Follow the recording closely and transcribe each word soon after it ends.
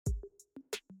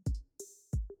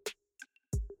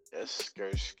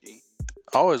Skirsky.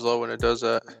 I always love when it does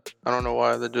that. I don't know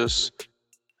why.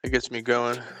 It gets me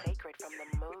going.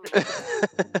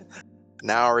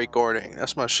 Now recording.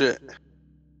 That's my shit.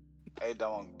 Hey,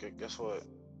 Don, guess what?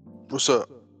 What's up?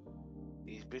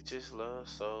 These bitches love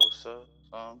so.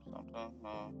 I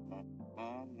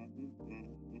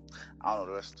don't know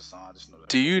the rest of the song. I just know that.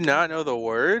 Do you not know the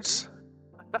words?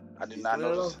 I do not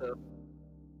know this.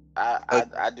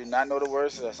 I do not know the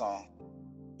words to that song.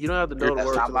 You don't have to know the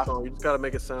words to the song. You just gotta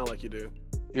make it sound like you do.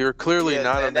 You're clearly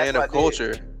not a man of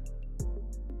culture.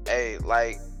 Hey,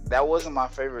 like, that wasn't my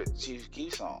favorite Chief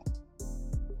Keef song.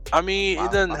 I mean,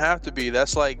 it doesn't have to be.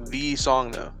 That's like the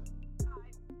song, though.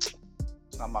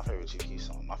 It's not my favorite Chief Keef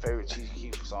song. My favorite Chief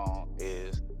Keef song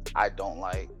is I Don't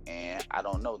Like and I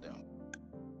Don't Know Them.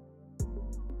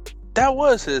 That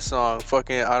was his song.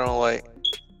 Fucking I Don't Like.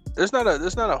 There's not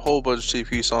a whole bunch of Chief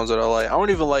Keef songs that I like. I don't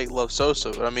even like Love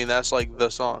Sosa, but I mean that's like the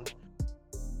song.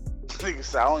 Nigga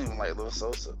said I don't even like Lil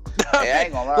Sosa. Hey, I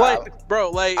ain't gonna lie. Like, bro,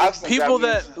 like people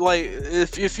that like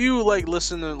if you like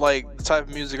listen to like the type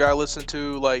of music I listen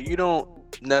to, like you don't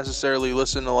necessarily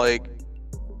listen to like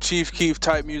Chief Keef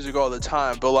type music all the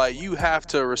time, but like you have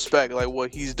to respect like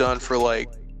what he's done for like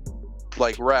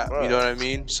rap. Bro. You know what I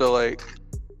mean? So like,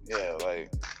 yeah,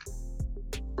 like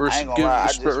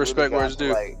respect where it's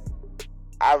due. Like,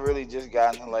 I really just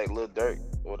got into like Lil Durk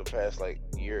over the past like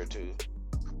year or two.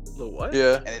 Lil what?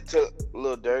 Yeah. And it took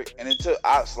Lil Durk, and it took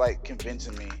Ox like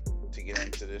convincing me to get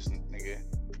into this nigga,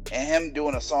 and him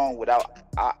doing a song without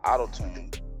auto tune.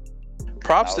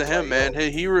 Props to him, man.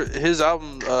 His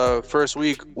album first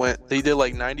week he did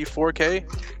like 94K,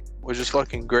 which is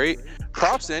fucking great.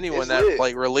 Props to anyone that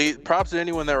like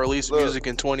released music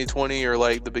in 2020 or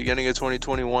like the beginning of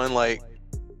 2021, like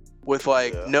with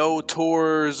like no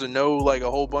tours and no like a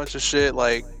whole bunch of shit.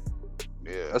 Like,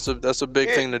 that's a big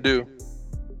thing to do.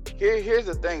 Here's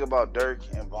the thing about Durk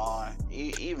and Vaughn,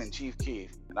 even Chief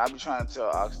Keef, and I be trying to tell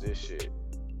Ox this shit.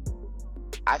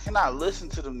 I cannot listen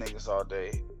to them niggas all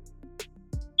day,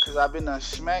 cause I've been done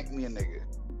smack me a nigga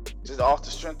just off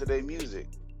the strength of their music.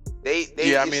 They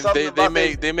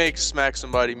make smack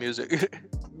somebody music.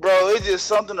 Bro, it's just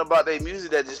something about their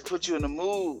music that just puts you in the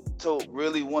mood to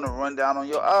really want to run down on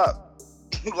your op.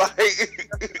 Like,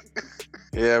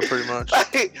 yeah, pretty much.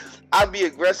 Like, I be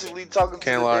aggressively talking to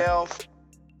the damn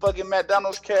fucking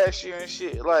McDonald's cashier and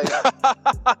shit. Like,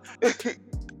 bitch,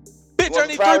 I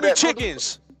need 30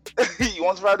 chickens. You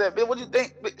want to try that? Bitch, what you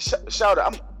think? Bitch, shout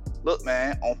out. Look,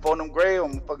 man, on phone them grave,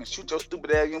 I'm gonna fucking shoot your stupid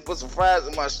ass. You gonna put some fries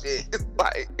in my shit.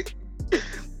 Like,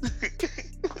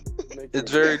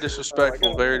 it's very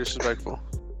disrespectful. Very disrespectful.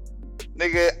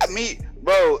 Nigga,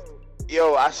 bro,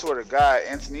 yo, I swear to God,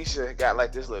 Antonisha got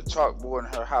like this little chalkboard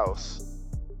in her house,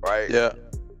 right? Yeah.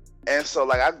 And so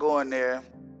like I go in there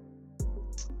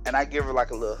and I give her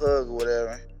like a little hug or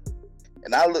whatever.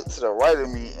 And I look to the right of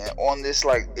me, and on this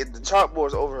the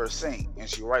chalkboard's over her sink, and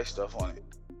she writes stuff on it.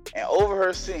 And over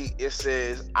her sink, it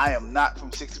says, "I am not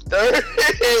from 63rd."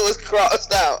 It was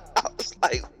crossed out. I was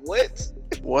like, what?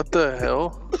 What the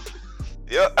hell?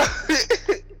 Yep.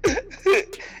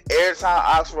 Every time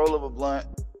Ox roll up a blunt,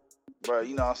 bro,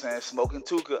 you know what I'm saying, smoking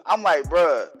Tuka, I'm like,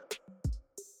 bro,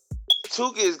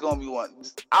 Tuka is gonna be one.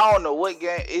 I don't know what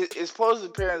gang. It's supposed to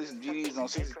apparently some GDs on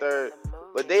 63rd,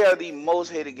 but they are the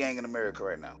most hated gang in America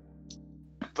right now,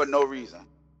 for no reason.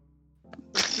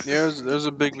 Yeah, there's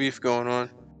a big beef going on,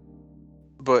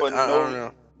 but I don't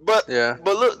know. But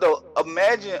look though,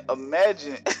 imagine.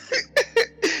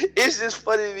 It's just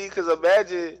funny to me because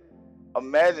imagine,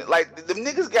 like them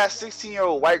niggas got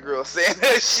 16-year-old white girls saying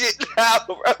that shit now,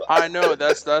 bro. I know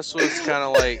that's what's kind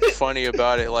of like funny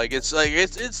about it. Like it's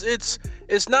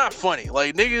not funny.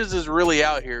 Like niggas is really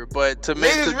out here, but to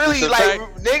make niggas really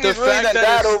done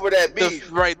died over that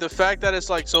beef. The fact that it's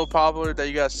like so popular that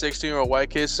you got 16-year-old white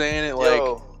kids saying it, like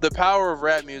the power of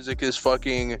rap music is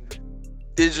fucking.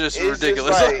 It's just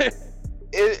ridiculous. Just like,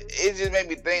 it just made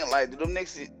me think like, do them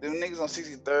niggas on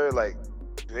 63rd, like,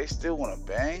 do they still want to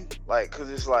bang? Like, cause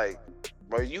it's like,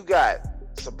 bro, you got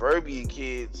suburban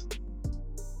kids.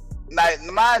 Now,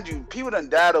 mind you, people done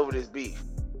died over this beef.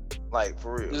 Like,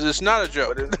 for real. It's not a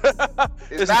joke.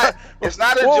 It's not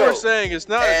a joke. What we're saying, it's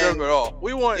not a joke at all.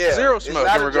 We want zero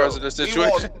smoke in regards to this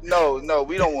situation. We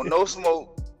don't want no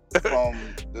smoke from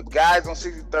the guys on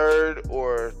 63rd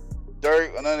or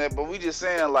Dirk or none of that. But we just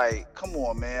saying, like, come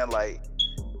on, man. Like,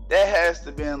 that has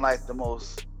to been like the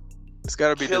most. It's got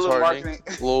to be disheartening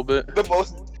a little bit.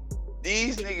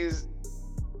 These niggas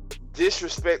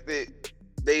disrespected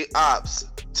they ops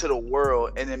to the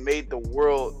world, and it made the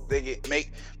world think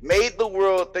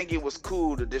it was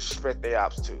cool to disrespect their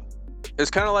ops too. It's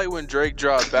kind of like when Drake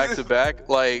dropped back to back.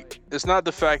 Like, it's not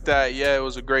the fact that it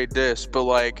was a great diss, but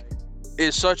like,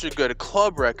 it's such a good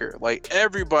club record. Like,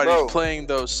 everybody's playing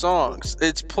those songs.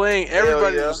 It's playing.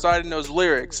 Everybody's reciting those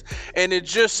lyrics, and it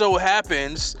just so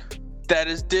happens that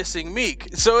is dissing Meek.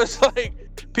 So it's like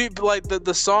people like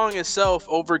the song itself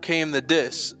overcame the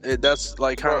diss. That's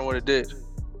like kind of what it did.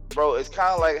 Bro, it's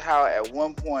kind of like how at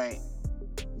one point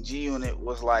G Unit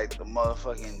was like the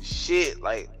motherfucking shit,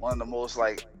 like one of the most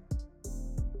like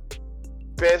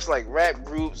best like rap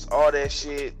groups, all that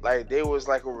shit. Like they was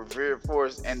like a revered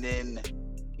force, and then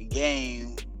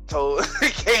Game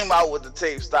came out with the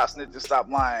tape "Stop Snitching, Stop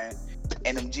Lying,"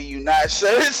 and them G Unit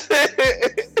shirts.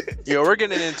 Yo, we're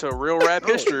getting into real rap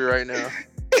history right now.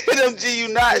 Them G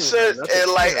Unit shirts,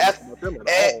 and like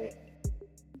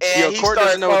yo, Court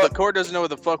doesn't know what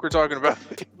the fuck we're talking about.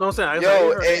 No, I'm saying I haven't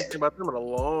heard anything about them in a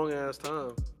long ass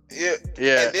time. Yeah.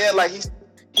 And then like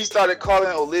he started calling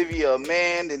Olivia a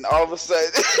man, and all of a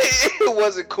sudden it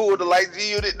wasn't cool to like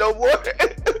G Unit no more.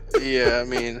 Yeah, I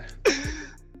mean.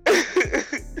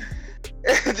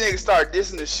 Nigga started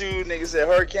dissing the shoe. Nigga said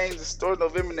Hurricanes in store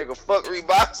November. Nigga fuck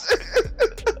Reeboks.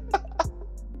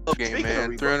 Okay,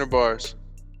 man, 300 bars.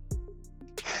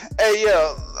 Hey,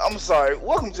 I'm sorry.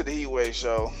 Welcome to the Heatwave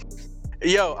Show.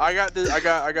 Yo, I got this. I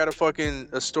got a fucking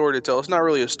story to tell. It's not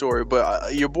really a story,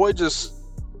 but your boy just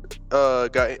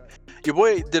your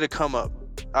boy did a come up.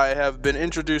 I have been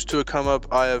introduced to a come up.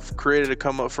 I have created a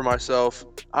come up for myself.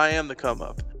 I am the come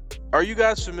up. Are you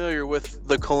guys familiar with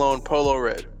the cologne Polo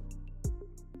Red?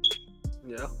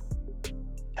 Yeah.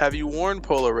 Have you worn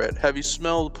Polo Red? Have you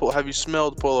smelled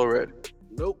Polo Red?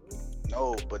 Nope.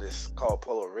 No, but it's called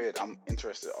Polo Red. I'm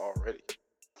interested already.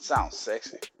 Sounds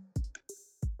sexy.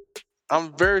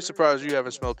 I'm very surprised you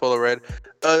haven't smelled Polo Red.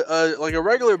 Like a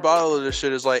regular bottle of this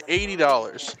shit is like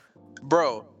 $80.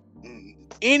 Bro,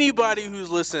 anybody who's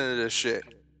listening to this shit,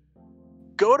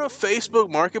 go to Facebook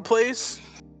Marketplace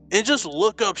and just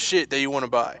look up shit that you want to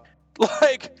buy.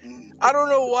 Like, I don't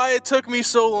know why it took me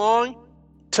so long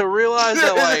to realize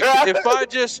that, like,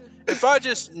 if I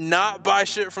just not buy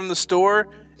shit from the store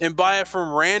and buy it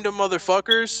from random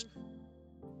motherfuckers,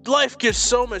 life gets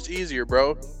so much easier,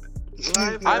 bro.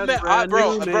 Listen,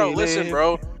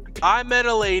 bro. I met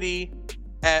a lady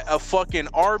at a fucking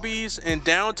Arby's in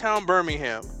downtown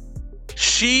Birmingham.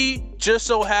 She just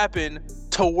so happened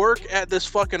to work at this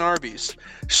fucking Arby's.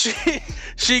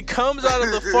 She comes out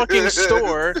of the fucking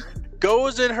store,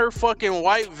 goes in her fucking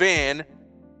white van,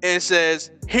 and says,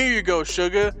 "Here you go,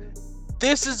 sugar.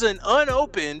 This is an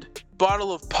unopened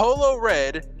bottle of Polo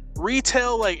Red,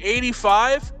 retail like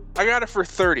 $85. I got it for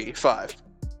 $35."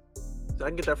 I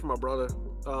can get that from my brother.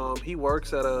 He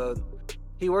works at a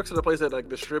place that like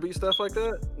distributes stuff like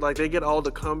that. Like they get all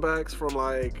the comebacks from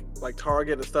like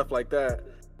Target and stuff like that,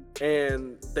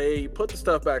 and they put the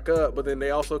stuff back up. But then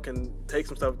they also can take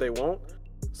some stuff if they want.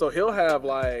 So he'll have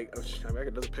like, I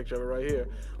can do a picture of it right here.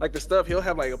 Like the stuff, he'll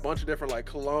have like a bunch of different like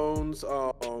colognes,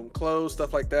 clothes,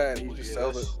 stuff like that. And he just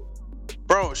sells it.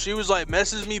 Bro, she was like,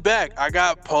 message me back. I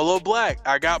got Polo Black.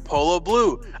 I got Polo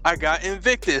Blue. I got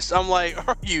Invictus. I'm like,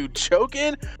 are you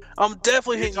joking? I'm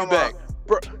definitely hitting you back.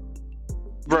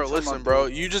 Bro, listen, bro.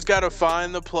 You just got to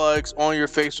find the plugs on your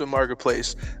Facebook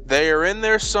Marketplace. They are in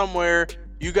there somewhere.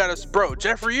 You got to, bro,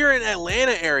 Jeffrey, you're in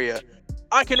Atlanta area.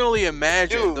 I can only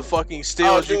imagine the fucking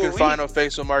steals you can find on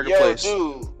Facebook Marketplace.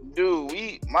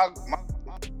 My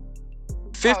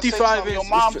 55 inch.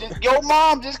 Your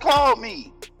mom just called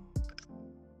me.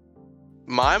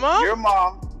 My mom? Your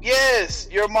mom. Yes,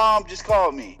 your mom just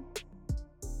called me.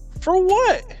 For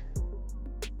what?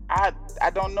 I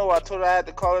don't know. I told her I had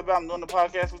to call her back. I'm doing the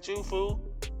podcast with you, fool.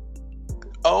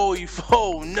 Oh,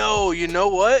 no. You know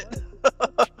what?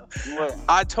 What?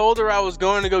 I told her I was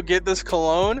going to go get this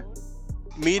cologne,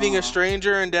 meeting a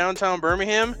stranger in downtown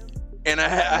Birmingham, and I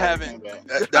haven't.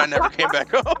 I never came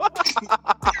back home.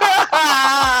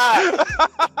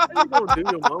 How you gonna do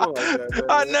your mama like that,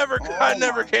 I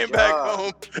never came back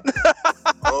home.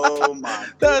 Oh my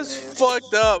goodness. That's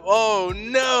fucked up. Oh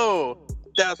no.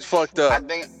 That's fucked up. I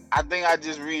think I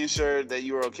just reinsured that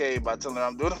you were okay by telling her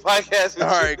I'm doing a podcast with you.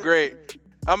 All right, great.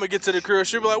 I'm gonna get to the crew.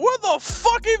 She'll be like, "What the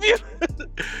fuck have you?"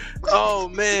 Oh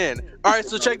man. All right,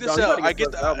 so check this out. I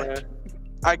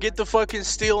get the fucking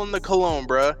steel in the cologne,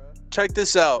 bruh. Check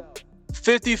this out.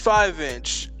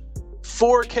 55-inch,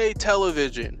 4K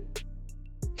television.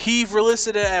 He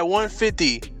listed it at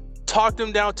 $150. Talked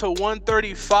him down to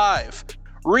 $135.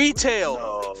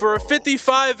 Retail for a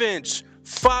 55-inch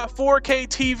 4K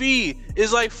TV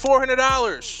is like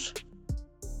 $400.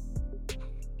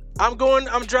 I'm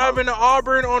driving to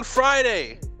Auburn on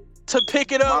Friday to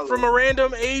pick it up from a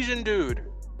random Asian dude.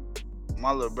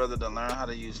 my little brother to learn how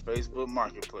to use Facebook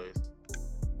Marketplace.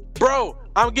 Bro,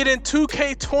 I'm getting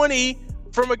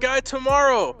 2K20 from a guy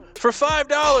tomorrow for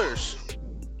 $5.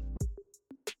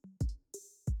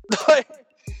 Like,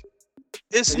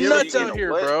 it's nuts out here,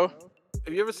 bro.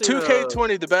 Have you ever seen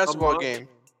 2K20, the basketball game?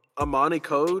 Armani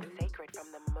Code?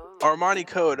 Armani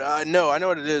Code. No, I know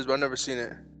what it is, but I've never seen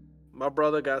it. My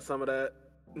brother got some of that,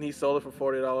 and he sold it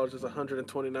for $40. It's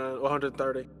 $129 or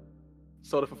 $130.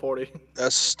 Sold it for $40.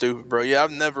 That's stupid, bro. Yeah,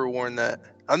 I've never worn that.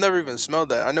 I've never even smelled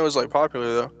that. I know it's like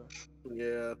popular though.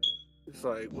 Yeah, it's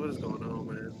like, what is going on,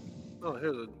 man? Oh,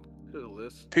 here's a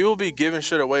list. People be giving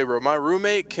shit away, bro. My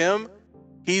roommate Kim,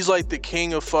 he's like the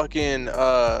king of fucking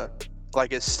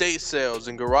like estate sales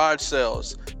and garage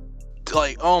sales.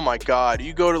 Like, oh my god,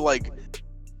 you go to like,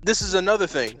 this is another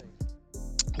thing,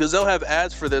 because they'll have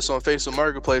ads for this on Facebook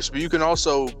Marketplace, but you can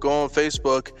also go on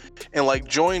Facebook and like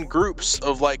join groups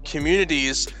of like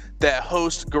communities that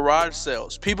host garage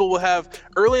sales. People will have,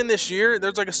 early in this year,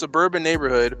 there's like a suburban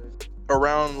neighborhood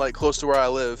around like close to where I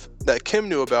live that Kim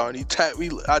knew about, and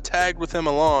I tagged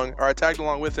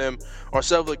along with him on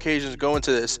several occasions going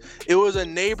to this. It was a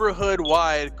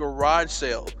neighborhood-wide garage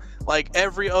sale. Like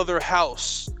every other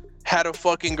house had a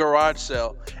fucking garage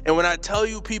sale. And when I tell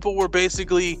you, people were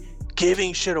basically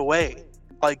giving shit away,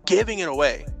 like giving it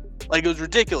away, like it was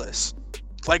ridiculous.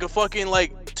 Like a fucking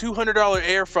like $200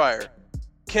 air fryer.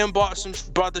 Kim bought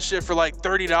the shit for like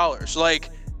 $30. Like,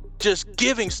 just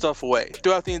giving stuff away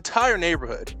throughout the entire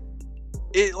neighborhood.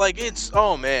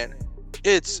 Oh man,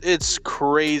 it's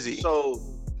crazy.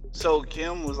 So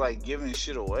Kim was like giving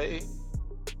shit away?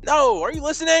 No, are you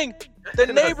listening? The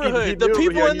neighborhood, the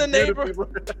people in the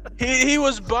neighborhood. He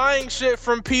was buying shit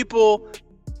from people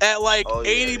at like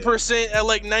 80%, at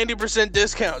like 90%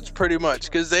 discounts, pretty much,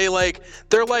 because they're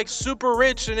like super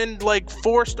rich and in like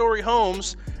 4-story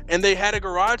homes, and they had a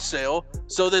garage sale.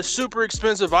 So this super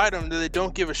expensive item that they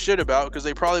don't give a shit about because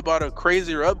they probably bought a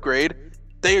crazier upgrade,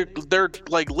 they're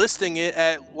like listing it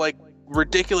at like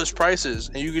ridiculous prices,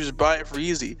 and you can just buy it for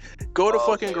easy. Go to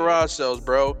fucking garage sales,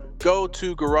 bro. Go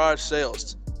to garage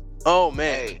sales. Oh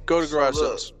man, go to garage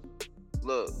sales.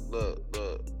 Look.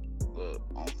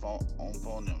 On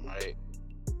phone them, right?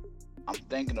 I'm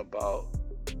thinking about,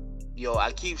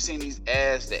 I keep seeing these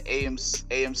ads that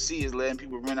AMC is letting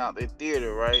people rent out their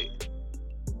theater, right?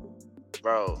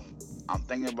 Bro, I'm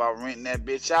thinking about renting that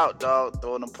bitch out, dog.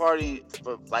 Throwing a party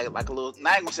for like a little,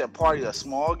 not even gonna say a party, a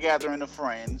small gathering of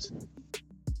friends.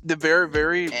 The very,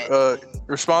 very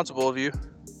responsible of you.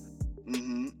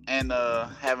 Mm-hmm. And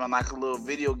having like a little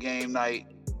video game night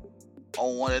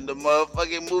on one of the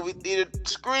motherfucking movie theater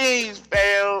screens,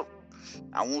 fam.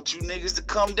 I want you niggas to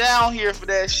come down here for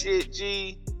that shit,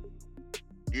 G.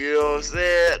 You know what I'm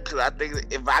saying? Because I think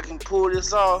if I can pull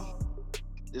this off,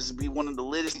 this would be one of the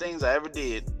latest things I ever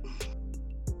did.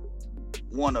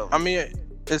 One of them.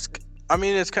 It's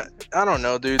I don't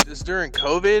know, dude. It's during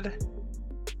COVID.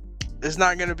 It's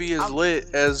not gonna be as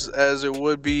lit as it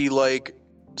would be like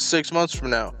 6 months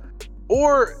from now.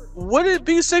 Or would it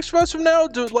be 6 months from now?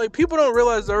 Dude, like, people don't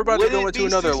realize they're about to go into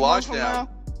another lockdown.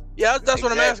 Yeah, that's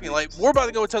what I'm asking. Like, we're about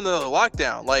to go into another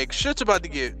lockdown. Like, shit's about to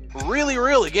get really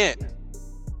real again.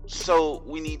 So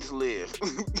we need to live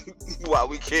while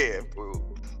we can,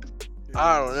 bro.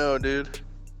 I don't know, dude.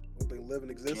 I don't think living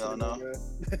exists. You don't know?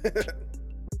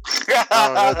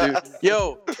 I don't know, dude.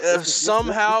 Yo, if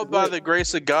somehow by the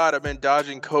grace of God I've been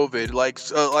dodging COVID,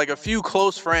 like a few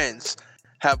close friends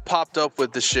have popped up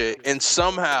with the shit, and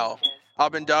somehow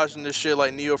I've been dodging this shit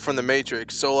like Neo from the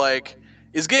Matrix. So like,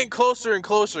 it's getting closer and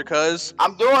closer, cuz.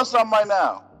 I'm doing something right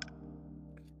now.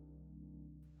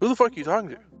 Who the fuck are you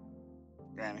talking to?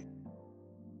 Granny.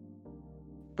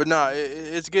 But nah,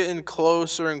 it's getting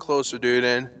closer and closer, dude.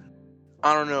 And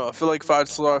I don't know. I feel like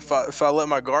if I let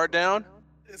my guard down,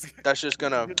 that's just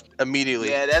gonna immediately.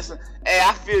 Yeah, hey,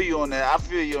 I feel you on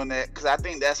that. Cause I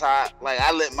think that's how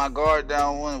I let my guard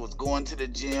down when it was going to the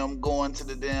gym, going to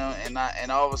the gym,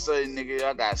 and all of a sudden, nigga,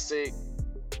 I got sick,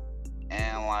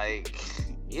 and like,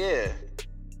 yeah,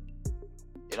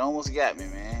 it almost got me,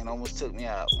 man. It almost took me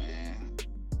out, man.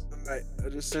 All right, I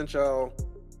just sent y'all.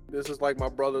 This is like my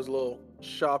brother's little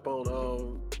shop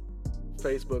on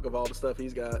Facebook of all the stuff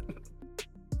he's got.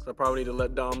 So I probably need to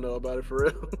let Dom know about it for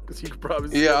real, because he could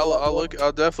probably. Yeah,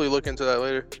 I'll definitely look into that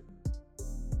later,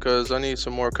 because I need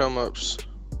some more come ups.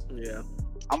 Yeah,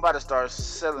 I'm about to start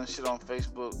selling shit on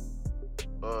Facebook.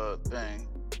 Thing.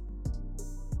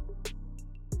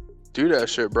 Do that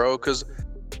shit, bro. Because,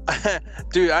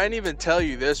 dude, I didn't even tell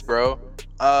you this, bro.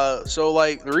 So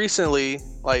like recently,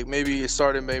 like maybe it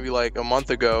started maybe like a month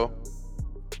ago.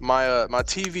 My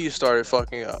TV started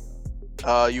fucking up.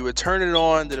 You would turn it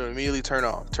on, then it would immediately turn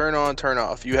off. Turn on, turn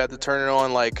off. You had to turn it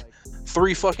on like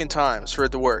 3 fucking times for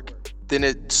it to work. Then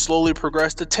it slowly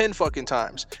progressed to 10 fucking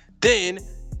times. Then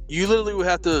you literally would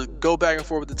have to go back and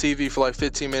forth with the TV for like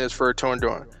 15 minutes for it to turn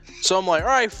on. So I'm like, all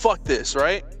right, fuck this,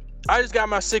 right? I just got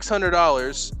my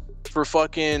 $600 for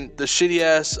fucking the shitty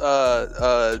ass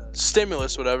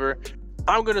stimulus, whatever.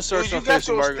 I'm gonna search on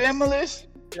Facebook Market. Stimulus?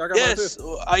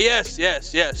 Yes,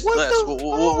 yes.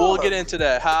 We'll get into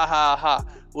that. Ha.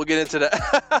 We'll get into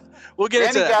that. We'll get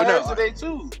into that. Got hers today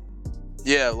too.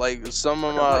 Yeah, like some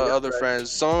of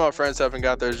my friends haven't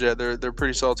got theirs yet. They're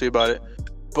pretty salty about it,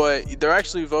 but they're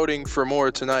actually voting for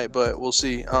more tonight. But we'll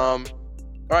see. All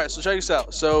right, so check this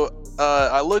out. So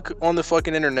I look on the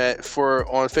fucking internet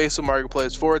on Facebook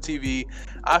Marketplace for a TV.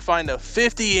 I find a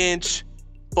 50-inch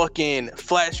fucking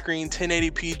flat screen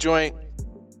 1080p joint.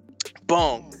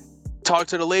 Boom. Talk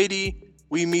to the lady.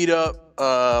 We meet up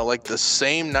like the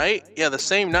same night. Yeah, the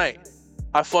same night.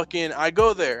 I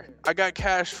go there. I got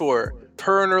cash for her.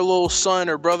 Her and her little son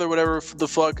or brother, whatever the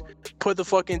fuck, put the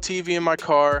fucking TV in my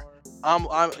car.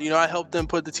 I helped them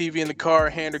put the TV in the car,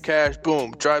 hand her cash, boom,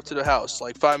 drive to the house,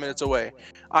 like 5 minutes away.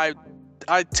 I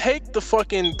take the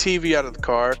fucking TV out of the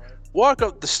car, walk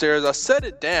up the stairs, I set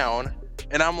it down,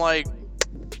 and I'm like,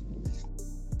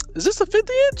 is this a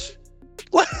 50-inch?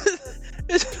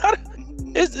 Is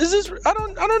this? I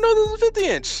don't know. This is a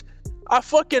 50-inch. I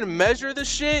fucking measure the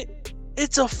shit.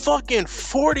 It's a fucking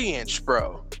 40-inch,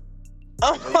 bro.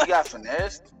 You got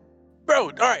finessed, bro. All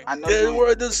right, I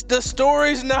know the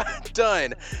story's not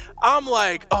done. I'm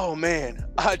like, oh man,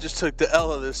 I just took the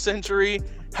L of the century.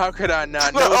 How could I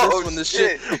not know this when the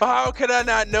shit? How could I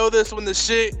not know this when the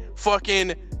shit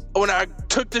when I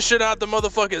took the shit out the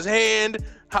motherfucker's hand?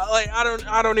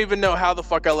 I don't even know how the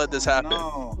fuck I let this happen.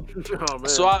 No. Oh,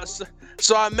 man.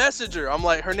 So I message her. I'm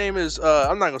like, her name is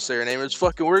I'm not gonna say her name. It's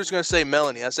fucking. We're just gonna say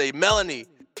Melanie. I say, Melanie,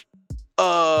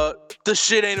 the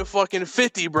shit ain't a fucking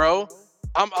 50, bro.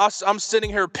 I'm sending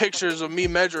her pictures of me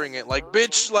measuring it. Like,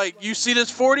 bitch, like, you see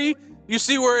this 40? You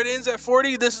see where it ends at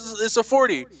 40? It's a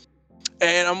 40.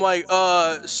 And I'm like,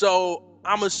 so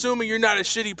I'm assuming you're not a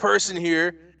shitty person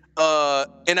here.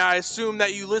 And I assume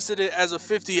that you listed it as a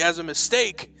 50 as a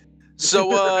mistake.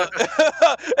 So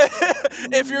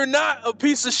if you're not a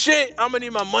piece of shit, I'm gonna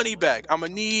need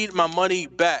my money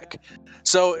back.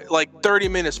 So like 30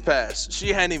 minutes passed. She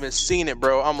hadn't even seen it,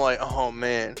 bro. I'm like, oh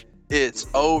man, it's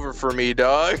over for me,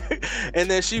 dog. And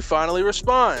then she finally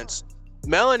responds.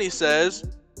 Melanie says,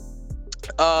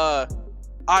 I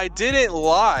didn't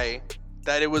lie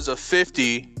that it was a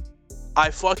 50. I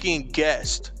fucking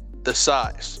guessed the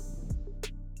size.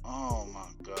 Oh my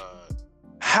god.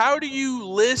 How do you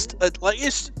list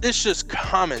it's just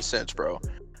common sense, bro.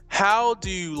 How do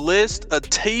you list a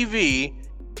TV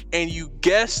and you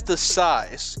guess the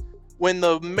size when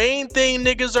the main thing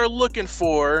niggas are looking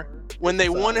for when they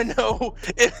want to know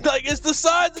it's the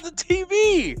size of the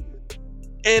TV?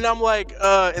 And I'm like,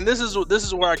 and this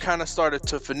is where I kind of started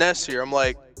to finesse here. I'm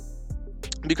like,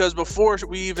 because before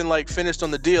we even like finished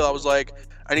on the deal, I was like,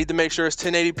 I need to make sure it's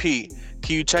 1080p.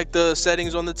 Can you check the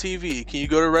settings on the TV? Can you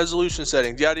go to resolution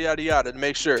settings? Yada, yada, yada, to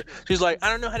make sure. She's like, I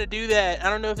don't know how to do that. I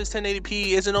don't know if it's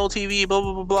 1080p. It's an old TV, blah,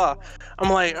 blah, blah, blah.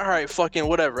 I'm like, all right, fucking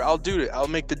whatever. I'll do it. I'll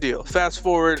make the deal. Fast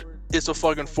forward, it's a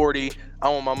fucking 40. I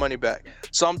want my money back.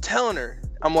 So I'm telling her,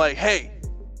 I'm like, hey,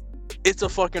 it's a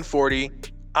fucking 40.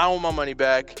 I want my money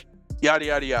back. Yada,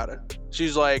 yada, yada.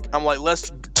 She's like, I'm like,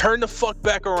 let's turn the fuck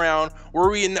back around.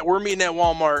 We're meeting at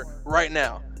Walmart right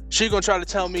now. She gonna try to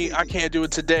tell me I can't do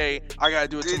it today. I gotta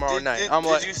do it tomorrow night. I'm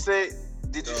like, did you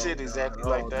say it exactly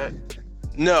like that?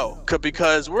 No,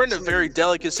 because we're in a very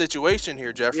delicate situation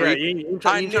here, Jeffrey.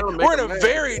 Yeah, we're in a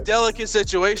very delicate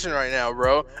situation right now,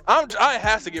 bro. I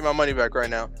have to get my money back right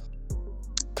now.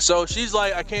 So she's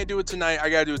like, I can't do it tonight. I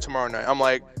gotta do it tomorrow night. I'm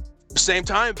like, same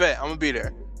time, bet I'm gonna be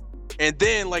there. And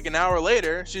then like an hour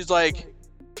later, she's like,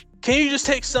 can you just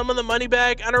take some of the money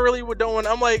back? I don't want.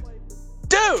 I'm like,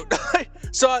 dude.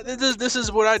 So this is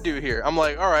what I do here. I'm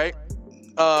like, all right,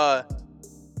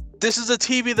 this is a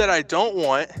TV that I don't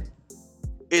want.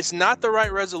 It's not the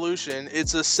right resolution.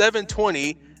 It's a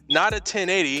 720, not a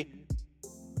 1080.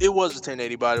 It was a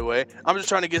 1080, by the way. I'm just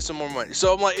trying to get some more money.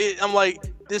 So I'm like,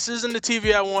 this isn't the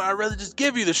TV I want. I'd rather just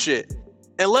give you the shit.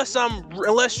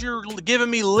 Unless you're giving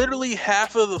me literally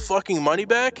half of the fucking money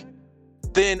back,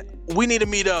 then we need to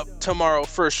meet up tomorrow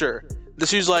for sure.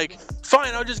 She's like,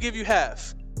 fine, I'll just give you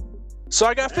half. So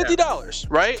I got $50,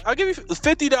 right? I'll give you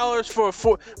 $50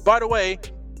 for by the way,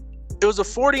 it was a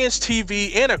 40-inch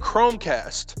TV and a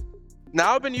Chromecast.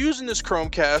 Now I've been using this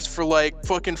Chromecast for like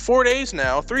fucking 4 days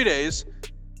now, 3 days.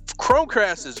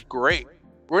 Chromecast is great.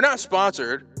 We're not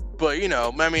sponsored, but you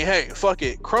know, I mean, hey, fuck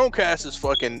it. Chromecast is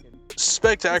fucking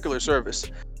spectacular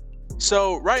service.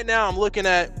 So right now I'm looking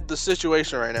at the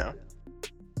situation right now.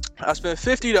 I spent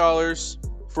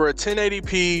 $50 for a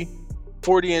 1080p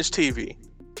 40-inch TV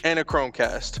and a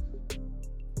Chromecast.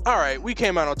 All right, we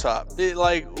came out on top.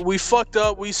 We fucked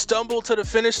up. We stumbled to the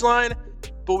finish line,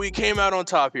 but we came out on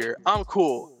top here. I'm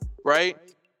cool, right?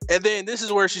 And then this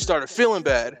is where she started feeling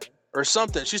bad or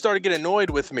something. She started getting annoyed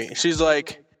with me. She's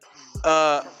like,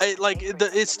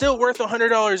 it's still worth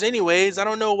 $100 anyways. I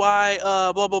don't know why,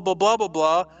 blah, blah, blah, blah, blah,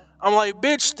 blah. I'm like,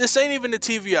 bitch, this ain't even the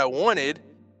TV I wanted.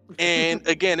 And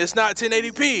again, it's not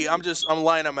 1080p. I'm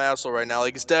lying on my asshole right now.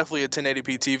 Like, it's definitely a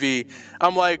 1080p TV.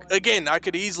 I'm like, again, I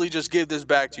could easily just give this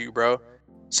back to you, bro.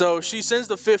 So she sends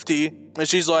the 50 and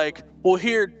she's like, well,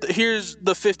 here's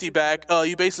the 50 back.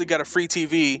 You basically got a free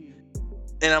TV.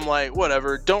 And I'm like,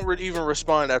 whatever. Don't even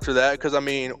respond after that. Cause I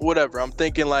mean, whatever. I'm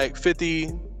thinking like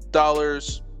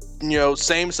 $50, you know,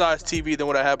 same size TV than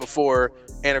what I had before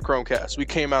and a Chromecast. We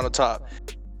came out on top.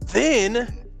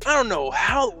 Then I don't know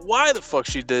why the fuck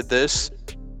she did this.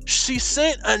 She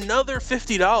sent another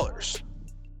 $50.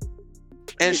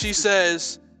 And she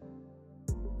says,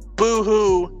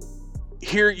 boo-hoo,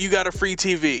 here, you got a free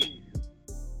TV.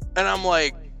 And I'm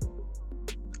like,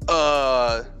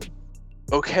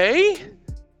 okay?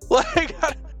 Like,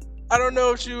 I don't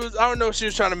know if she was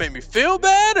trying to make me feel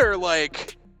bad or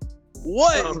like,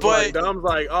 what? Dom's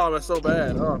like, oh, that's so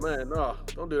bad. Oh man, no,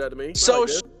 don't do that to me. So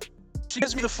she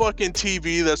gives me the fucking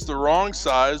TV that's the wrong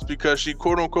size because she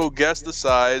quote unquote guessed the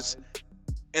size.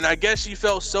 And I guess she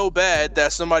felt so bad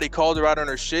that somebody called her out on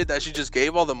her shit that she just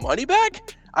gave all the money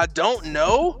back? I don't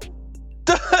know.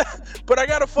 But I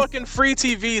got a fucking free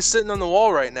TV sitting on the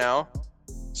wall right now.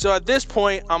 So at this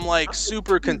point, I'm like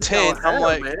super content. I'm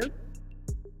like, man.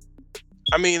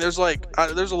 I mean, there's a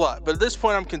lot, but at this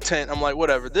point I'm content. I'm like,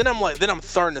 whatever. Then I'm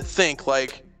starting to think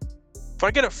like, if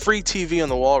I get a free TV on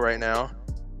the wall right now,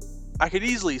 I could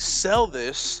easily sell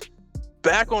this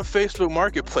back on Facebook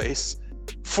Marketplace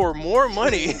for more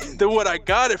money than what I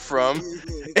got it from,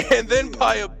 and then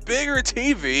buy a bigger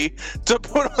TV to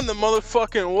put on the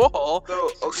motherfucking wall.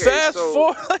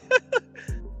 Forward.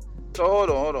 So hold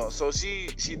on. So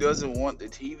she doesn't want the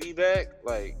TV back?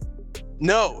 Like,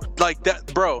 no, like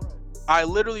that, bro. I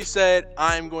literally said,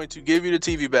 I'm going to give you the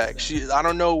TV back. I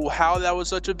don't know how that was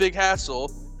such a big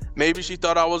hassle. Maybe she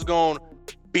thought I was going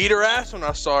to beat her ass when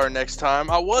I saw her next time.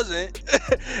 I wasn't.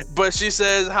 But she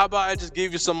says, how about I just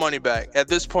give you some money back? At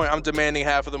this point, I'm demanding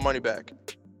half of the money back.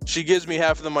 She gives me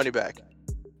half of the money back.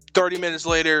 30 minutes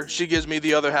later, she gives me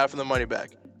the other half of the money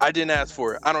back. I didn't ask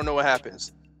for it. I don't know what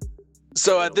happens.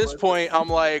 So at this point, I'm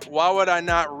like, why would I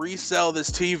not resell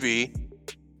this TV?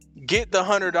 Get the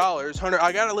 $100.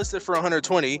 I got it listed for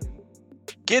 $120.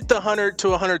 Get the $100 to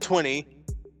 $120,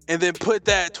 and then put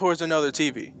that towards another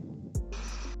TV.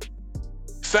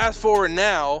 Fast forward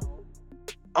now,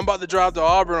 I'm about to drive to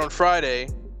Auburn on Friday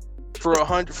for a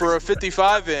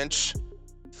 55-inch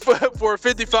for a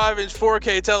 55-inch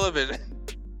 4K television.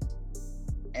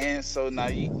 And so now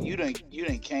you done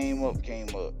came up.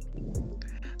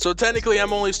 So technically,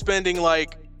 I'm only spending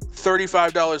like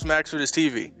 $35 max for this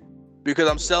TV because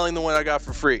I'm selling the one I got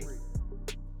for free.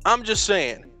 I'm just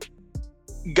saying,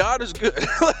 God is good.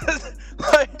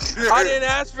 Like, I didn't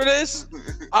ask for this.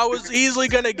 I was easily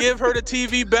gonna give her the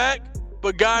TV back,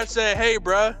 but God said, hey,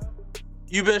 bruh,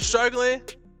 you've been struggling.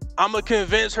 I'm gonna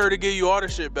convince her to give you all the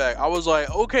shit back. I was like,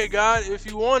 okay, God, if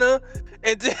you wanna.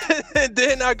 And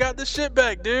then I got the shit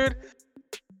back, dude.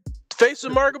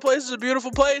 Facebook Marketplace is a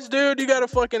beautiful place, dude. You gotta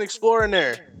fucking explore in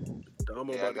there. I'm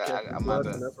about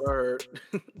to, that's what I heard.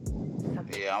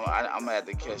 Yeah, I'm gonna have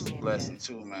to catch the blessing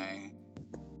too, man.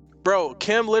 Bro,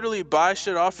 Kim literally buys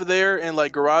shit off of there and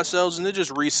like garage sales and then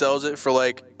just resells it for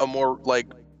like a more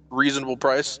like reasonable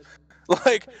price.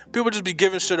 Like, people just be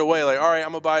giving shit away. Like, all right,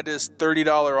 I'm gonna buy this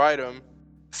 $30 item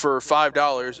for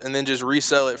 $5 and then just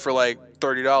resell it for like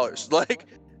 $30. Like,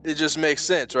 it just makes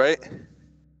sense, right?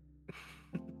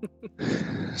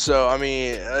 So, I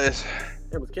mean,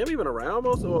 was Kim even around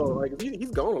most? Or like,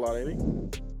 he's gone a lot, ain't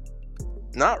he?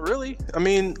 Not really. I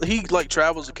mean, he like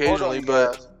travels occasionally,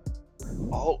 but.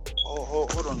 Hold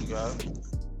on, you guys.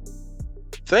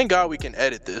 Thank God we can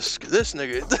edit this. This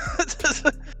nigga,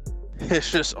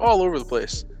 it's just all over the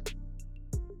place.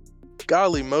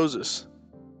 Golly Moses.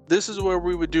 This is where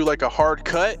we would do like a hard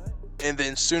cut, and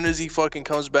then as soon as he fucking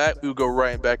comes back, we would go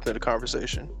right back into the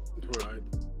conversation. Right.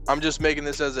 I'm just making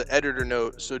this as an editor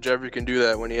note so Jeffrey can do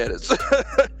that when he edits.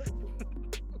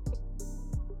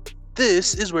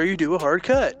 This is where you do a hard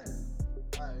cut.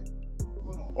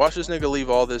 Watch this nigga leave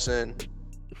all this in.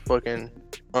 Fucking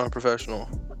unprofessional.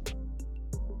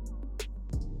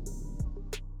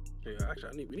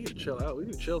 Actually, we need to chill out. We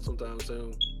need to chill sometime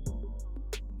soon.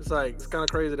 It's kind of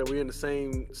crazy that we're in the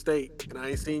same state, and I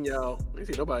ain't seen y'all. I ain't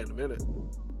seen nobody in a minute. When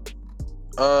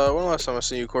the last time I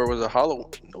seen you, Corey, was a Halloween?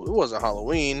 No, it wasn't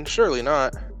Halloween. Surely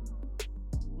not. It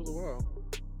was a while.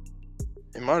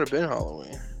 It might have been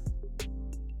Halloween.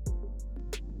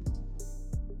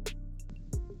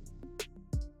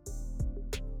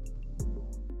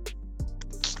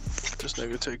 This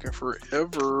nigga taking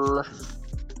forever.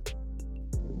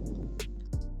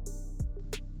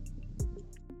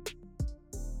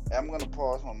 I'm gonna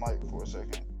pause my mic for a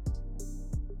second.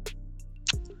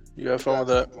 You have fun with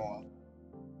that?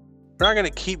 We're not gonna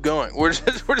keep going. We're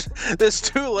just it's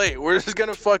too late. We're just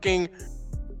gonna fucking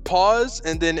pause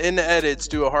and then in the edits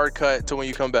do a hard cut to when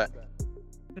you come back.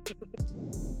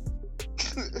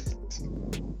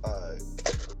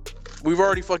 We've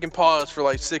already fucking paused for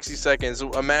like 60 seconds.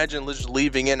 Imagine just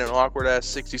leaving in an awkward ass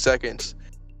 60 seconds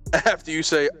after you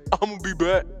say, I'm gonna be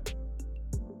back.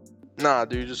 Nah,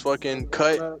 dude, just fucking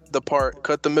cut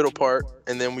the middle part,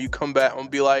 and then when you come back, I'm gonna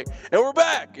be like, and we're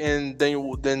back, and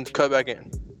then cut back in.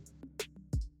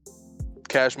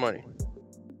 Cash money.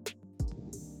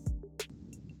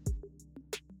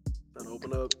 Then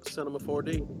open up Cinema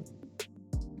 4D.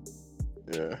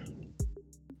 Yeah.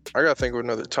 I gotta think of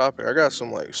another topic. I got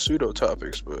some like pseudo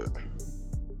topics, but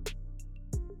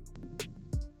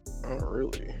not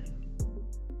really.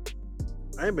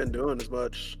 I ain't been doing as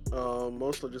much.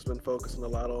 Mostly just been focusing a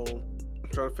lot on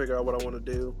trying to figure out what I want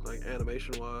to do, like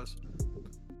animation wise.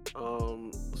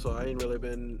 So I ain't really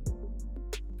been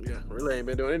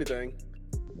doing anything.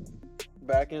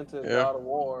 Back into God of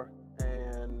War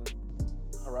and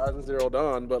Horizon Zero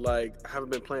Dawn, but like I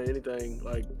haven't been playing anything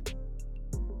like,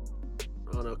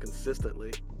 I don't know,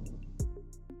 consistently.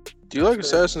 Do you like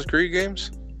Assassin's Creed games?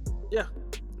 Yeah,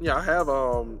 I have.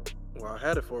 Well, I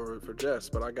had it for Jess,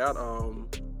 but I got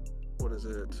what is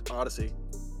it? Odyssey.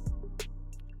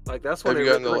 Like that's what. Have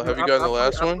you gotten the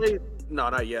last one? No,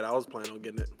 not yet. I was planning on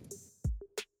getting it.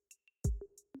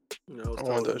 You know, I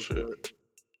want that shit.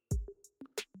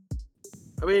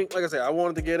 I mean, like I said, I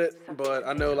wanted to get it, but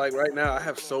I know like right now I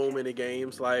have so many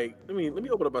games. Like, let me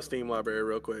open up my Steam library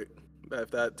real quick,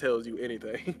 if that tells you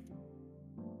anything.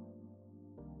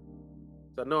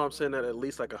 So I know I'm sitting at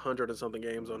least like 100 and something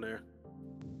games on there.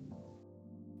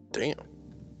 Damn.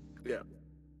 Yeah.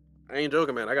 I ain't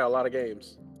joking, man. I got a lot of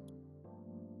games.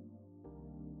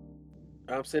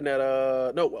 I'm sitting at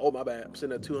my bad. I'm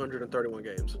sitting at 231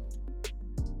 games.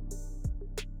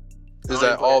 Is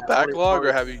that all backlog, or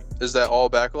is that all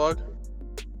backlog?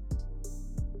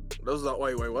 Those are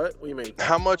wait, what? What do you mean?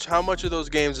 How much of those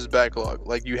games is backlog?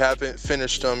 Like you haven't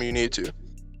finished them, you need to.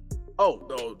 Oh,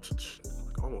 no,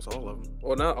 almost all of them.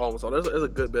 Well, not almost all. There's a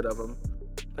good bit of them.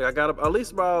 Like I got at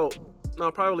least probably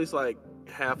at least like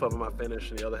half of them I finished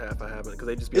and the other half I haven't, because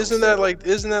they just be isn't that like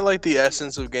the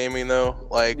essence of gaming though?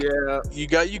 Like, yeah, you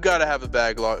got to have a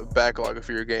backlog if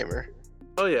you're a gamer.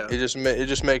 Oh yeah, it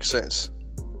just makes sense.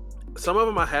 Some of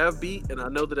them I have beat, and I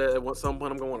know that at some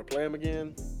point I'm gonna want to play them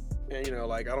again, and you know,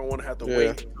 like I don't want to have to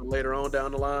wait later on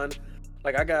down the line.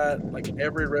 Like I got like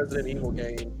every Resident Evil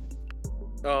game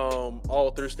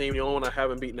all through Steam. The only one I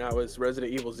haven't beat now is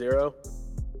Resident Evil 0.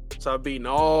 So I've beaten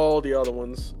all the other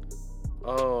ones.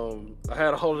 I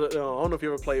had a whole. I don't know if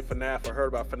you ever played FNAF or heard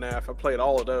about FNAF. I played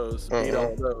all of those, beat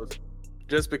all of those,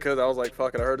 just because I was like,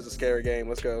 "Fuck it," I heard it's a scary game.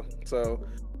 Let's go. So,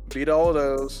 beat all of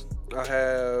those. I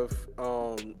have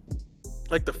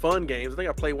like the fun games. I think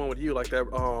I played one with you, like that.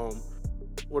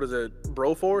 What is it,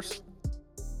 Broforce?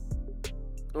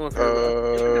 I don't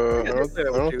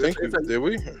think did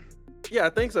we? Yeah, I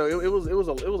think so. It was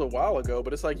a while ago,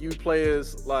 but it's like you play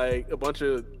as like a bunch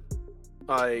of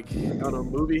like, I don't know,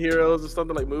 movie heroes or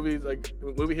something, like movie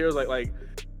heroes like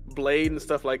Blade and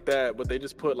stuff like that, but they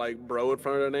just put like bro in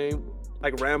front of their name.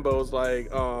 Like Rambo's like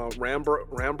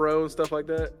Rambro and stuff like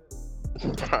that.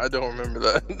 I don't remember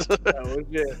that.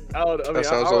 That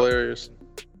sounds hilarious.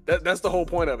 That's the whole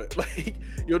point of it. Like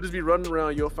you'll just be running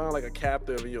around, you'll find like a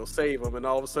captive and you'll save them, and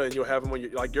all of a sudden you'll have them when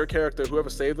like your character, whoever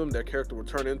saved them, their character will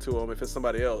turn into them if it's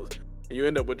somebody else, and you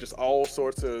end up with just all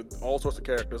sorts of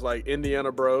characters like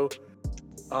Indiana Bro.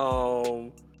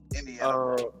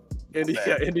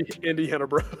 Indiana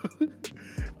Bro.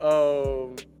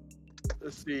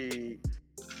 Let's see.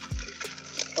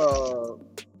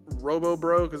 Robo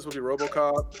Bro, because this will be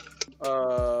RoboCop.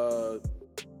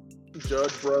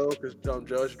 Judge Bro, because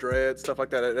Judge Dredd, stuff like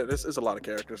that. This is a lot of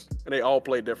characters, and they all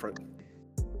play different.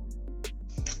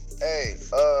 Hey,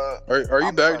 are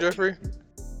you back, Jeffrey?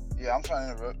 Yeah, I'm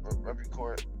trying to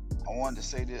record. I wanted to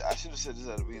say this. I should have said this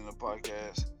at the beginning of the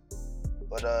podcast.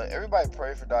 But everybody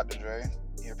pray for Dr. Dre.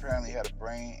 He apparently had a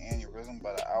brain aneurysm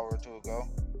about an hour or two ago.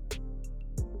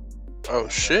 Oh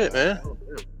shit, man.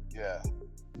 Yeah.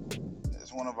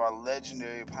 It's one of our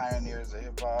legendary pioneers of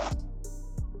hip hop.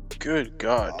 Good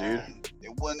God, dude.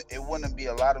 It wouldn't be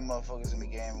a lot of motherfuckers in the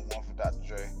game if it weren't for Dr.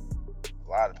 Dre. A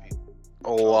lot of people.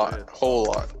 Whole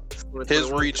lot.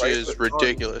 His reach is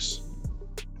ridiculous.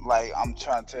 Like, I'm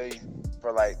trying to tell you,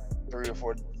 for like 3 or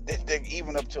 4,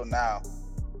 even up till now,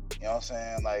 you know what I'm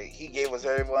saying? Like, he gave us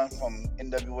everyone from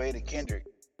NWA to Kendrick.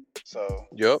 So,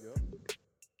 yep.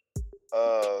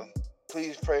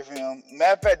 Please pray for him.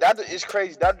 Matter of fact, it's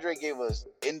crazy. Dr. Dre gave us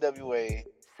NWA,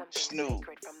 Snoop,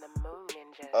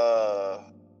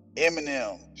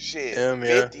 Eminem, shit,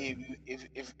 50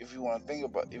 if you want to think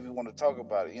about, if you want to talk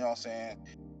about it, you know what I'm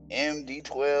saying?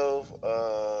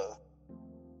 MD12,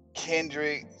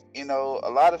 Kendrick, you know, a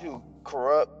lot of people,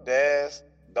 Corrupt, Daz,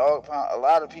 Dog Pound, a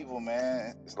lot of people,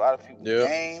 man. It's a lot of people. Yep.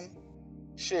 Game,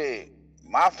 shit.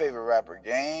 My favorite rapper,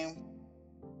 Game.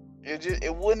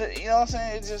 It wouldn't, you know what I'm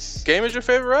saying? It just. Game is your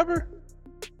favorite rapper?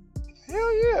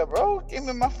 Hell yeah, bro. Game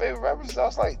is my favorite rapper since I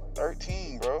was like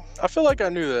 13, bro. I feel like I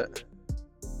knew that.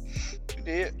 You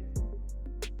did.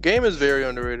 Game is very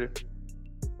underrated.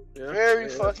 Yeah, very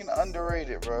fucking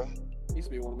underrated, bro. He used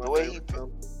to be one of my favorites.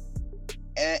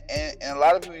 And a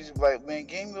lot of people used to be like, man,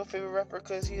 Game your favorite rapper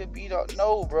because he a beat up.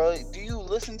 No, bro. Do you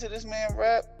listen to this man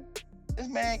rap? This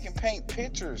man can paint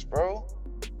pictures, bro.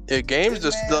 Yeah, Game's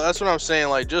just, that's what I'm saying.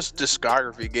 Like, just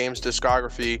discography. Game's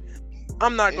discography.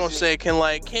 I'm not gonna say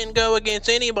can go against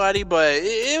anybody, but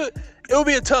it'll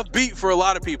be a tough beat for a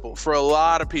lot of people. For a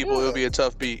lot of people, it'll be a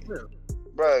tough beat. Yeah.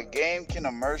 Bro, Game can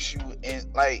immerse you in,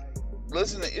 like,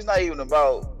 listen, it's not even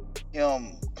about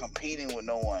him competing with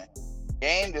no one.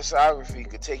 Game discography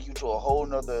could take you to a whole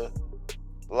nother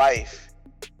life.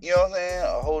 You know what I'm saying?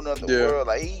 A whole nother world.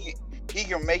 Like, he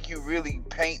can make you really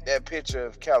paint that picture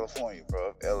of California, bro,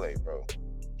 of LA, bro.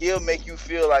 He'll make you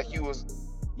feel like you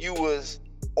was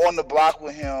on the block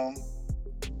with him,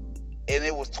 and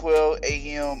it was 12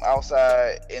 a.m.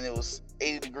 outside, and it was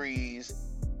 80 degrees,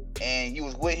 and you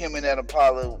was with him in that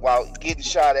Impala while getting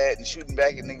shot at and shooting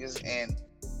back at niggas and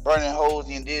burning holes,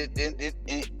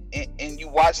 and you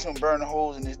watched him burn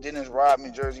holes in his Dennis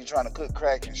Rodman jersey trying to cook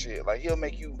crack and shit. Like, he'll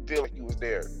make you feel like you was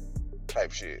there,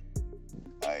 type shit.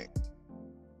 Like,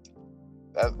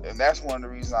 and that's one of the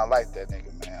reasons I like that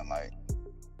nigga, man. Like,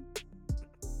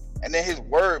 and then his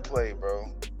wordplay, bro.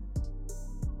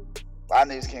 A lot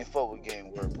of niggas can't fuck with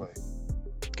Game wordplay.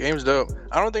 Game's dope.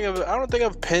 I don't think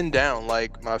I've pinned down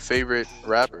like my favorite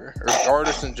rapper or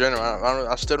artist in general.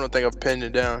 I still don't think I've pinned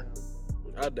it down.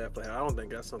 I don't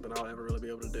think that's something I'll ever really be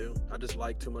able to do. I just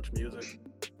like too much music.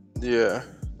 Yeah.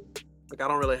 Like, I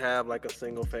don't really have like a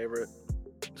single favorite.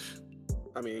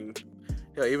 I mean,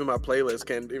 yeah, even my playlist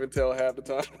can't even tell half the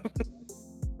time.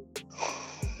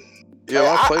 Yeah,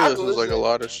 my playlist is like a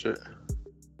lot of shit.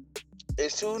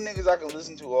 It's 2 niggas I can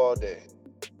listen to all day.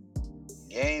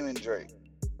 Game and Drake.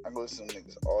 I can listen to them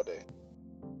niggas all day.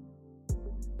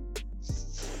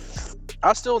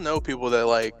 I still know people that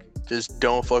like just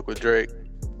don't fuck with Drake.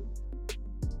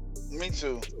 Me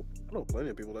too. I know plenty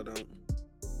of people that don't.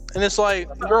 And it's like,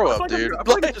 grow up, dude. I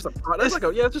feel like it's just a pride.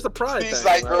 It's just a pride thing.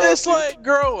 It's like,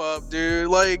 grow up, dude.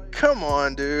 Like, come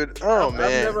on, dude. Oh,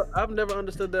 man. I've never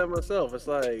understood that myself. It's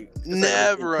like...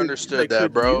 Never understood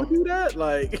that, bro. Could you do that?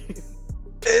 Like...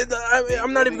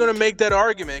 I'm not even going to make that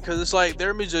argument because it's like,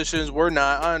 they're musicians, we're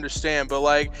not. I understand. But,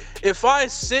 like, if I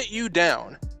sit you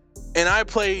down and I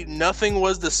play Nothing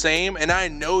Was the Same and I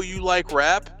know you like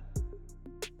rap...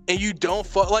 and you don't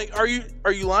like, are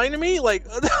you lying to me? Like,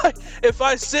 if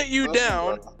I sit you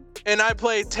down and I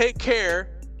play Take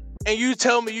Care and you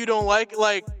tell me you don't like,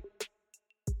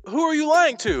 who are you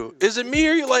lying to? Is it me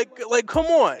or you? Like, come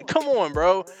on,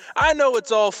 bro. I know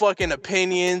it's all fucking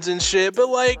opinions and shit, but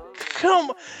like,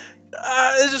 come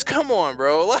on,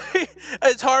 bro. Like,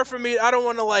 it's hard for me. I don't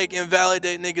want to like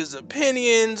invalidate niggas'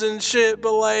 opinions and shit,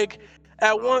 but like,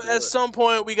 at some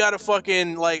point we gotta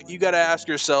fucking like, you gotta ask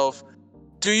yourself,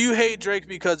 do you hate Drake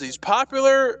because he's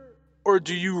popular, or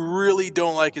do you really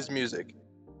don't like his music?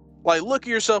 Like, look at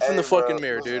yourself in the fucking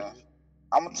mirror, dude.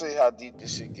 I'm gonna tell you how deep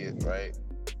this shit gets, right?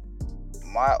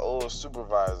 My old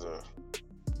supervisor,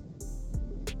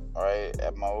 alright,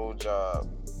 at my old job,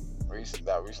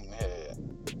 recently had,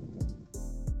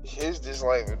 his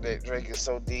dislike of Drake is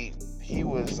so deep. He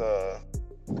was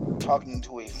talking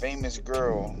to a famous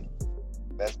girl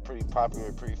that's pretty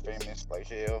popular, pretty famous, like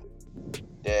hell.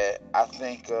 That I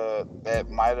think that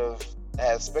might have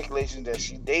had speculation that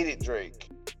she dated Drake,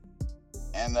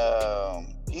 and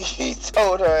he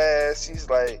told her ass, he's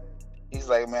like,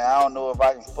 man, I don't know if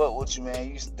I can fuck with you, man.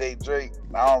 You used to date Drake.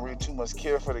 I don't really too much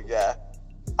care for the guy.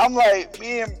 I'm like,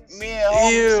 me and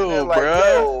homie sitting there like,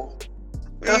 yo.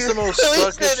 That's the most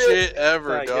sucker shit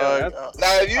ever, like, dog.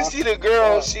 Now, if you see the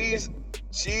girl, she's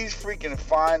freaking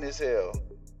fine as hell.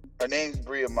 Her name's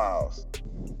Bria Miles,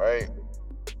 right?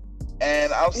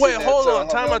 And I'm wait, hold on,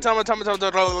 time out.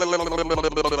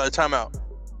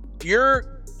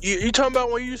 You talking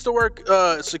about when you used to work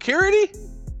security?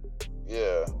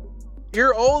 Yeah.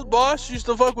 Your old boss used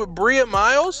to fuck with Bria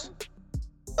Miles?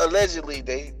 Allegedly,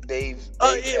 they've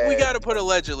we gotta put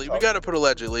allegedly. We gotta put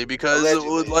allegedly because it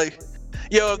would like.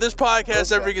 Yo, if this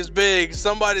podcast ever gets big,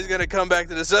 somebody's gonna come back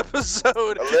to this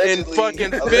episode and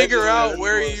fucking figure out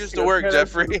where you used to work,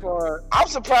 Jeffrey. I'm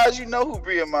surprised you know who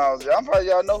Bria Miles is. I'm probably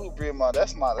y'all know who Bria Miles is.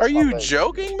 That's my. Are you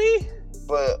joking me?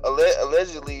 But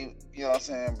allegedly, you know what I'm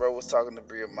saying, bro was talking to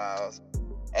Bria Miles,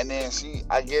 and then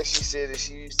I guess she said that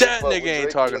she used to that nigga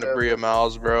ain't talking to Bria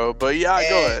Miles, bro. But yeah,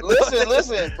 go ahead.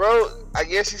 listen, bro. I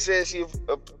guess she said she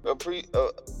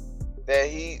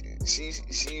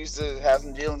she used to have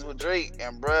some dealings with Drake,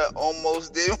 and bruh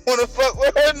almost didn't want to fuck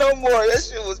with her no more. That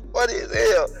shit was funny as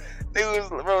hell.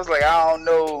 Bro was like, I don't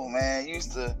know, man. You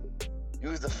used to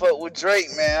fuck with Drake,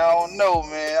 man. I don't know,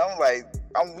 man.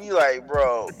 I'm be like,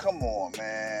 bro, come on,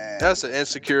 man. That's an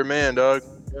insecure man, dog.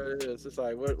 Yeah, it is. It's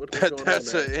like, what's going on?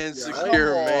 That's an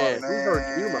insecure man. Who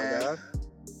hurt you, my guy?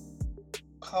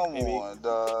 Come on,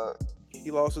 dog.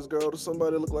 He lost his girl to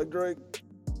somebody that looked like Drake.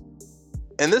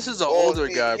 And this is an older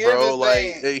guy, bro.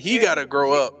 Like, he gotta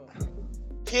grow up.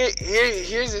 Here's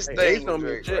his thing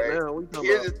with Drake, right?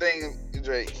 Here's the thing with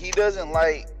Drake. He doesn't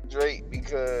like Drake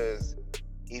because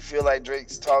he feel like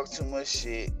Drake's talks too much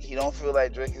shit. He don't feel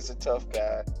like Drake is a tough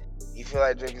guy. He feel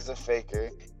like Drake is a faker.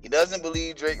 He doesn't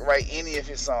believe Drake write any of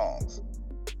his songs.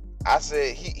 I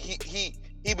said he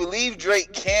believe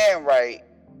Drake can write.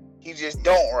 He just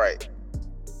don't write.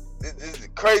 This is the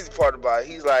crazy part about it.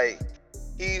 He's like,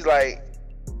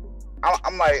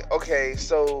 I'm like, okay,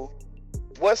 so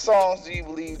what songs do you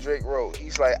believe Drake wrote?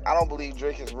 He's like, I don't believe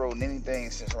Drake has written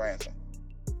anything since Ransom.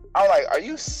 I'm like, are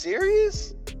you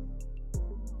serious?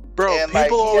 Bro, and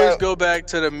people always go back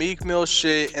to the Meek Mill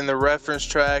shit and the reference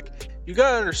track. You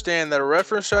gotta understand that a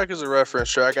reference track is a reference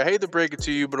track. I hate to break it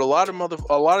to you, but a lot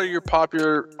of your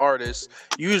popular artists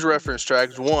use reference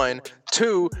tracks. 1,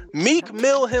 2, Meek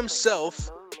Mill himself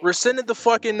rescinded the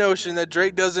fucking notion that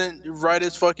Drake doesn't write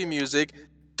his fucking music.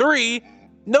 3,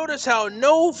 notice how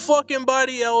no fucking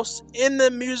body else in the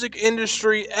music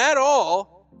industry at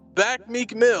all backed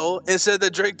Meek Mill and said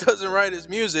that Drake doesn't write his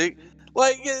music.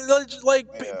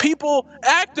 People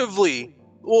actively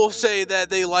will say that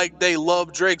they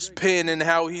love Drake's pen and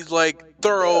how he's like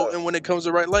thorough and when it comes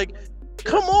to write, like,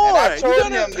 come on. And I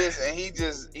told him this and he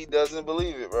doesn't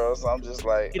believe it, bro. So I'm just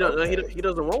like, he doesn't want to. He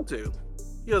doesn't want to.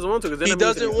 He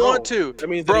doesn't want to. That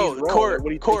means bro, that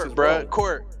he's Court, bro,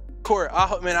 Court. I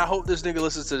hope this nigga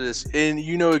listens to this and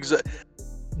you know exactly.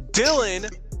 Dylan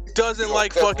doesn't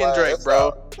like fucking Drake,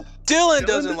 bro. Dylan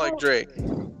doesn't like Drake.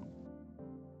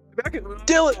 I can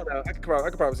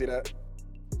probably see that.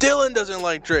 Dylan doesn't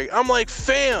like Drake. I'm like,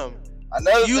 fam.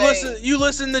 You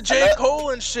listen to J.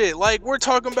 Cole and shit. Like, we're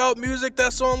talking about music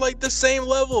that's on like the same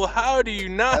level. How do you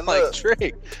not like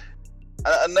Drake?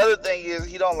 Another thing is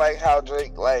he don't like how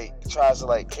Drake like tries to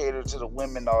like cater to the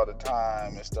women all the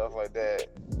time and stuff like that,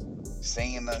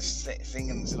 singing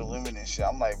to the women and shit.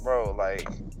 I'm like, bro, like,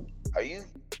 are you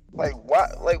like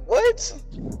what? Like what?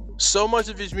 So much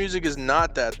of his music is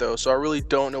not that though, so I really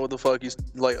don't know what the fuck he's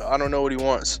like. I don't know what he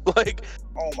wants. Like,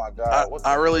 oh my god,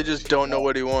 I really just don't know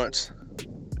what he wants.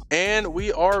 And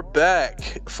we are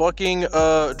back. Fucking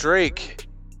Drake.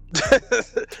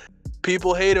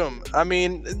 People hate him. I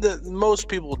mean, most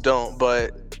people don't,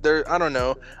 but I don't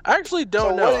know. I actually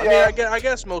don't know. I mean, I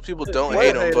guess most people don't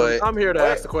hate him, but I'm here to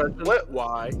ask the question.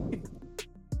 Why?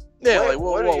 Yeah, like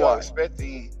what are y'all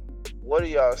expecting? What are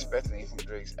y'all expecting from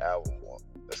Drake's album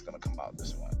that's gonna come out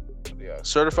this month?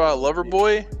 Certified Lover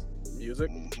Boy music.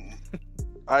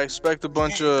 I expect a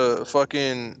bunch of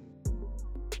fucking.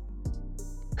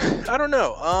 I don't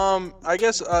know. I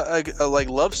guess I like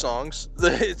love songs.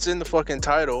 It's in the fucking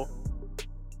title.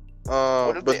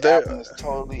 What if the album is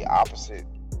totally opposite?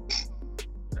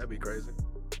 That'd be crazy.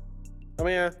 I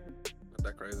mean, not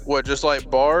that crazy. What, just like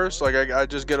bars? Like I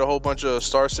just get a whole bunch of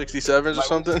Star 67s or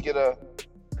something? Get a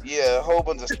whole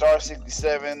bunch of Star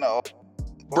 67.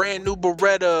 Brand new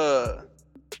Beretta.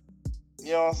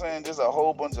 You know what I'm saying? Just a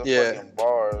whole bunch of fucking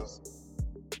bars.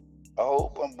 A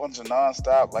whole bunch of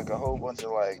nonstop, like a whole bunch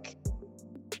of like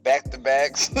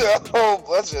back-to-backs, a whole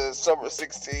bunch of Summer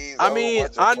 16s. I mean,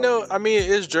 I know. I mean, it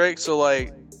is Drake, so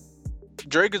like,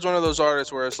 Drake is one of those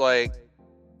artists where it's like,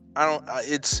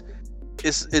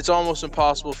 it's almost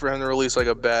impossible for him to release like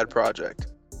a bad project.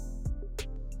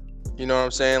 You know what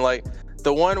I'm saying? Like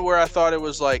the one where I thought it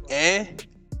was like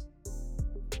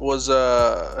was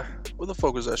what the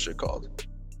fuck was that shit called?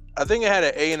 I think it had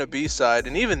an A and a B side,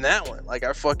 and even that one, like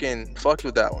I fucking fucked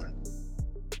with that one.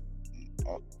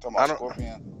 Oh, talking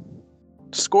about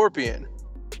Scorpion.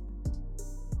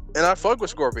 And I fuck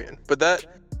with Scorpion, but that.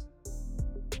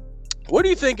 What do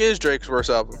you think is Drake's worst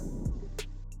album?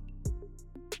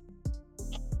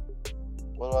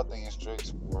 What do I think is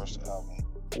Drake's worst album?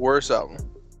 Worst album.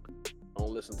 I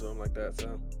don't listen to him like that, so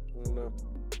I don't know.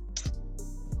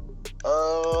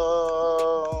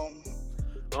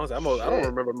 Honestly, I don't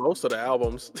remember most of the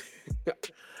albums.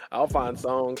 I'll find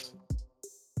songs.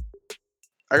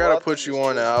 I gotta put you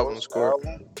on the album score.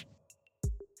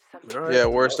 Right. Yeah,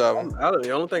 worst album.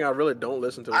 The only thing I really don't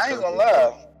listen to. I ain't gonna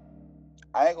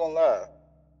lie.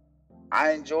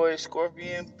 I enjoy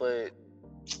Scorpion, but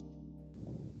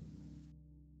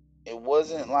it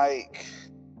wasn't like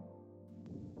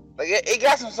it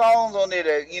got some songs on there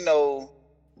that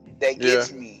that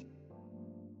gets me,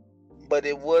 but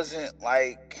it wasn't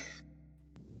like.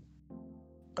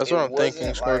 That's what I'm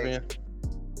thinking, Scorpion.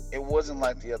 It wasn't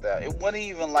like the other. It wasn't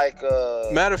even like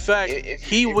Matter of fact,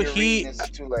 he it's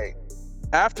too late.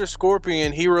 After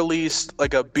Scorpion, he released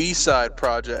like a B-side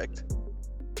project,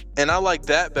 and I like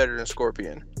that better than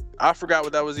Scorpion. I forgot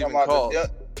what that was even called. Talking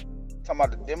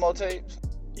about the demo tapes.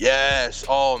 Yes.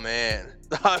 Oh man,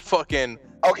 I fucking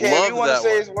okay. Love if you want to say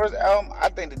one. his worst album, I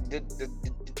think the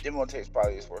demo tapes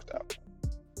probably his worst album.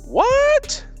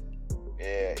 What?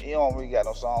 Yeah, he don't really got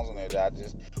no songs on there that I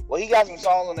just. Well, he got some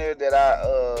songs on there that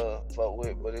I fuck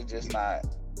with, but it's just not.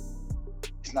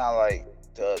 It's not like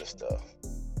the other stuff.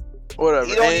 Whatever.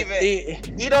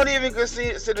 He don't even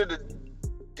consider the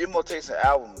demo tapes an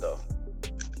album though.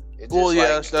 Well,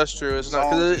 yeah, that's true. It's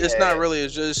not because it's not really.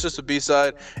 It's just a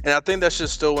B-side, and I think that shit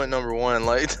still went number one.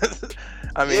 Like,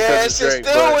 I mean, yeah, it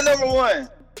still went number one.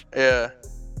 Yeah.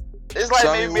 It's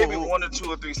like maybe 1 or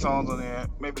 2 or 3 songs on there,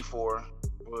 maybe 4,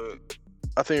 but.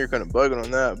 I think you're kind of bugging on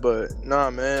that, but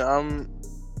nah, man.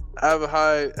 I have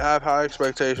high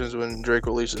expectations when Drake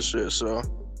releases shit, so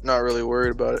not really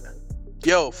worried about it.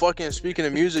 Yo, fucking speaking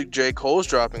of music, J. Cole's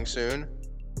dropping soon.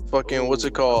 Fucking what's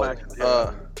it called?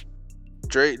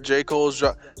 J. Cole's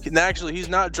actually, he's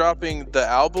not dropping the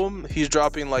album. He's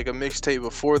dropping like a mixtape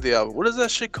before the album. What is that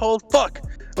shit called? Fuck,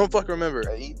 I don't fucking remember.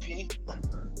 An EP.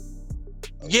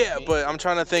 Yeah, but I'm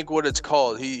trying to think what it's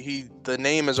called. The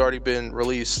name has already been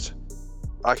released.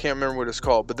 I can't remember what it's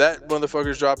called, but that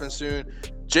motherfucker's dropping soon.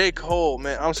 J. Cole,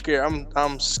 man, I'm scared.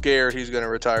 I'm scared he's gonna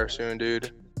retire soon,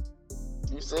 dude.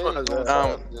 You said he's gonna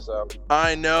retire this album.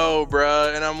 I know,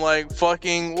 bruh, and I'm like,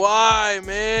 fucking why,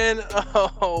 man?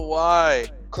 Oh, why?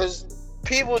 Cause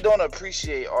people don't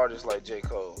appreciate artists like J.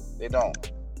 Cole. They don't.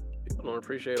 People don't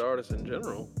appreciate artists in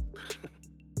general.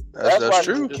 That's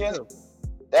true.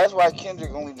 That's why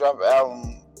Kendrick only drop an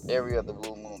album every other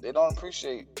blue moon. They don't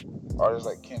appreciate artists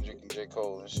like Kendrick and J.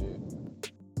 Cole and shit.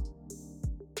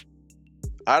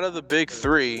 Out of the big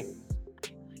 3,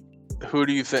 who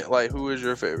do you think? Like, who is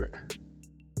your favorite?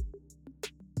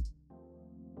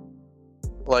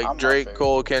 Like Drake,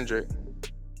 Cole, Kendrick.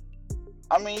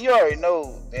 I mean, you already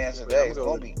know the answer to that.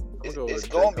 It's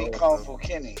gonna be Kung Fu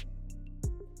Kenny.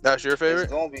 That's your favorite?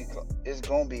 It's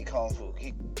gonna be Kung Fu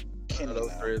Kenny.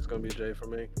 Those 3, it's gonna be Jay for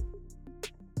me.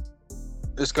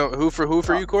 It's who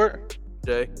for you, Court?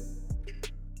 Jay.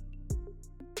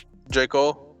 J.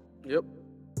 Cole? Yep.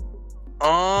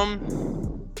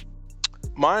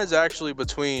 Mine's actually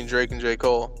between Drake and J.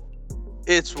 Cole.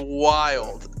 It's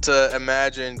wild to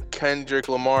imagine Kendrick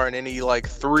Lamar in any like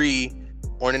 3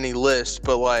 on any list,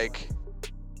 but like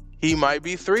he might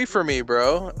be 3 for me,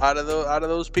 bro. Out of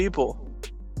those people.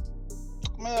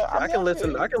 Man, I can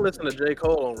listen to J.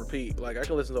 Cole on repeat. Like I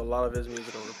can listen to a lot of his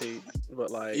music on repeat. But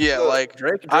like like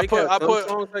Drake I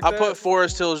put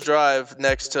Forest Hills Drive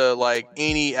next to like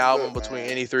any album between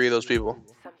any 3 of those people.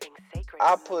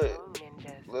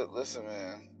 Listen,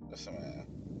 man.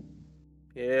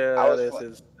 Yeah,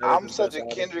 I'm such a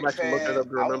Kendrick fan.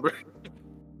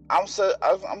 I'm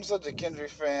such a Kendrick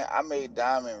fan. I made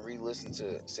Diamond re-listen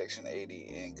to Section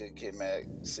 80 and Good Kid, Mad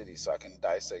City so I can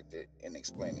dissect it and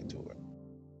explain it to her.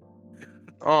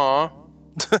 Aww.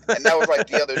 And that was like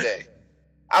the other day.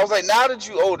 I was like, now that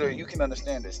you older, you can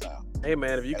understand this now. Hey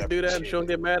man, if you can do that and she don't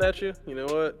get mad at you, you know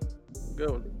what?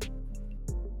 Go.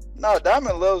 No,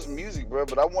 Diamond loves music, bro,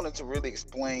 but I wanted to really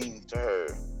explain to her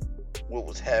what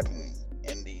was happening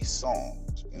in these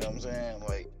songs. You know what I'm saying?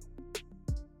 Like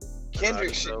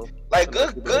Kendrick shit. Like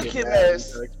good Kid, Mad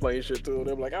City. Explain shit to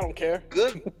them. Like I don't care.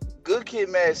 Good Kid,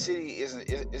 Mad City is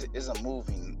a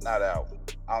movie, not an album.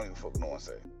 I don't even fucking know what to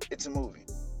say. It's a movie.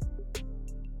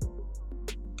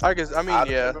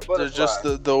 Just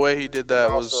the way he did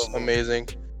that was amazing.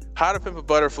 How to Pimp a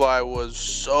Butterfly was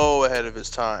so ahead of his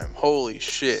time. Holy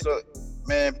shit. So,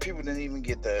 man, people didn't even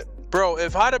get that. Bro,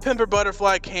 if How to Pimp a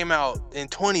Butterfly came out in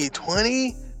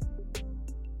 2020,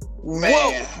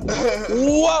 man.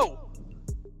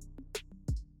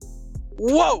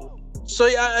 Whoa. So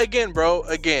yeah, again,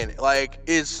 like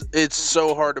it's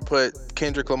so hard to put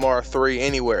Kendrick Lamar 3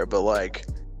 anywhere, but like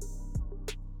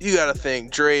you gotta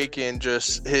think Drake and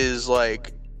just his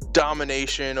like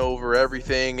domination over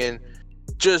everything, and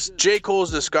just J.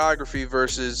 Cole's discography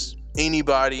versus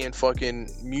anybody in fucking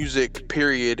music,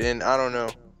 period. And I don't know,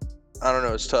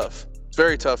 it's tough. It's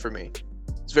very tough for me.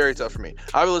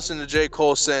 I've been listening to J.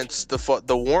 Cole since the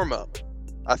warm-up.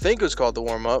 I think it was called the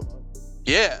warm-up.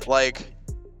 Yeah, like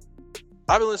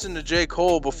I've been listening to J.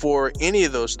 Cole before any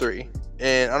of those three,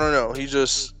 and I don't know,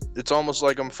 it's almost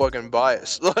like I'm fucking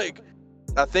biased. Like,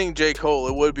 I think J. Cole,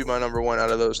 it would be my number one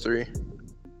out of those three,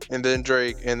 and then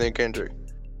Drake, and then Kendrick.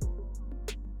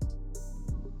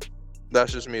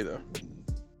 That's just me, though.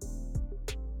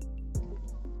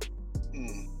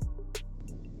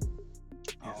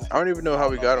 I don't even know how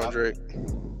we got on Drake.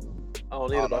 I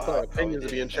don't either, but I feel like opinions are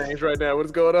being changed right now. What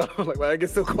is going on? Like, why I get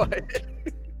so quiet?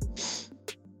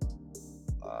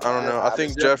 I don't know. I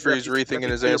think Jeffrey's rethinking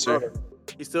his answer.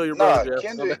 He's still your brother,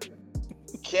 Jeff.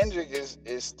 Kendrick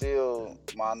is still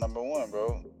my number one,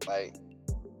 bro. Like,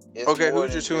 okay,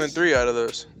 who's your 2 and 3 out of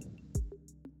those?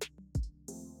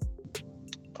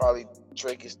 Probably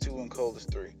Drake is 2 and Cole is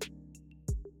 3.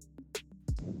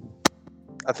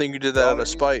 I think you did that out of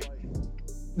spite.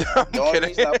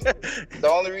 The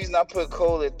only reason I put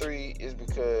Cole at 3 is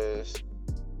because,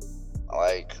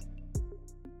 like,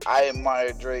 I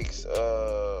admire Drake's.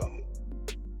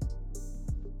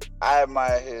 I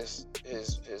admire his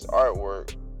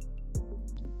artwork.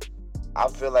 I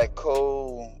feel like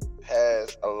Cole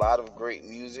has a lot of great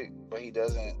music, but he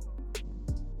doesn't.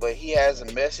 But he has a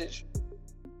message,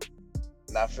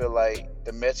 and I feel like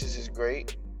the message is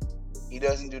great. He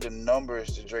doesn't do the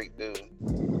numbers that Drake do.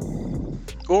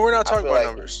 Well, we're not talking about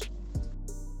numbers.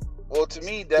 Well, to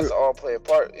me, that's all play a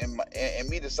part in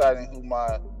me deciding who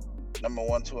my number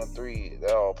 1, 2, and 3.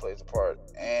 That all plays a part,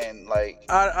 and like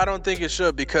I don't think it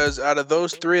should, because out of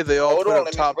those 3, they all put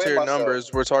up top tier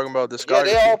numbers. We're talking about discography.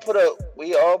 Yeah,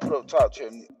 we all put up top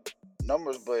tier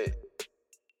numbers, but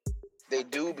they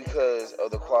do because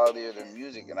of the quality of their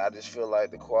music, and I just feel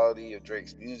like the quality of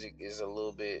Drake's music is a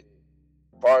little bit,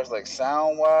 as far as like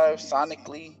sound wise,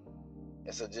 sonically,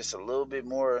 it's just a little bit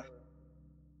more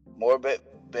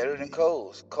better than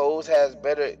Cole's. Cole has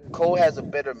a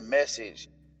better message,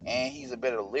 and he's a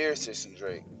better lyricist than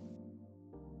Drake.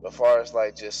 As far as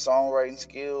like just songwriting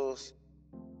skills,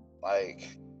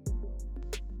 like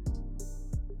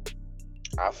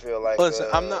I feel like. Listen,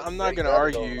 I'm not gonna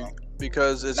argue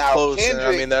because it's close. Kendrick,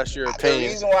 and I mean, that's your opinion. The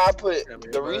reason why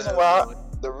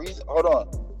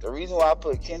I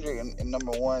put Kendrick in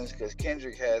number 1 is because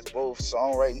Kendrick has both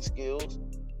songwriting skills,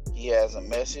 he has a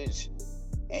message,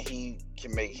 and he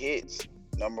can make hits,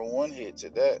 number 1 hits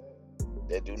at that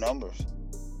do numbers.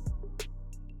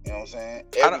 You know what I'm saying?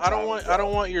 I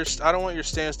don't want your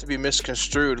stance to be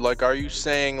misconstrued. Like, are you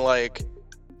saying like,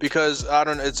 because I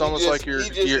don't, it's almost like you're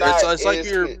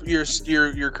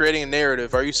creating a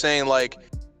narrative. Are you saying like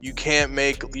you can't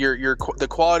make the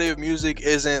quality of music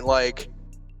isn't like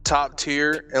top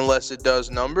tier unless it does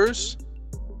numbers?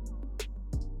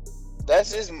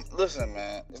 That's just, listen,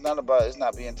 man. It's not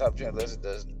being top tier unless it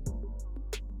does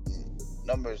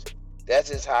numbers.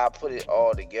 That's just how I put it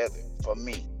all together for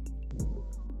me.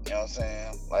 You know what I'm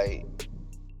saying? Like,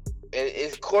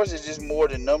 of course, it's just more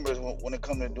than numbers when it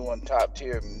comes to doing top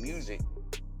tier music.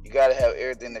 You gotta have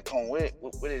everything that come with it.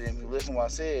 And if you listen to what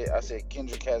I said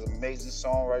Kendrick has amazing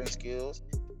songwriting skills.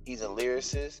 He's a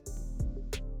lyricist,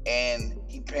 and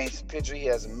he paints a picture. He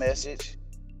has a message,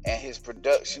 and his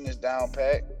production is down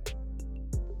pat.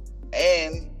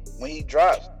 And when he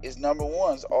drops, it's number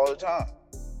 1s all the time.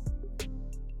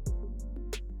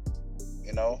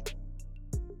 You know?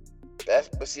 That's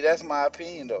my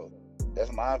opinion, though.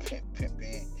 That's my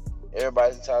opinion.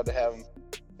 Everybody's entitled to have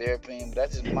their opinion, but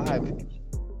that's just my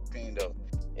opinion, though.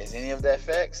 Is any of that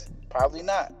facts? Probably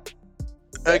not.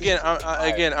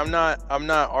 I'm not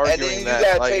arguing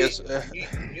that.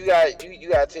 You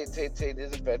gotta take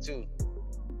this in fact too.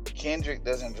 Kendrick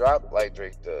doesn't drop like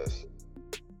Drake does.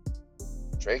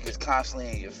 Drake is constantly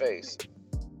in your face,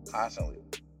 constantly.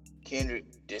 Kendrick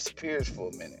disappears for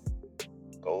a minute,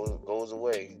 goes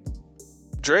away.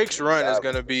 Drake's run is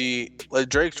gonna be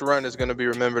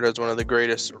remembered as one of the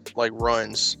greatest like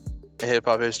runs in hip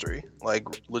hop history, like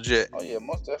legit. Oh yeah,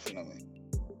 most definitely.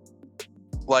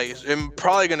 Like, I'm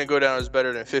probably gonna go down as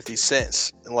better than 50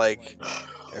 Cent. Like,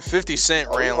 50 Cent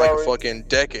ran like a fucking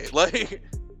decade. Like,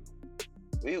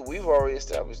 we've already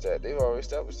established that. They've already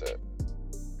established that.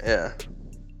 Yeah.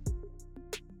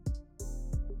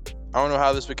 I don't know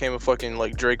how this became a fucking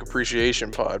like Drake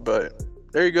appreciation pod, but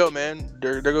there you go, man.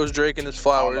 There goes Drake and his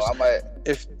flowers.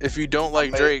 If you don't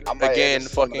like Drake, again,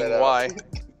 fucking why?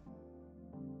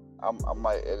 I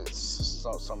might edit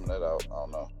some of that out. I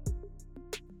don't know.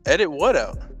 Edit what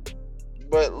out?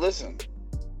 But listen,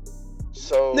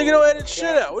 so nigga don't edit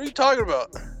shit out. What are you talking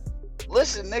about?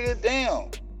 Listen, nigga, damn.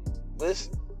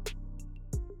 Listen.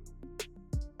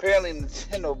 Apparently,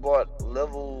 Nintendo bought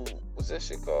what's that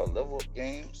shit called? Level Up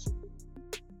Games.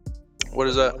 What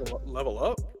is that? Level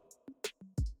Up?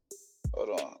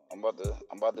 Hold on, I'm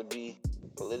about to be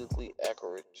politically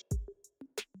accurate.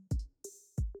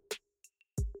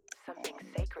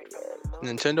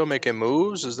 Nintendo making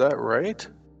moves? Is that right?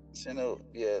 Nintendo,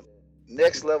 yeah.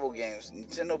 Next Level Games.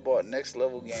 Nintendo bought Next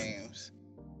Level Games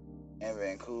in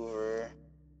Vancouver.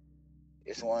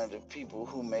 It's one of the people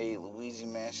who made Luigi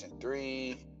Mansion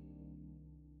 3.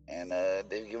 And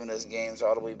they've given us games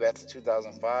all the way back to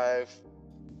 2005.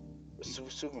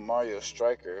 Super Mario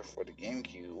Striker for the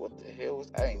GameCube. What the hell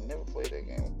was? I ain't never played that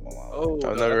game. Oh,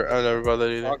 I've never bought that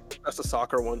either. That's the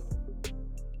soccer one.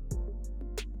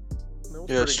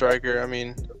 Yeah, Striker. Good. I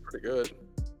mean, that's pretty good.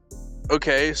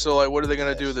 Okay, so like, what are they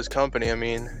gonna do with this company? I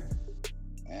mean,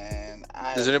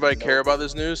 does anybody care about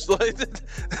this news?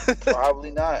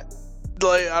 Probably not.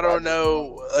 Like, I don't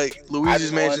know. Like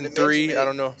Luigi's Mansion 3. I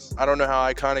don't know how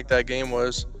iconic that game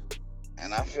was.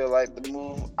 And I feel like the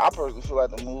move. I personally feel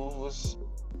like the move was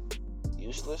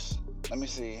useless. Let me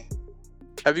see.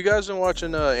 Have you guys been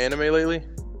watching anime lately?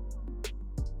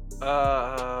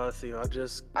 Let's see.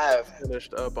 I have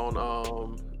finished up on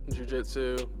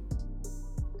Jujutsu.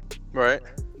 Right.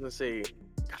 Let's see.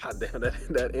 God damn,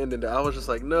 that ending. I was just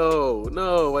like, no,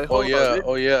 wait, hold on.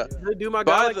 Oh yeah. Did they do my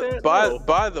guy like that?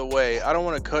 By the way, I don't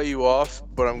want to cut you off,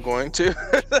 but I'm going to.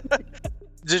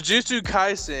 Jujutsu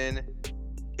Kaisen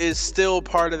is still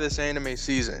part of this anime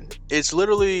season. It's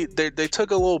literally they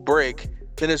took a little break,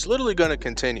 then it's literally gonna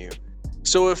continue.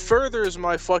 So it furthers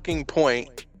my fucking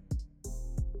point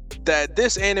that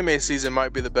this anime season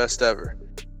might be the best ever.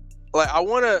 Like, I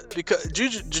wanna, because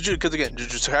Jujutsu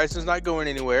Kaisen's not going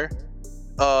anywhere.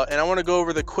 And I want to go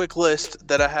over the quick list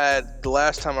that I had the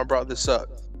last time I brought this up.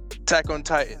 Attack on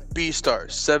Titan,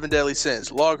 Beastars, Seven Deadly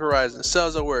Sins, Log Horizon,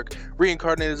 Cells at Work,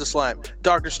 Reincarnated as a Slime,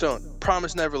 Dr. Stone,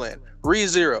 Promised Neverland,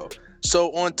 ReZero.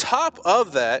 So on top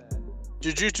of that,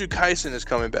 Jujutsu Kaisen is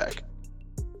coming back.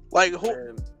 Like,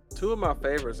 two of my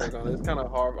favorites are gone. It's kind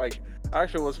of hard. Like, I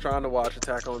actually was trying to watch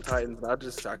Attack on Titan, but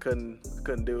I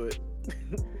couldn't do it.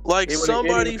 Like,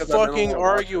 somebody fucking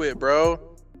argue it, bro.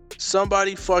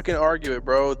 Somebody fucking argue it,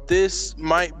 bro. This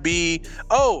might be.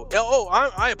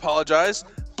 I apologize.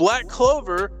 Black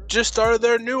Clover just started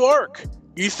their new arc.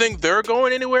 You think they're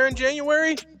going anywhere in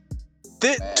January?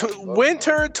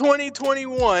 Winter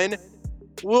 2021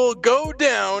 will go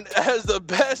down as the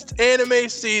best anime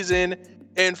season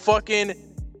in fucking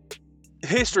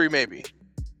history, maybe.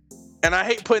 And I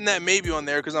hate putting that maybe on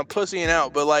there because I'm pussying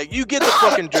out, but like, you get the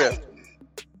fucking drift.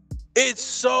 It's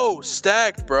so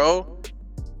stacked, bro.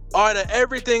 Out of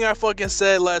everything I fucking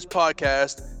said last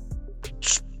podcast,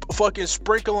 fucking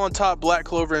sprinkle on top Black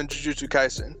Clover and Jujutsu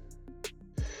Kaisen.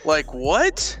 Like,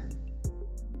 what?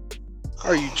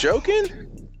 Are you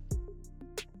joking?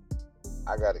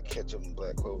 I gotta catch up on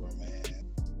Black Clover, man.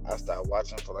 I started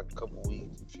watching for like a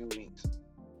few weeks.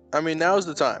 I mean, now's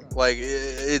the time. Like,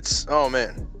 it's, oh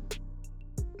man.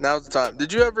 Now's the time.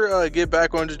 Did you ever get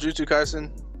back on Jujutsu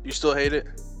Kaisen? You still hate it?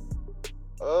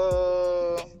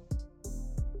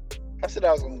 I said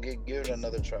I was gonna give it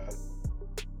another try.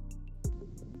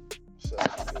 So,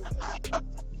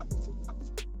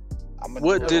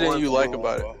 what didn't you like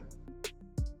about it?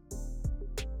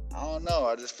 I don't know.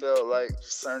 I just felt like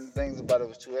certain things about it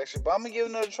was too extra. But I'm gonna give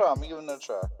it another try.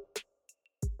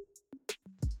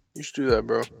 You should do that,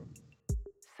 bro.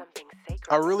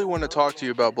 I really want to talk to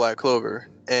you about Black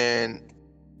Clover, and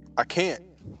I can't,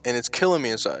 and it's killing me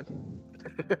inside.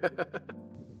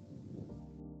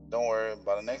 Don't worry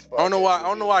about the next podcast. I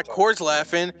don't know why Court's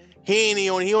laughing. He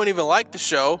don't even like the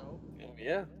show.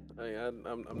 Yeah, I'm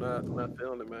not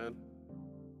feeling it, man.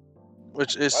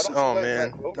 Which is, oh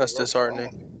man, that's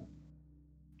disheartening.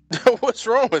 What's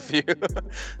wrong with you? I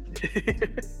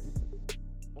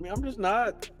mean, I'm just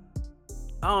not.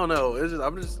 I don't know.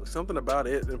 I'm just something about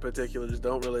it in particular just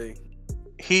don't really.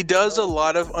 He does a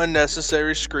lot of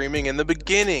unnecessary screaming in the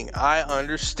beginning. I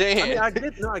understand. I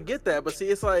mean, I get that, but see,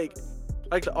 it's like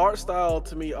the art style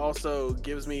to me also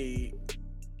gives me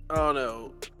I don't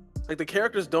know, like the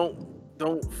characters don't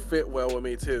fit well with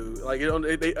me too. Like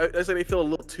I say they feel a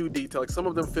little too detailed. Like some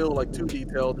of them feel like too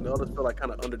detailed, and the others feel like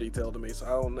kind of under detailed to me.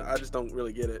 So I just don't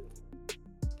really get it.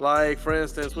 Like for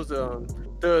instance, what's there's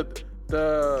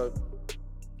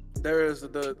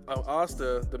the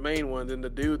Asta, the main one, and the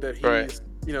dude that he's like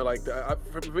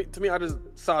to me I just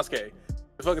Sasuke.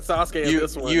 The fucking Sasuke in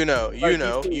this one. You know.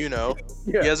 Yeah.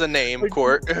 He has a name,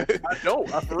 Court. I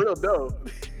for real don't.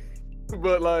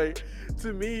 But like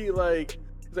to me, like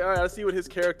all right, I see what his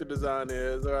character design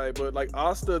is, all right, but like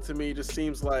Asta to me just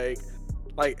seems like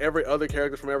every other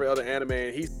character from every other anime,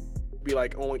 and he's be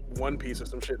like only One Piece or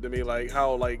some shit to me, like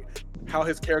how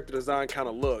his character design kind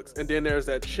of looks. And then there's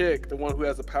that chick, the one who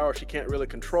has the power she can't really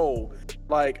control.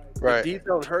 Like the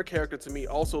detail in her character to me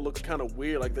also looks kind of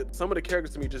weird. Like some of the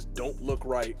characters to me just don't look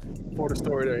right for the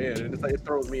story they're in, and it's like it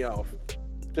throws me off.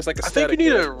 Just like I think you need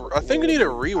to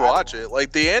rewatch it.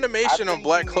 Like the animation on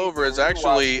Black Clover is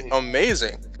actually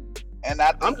amazing. And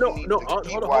I think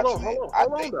hold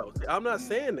on though. I'm not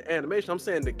saying the animation. I'm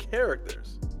saying the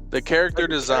characters. The character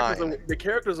design. The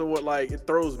characters are what like it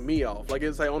throws me off. Like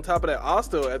it's like on top of that,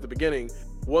 Asta at the beginning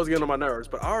was getting on my nerves,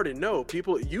 but I already know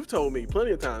you've told me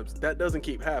plenty of times that doesn't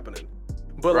keep happening.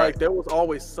 But like there was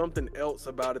always something else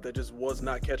about it that just was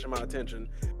not catching my attention.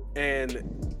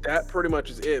 And that pretty much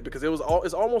is it, because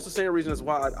it's almost the same reason as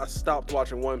why I stopped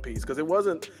watching One Piece, because it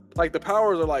wasn't like the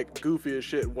powers are like goofy as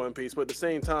shit in One Piece, but at the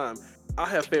same time I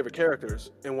have favorite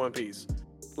characters in One Piece.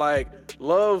 Like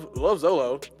love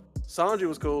Zolo, Sanji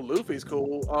was cool, Luffy's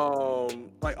cool,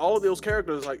 like all of those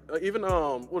characters, like even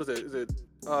what is it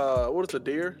what is the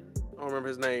deer, I don't remember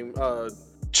his name,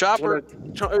 Chopper.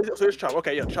 So it's Chopper.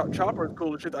 Okay, yeah, Chopper is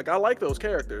cool and shit. Like I like those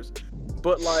characters,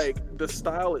 but like the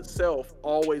style itself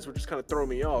always would just kind of throw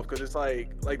me off, because it's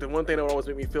like the one thing that would always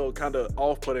make me feel kind of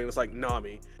off-putting is like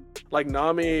Nami. Like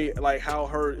Nami, like how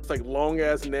it's like long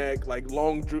ass neck, like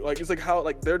long, like it's like how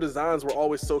like their designs were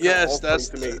always so kind of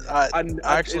off-putting to me. I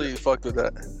actually fucked with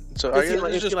that. So I guess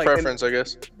it's just preference, I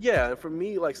guess. Yeah, and for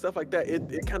me, like stuff like that,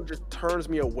 it kind of just turns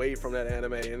me away from that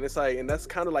anime, and it's like, and that's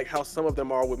kind of like how some of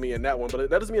them are with me in that one. But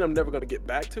that doesn't mean I'm never going to get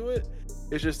back to it.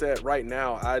 It's just that right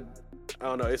now, I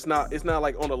don't know. It's not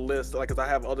like on a list, like, because I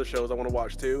have other shows I want to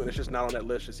watch too, and it's just not on that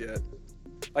list just yet.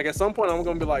 Like at some point, I'm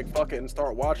going to be like, fuck it, and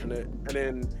start watching it, and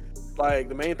then like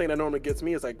the main thing that normally gets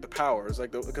me is like the powers,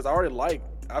 like because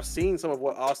I've seen some of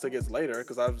what Asta gets later,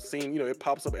 because I've seen, it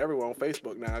pops up everywhere on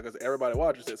Facebook now because everybody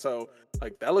watches it. So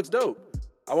like that looks dope.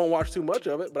 I won't watch too much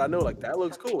of it, but I know like that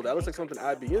looks cool. That looks like something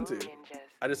I'd be into.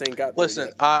 I just ain't got.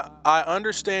 Listen, I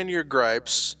understand your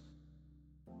gripes.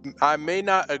 I may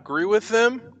not agree with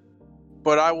them,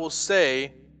 but I will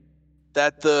say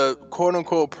that the quote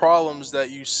unquote problems that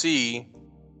you see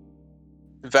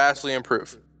vastly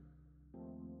improve.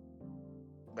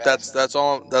 That's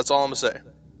all I'm gonna say.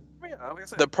 Yeah, like I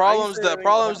said, the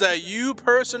problems that you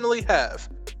personally have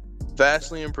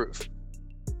vastly improve.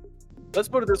 Let's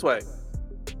put it this way.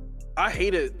 I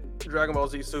hated Dragon Ball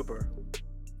Z Super.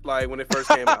 Like when it first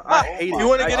came out. I hated it. You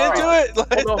want to get into it?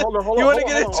 Like, hold on. You want to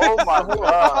get into it? Oh my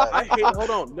god. I hate it.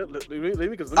 Hold on. Let me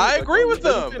I agree with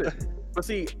them. But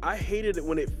see, I hated it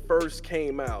when it first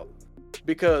came out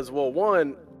because, well,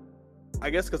 one, I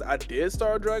guess because I did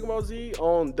start Dragon Ball Z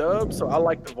on dub, so I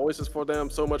like the voices for them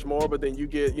so much more. But then you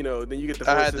get, the voices.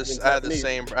 I had to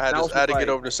get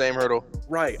over the same hurdle.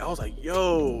 Right. I was like,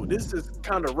 yo, this is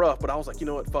kind of rough, but I was like, you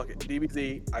know what? Fuck it.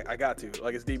 DBZ, I got to.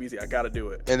 Like, it's DBZ. I got to do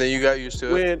it. And then you got used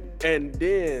to it. And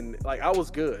then, like, I was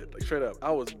good. Like, straight up,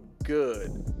 I was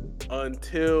good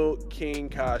until King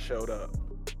Kai showed up.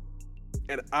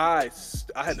 And I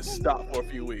had to stop for a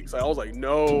few weeks. Like, I was like,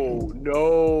 no.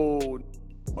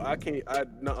 I can't.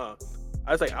 Nuh-uh.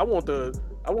 I was like, I want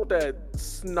that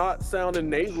snot sounding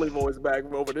nasally voice back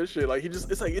from over this shit. Like it just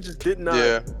did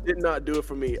not do it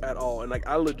for me at all. And like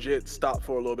I legit stopped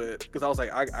for a little bit because I was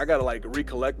like, I gotta like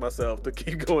recollect myself to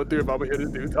keep going through if I'm gonna hear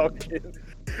this dude talk again.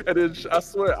 And then I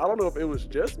swear, I don't know if it was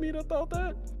just me that thought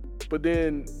that, but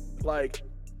then like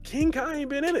King Kai ain't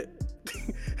been in it.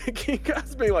 King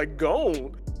Kai's been like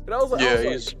gone. And I was like,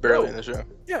 he's barely in the show.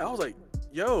 Yeah, I was like,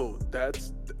 yo,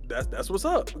 that's what's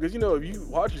up, because if you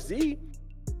watch Z,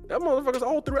 that motherfucker's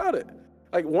all throughout it.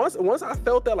 Like once I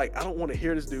felt that like I don't want to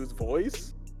hear this dude's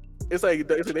voice, it's like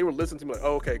they were listening to me like,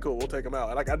 oh, okay, cool, we'll take him out.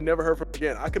 And like I never heard from him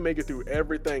again. I could make it through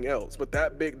everything else, but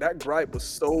that gripe was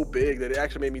so big that it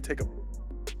actually made me take a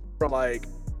from like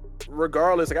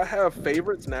regardless. Like I have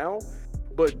favorites now,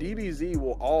 but DBZ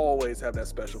will always have that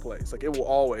special place. Like it will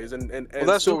always. And well,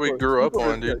 that's Super, what we grew up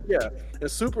on, dude. Yeah, and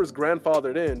Super's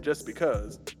grandfathered in just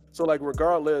because. So like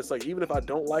regardless, like even if I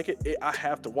don't like it, I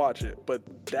have to watch it. But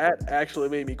that actually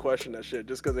made me question that shit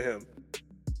just because of him.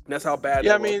 that's how bad.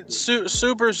 Yeah, I mean,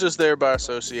 Super's just there by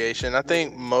association. I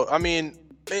think.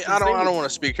 I don't want to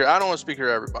speak here. I don't want to speak here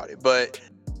to everybody, but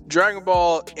Dragon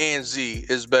Ball and Z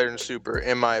is better than Super,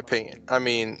 in my opinion. I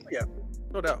mean, yeah,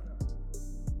 no doubt.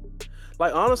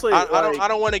 Like honestly, I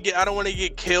don't want to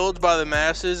get killed by the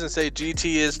masses and say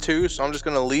GT is too. So I'm just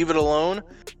gonna leave it alone.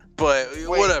 But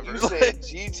whatever. You said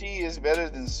GT is better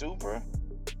than Super?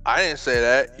 I didn't say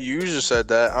that. You just said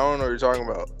that. I don't know what you're talking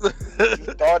about.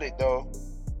 You thought it though.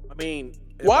 I mean,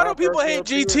 why do people hate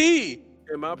GT?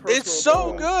 It's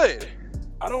so good.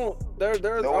 I don't.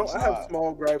 I have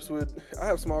small gripes with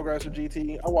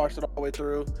GT. I watched it all the way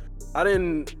through. I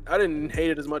didn't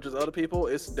hate it as much as other people.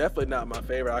 It's definitely not my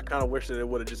favorite. I kind of wish that it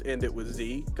would have just ended with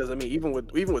Z, because I mean, even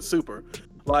with Super,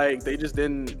 like they just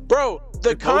didn't. Bro,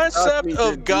 the concept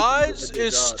of gods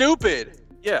is stupid.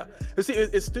 Yeah, see,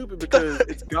 it's stupid because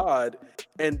it's God,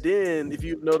 and then if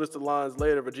you notice the lines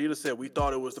later, Vegeta said we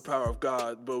thought it was the power of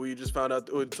God, but we just found out.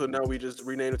 So now we just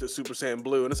renamed it to Super Saiyan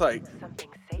Blue, and it's like,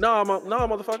 no,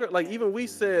 motherfucker. Like even we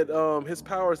said, his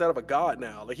power is that of a god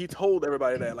now. Like he told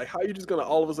everybody that. Like how are you just gonna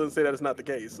all of a sudden say that it's not the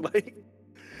case? Like,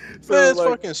 so man, it's like,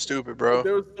 fucking stupid, bro.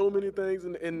 There were so many things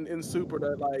in Super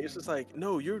that like it's just like,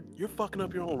 no, you're fucking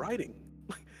up your own writing.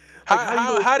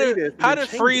 How did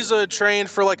Frieza train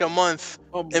for like a month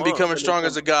and become as strong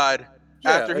as a god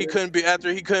after he couldn't beat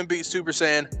Super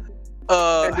Saiyan?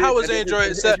 How was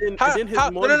Android? No.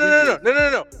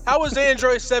 How was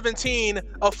Android 17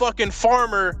 a fucking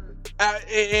farmer,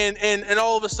 and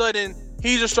all of a sudden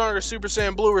he's a stronger Super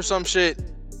Saiyan Blue or some shit?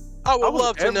 I would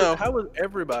love to know. How was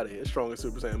everybody as strong as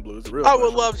Super Saiyan Blue? I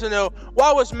would love to know.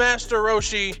 Why was Master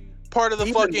Roshi part of the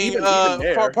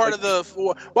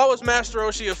why was Master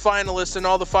Roshi a finalist and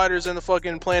all the fighters in the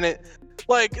fucking planet?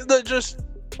 Like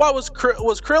why was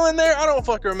Krillin there? I don't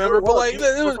fucking remember, but like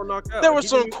there was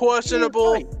some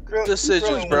questionable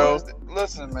decisions, bro.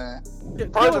 Listen, man.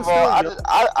 First of all, I just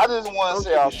want to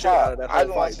say off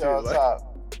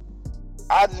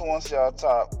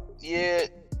top. Yeah,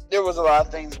 there was a lot of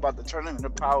things about the Tournament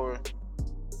of Power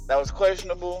that was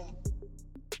questionable.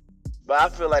 But I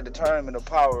feel like the Tournament of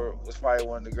Power was probably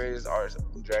one of the greatest arcs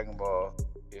in Dragon Ball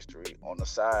history on the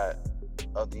side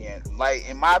of the end. Like,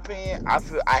 in my opinion, I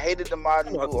hated the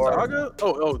Majin Buu arc.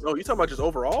 Oh, you talking about just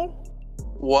overall?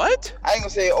 What? I ain't gonna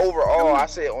say overall. I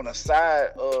say on the side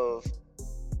of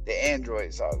the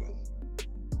Android saga.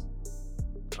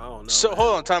 I don't know. So,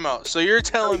 hold on, time out. So you're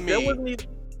telling me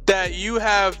that you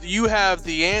have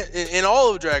in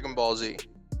all of Dragon Ball Z,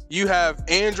 you have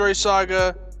Android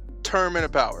Saga, Tournament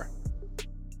of Power.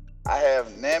 I have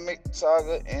Namek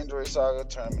Saga, Android Saga,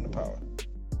 Tournament of Power.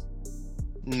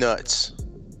 Nuts.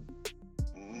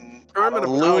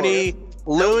 Looney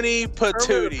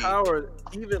patootie. Power,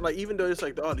 even though it's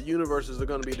like the universes are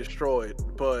going to be destroyed,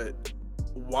 but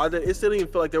it still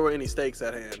didn't feel like there were any stakes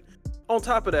at hand. On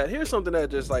top of that, here's something that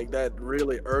just like that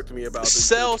really irked me about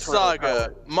Cell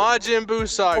Saga, Majin Buu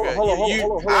Saga. Hold on.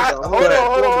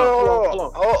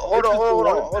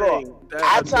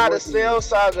 I tied the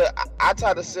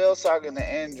Cell Saga and the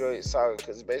Android Saga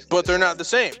because basically. But they're not the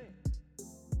same.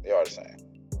 They are the same.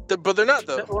 But they're not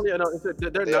though. They're not.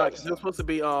 They're supposed to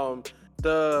be what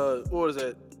was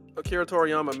it? Akira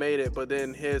Toriyama made it, but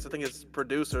then his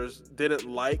producers didn't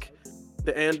like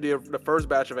the first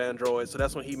batch of androids, so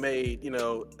that's when he made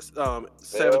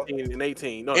 17 and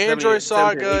 18. No, Android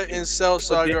Saga and Cell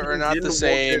Saga are not the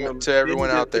same to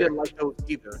everyone out there.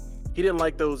 He didn't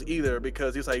like those either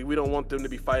because he's like, we don't want them to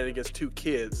be fighting against two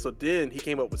kids. So then he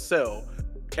came up with Cell,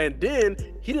 and then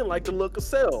he didn't like the look of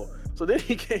Cell. So then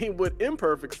he came with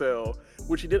Imperfect Cell,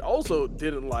 which he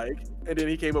didn't like, and then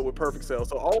he came up with Perfect Cell.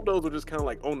 So all of those were just kind of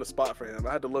like on the spot for him.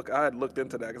 I had looked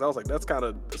into that because I was like, that's kind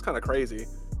of crazy.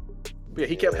 But yeah,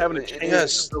 he kept having to change.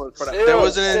 Yes,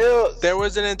 there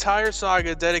was an entire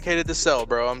saga dedicated to Cell,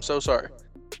 bro. I'm so sorry.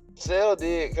 Cell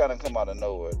did kind of come out of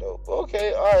nowhere though.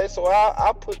 Okay, all right. So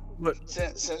I put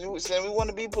since we want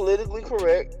to be politically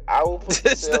correct, I will put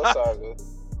the Cell saga.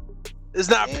 It's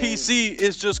not PC.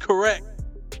 It's just correct.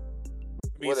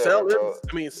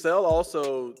 Cell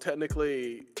also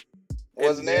technically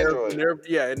was an android.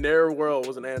 In their world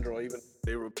was an android. Even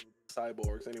they were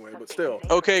cyborgs anyway, but still.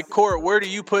 Okay, Court, where do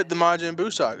you put the Majin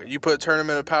Buu saga? You put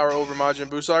Tournament of Power over Majin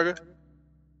Buu saga?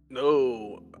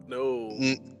 No.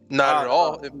 Not at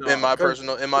all. In my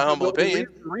humble opinion.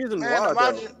 The reason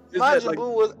Majin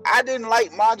Buu was. I didn't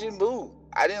like Majin Buu.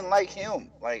 I didn't like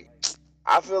him. Like,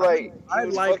 I feel like he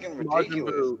was fucking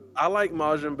ridiculous. I like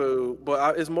Majin Buu,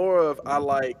 but it's more of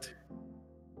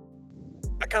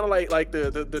I kind of like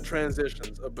the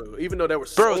transitions of Buu, even though there were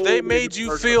they made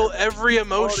you feel every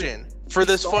emotion for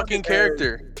this fucking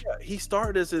character. He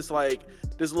started as this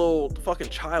this little fucking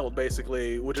child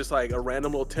basically with just like a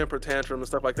random little temper tantrum and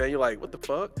stuff like that. And you're like, what the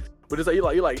fuck? But it's like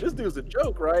you're like this dude's a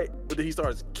joke, right? But then he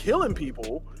starts killing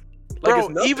people.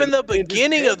 Like, bro, even the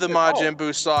beginning of the Majin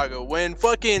Buu saga, when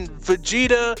fucking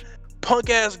Vegeta, punk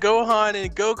ass Gohan,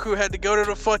 and Goku had to go to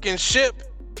the fucking ship,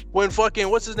 when fucking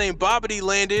what's his name, Babidi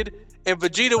landed, and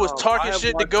Vegeta was talking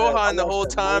shit to Gohan the whole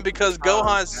time because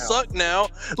Gohan sucked now.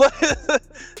 Like,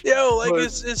 yo, like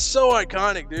it's so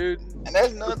iconic, dude. And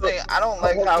that's another thing. I don't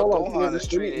like how Gohan is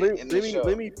treated in the show.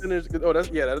 Let me finish. Oh, that's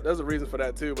a reason for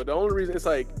that too. But the only reason it's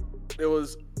like there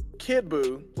was Kid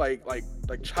Buu, like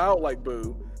childlike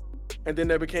Buu, and then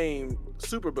there became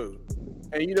Super Buu.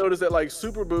 And you notice that like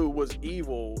Super Buu was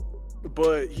evil,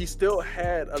 but he still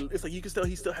had it's like you can tell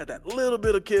he still had that little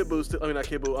bit of Kid Buu. I mean not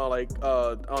Kid Buu, I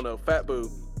don't know, Fat Buu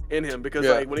in him, because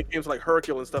like when it came to like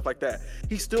Hercule and stuff like that,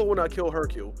 he still would not kill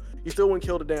Hercule. He still wouldn't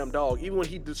kill the damn dog. Even when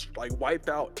he just like wiped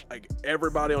out like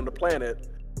everybody on the planet,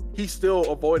 he still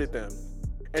avoided them.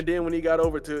 And then when he got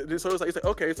over to, so it's like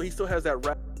okay, so he still has that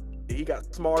rap. He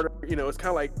got smarter, you know, it's kind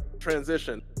of like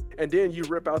transition. And then you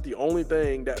rip out the only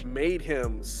thing that made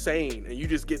him sane, and you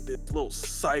just get this little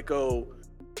psycho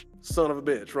son of a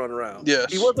bitch running around.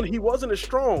 Yes. He wasn't as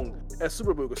strong as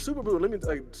Super Buu. Because Super Buu, let me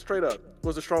like straight up,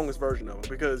 was the strongest version of him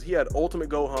because he had Ultimate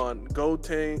Gohan,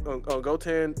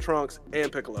 Goten, Trunks,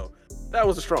 and Piccolo. That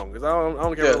was the strongest. I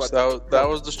don't care about that. That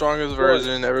was the strongest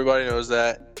version. Everybody knows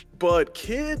that. But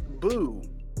Kid Buu,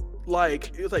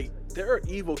 like it was like there are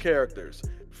evil characters.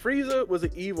 Frieza was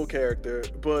an evil character,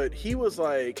 but he was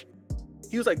like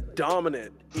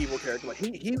dominant evil character. Like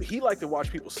he liked to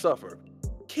watch people suffer.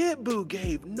 Kid Buu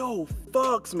gave no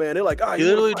fucks, man. They're like,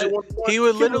 he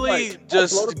would literally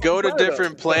just go to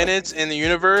different planets in the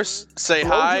universe, say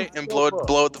hi, and blow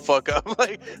it the fuck up.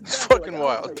 Like it's fucking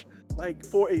wild. Like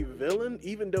for a villain,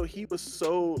 even though he was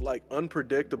so like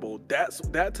unpredictable,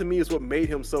 that to me is what made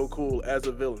him so cool as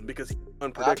a villain, because he's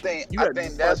unpredictable. I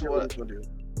think that's what.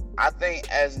 I think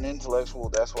as an intellectual,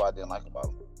 that's what I didn't like about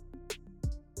him.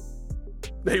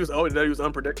 That he was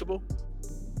unpredictable?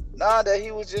 Nah, that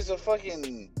he was just a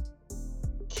fucking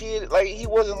kid. Like it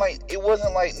wasn't like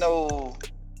no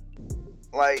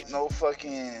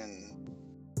fucking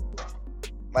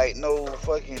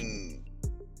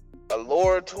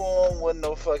allure to him, wasn't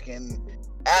no fucking.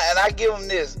 And I give him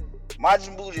this.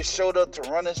 Majin Buu just showed up to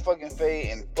run his fucking fade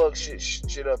and fuck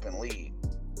shit up and leave.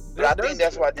 But I think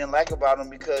that's what I didn't like about him,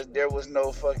 because there was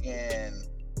no fucking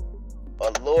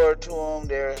allure to him.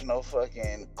 There's no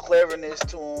fucking cleverness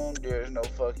to him.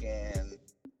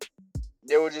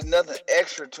 There was just nothing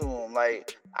extra to him.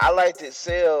 Like, I liked it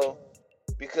Cell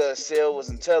because Cell was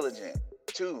intelligent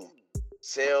too.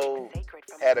 Cell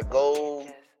had a goal.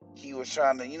 He was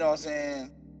trying to, you know what I'm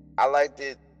saying? I liked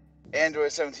it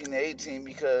Android 17 and 18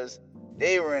 because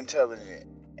they were intelligent.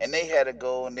 And they had a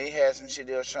goal, and they had some shit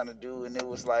they was trying to do, and it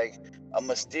was like a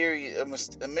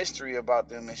mystery about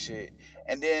them and shit.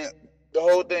 And then the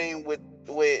whole thing with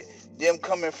them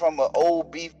coming from an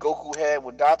old beef Goku had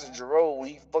with Dr. Gero when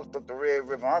he fucked up the Red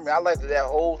Ribbon Army, I liked that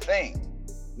whole thing.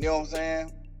 You know what I'm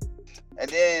saying? And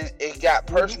then it got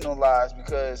personalized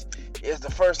because it's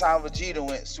the first time Vegeta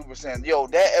went Super Saiyan. Yo,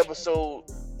 that episode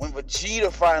when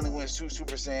Vegeta finally went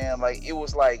Super Saiyan, like it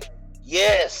was like,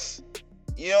 yes.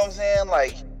 You know what I'm saying?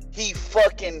 Like, he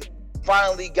fucking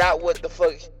finally got what the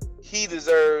fuck he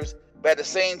deserves, but at the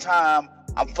same time,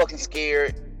 I'm fucking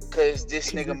scared because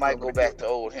this nigga might go back to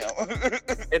old him.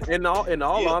 in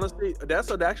all honesty, that's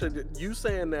what actually, you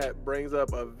saying that brings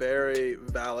up a very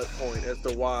valid point as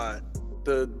to why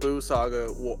the Buu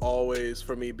saga will always,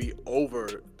 for me, be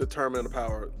over the Tournament of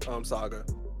Power saga.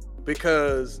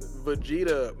 Because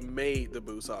Vegeta made the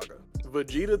Buu saga.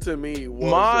 Vegeta to me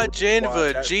was Majin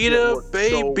Vegeta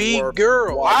baby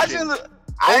girl. Majin,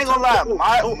 I ain't gonna lie.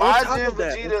 Majin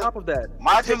Vegeta. On top of that,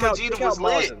 Majin Vegeta was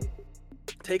lit.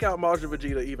 Take out Majin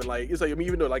Vegeta, even like it's like, I mean,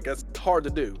 even though like that's hard to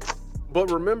do, but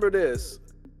remember this: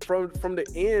 from the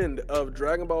end of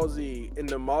Dragon Ball Z in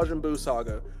the Majin Buu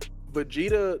saga,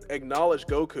 Vegeta acknowledged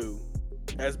Goku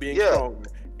as being stronger,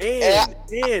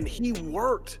 and he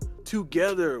worked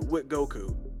together with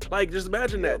Goku. Like, just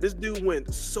imagine that. This dude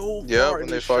went so far in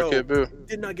the show,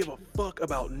 did not give a fuck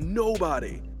about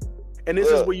nobody. And this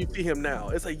is where you see him now.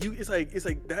 It's like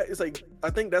I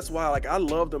think that's why like I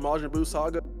love the Majin Buu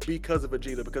saga because of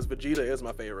Vegeta, because Vegeta is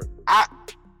my favorite.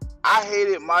 I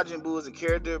hated Majin Buu as a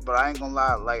character, but I ain't gonna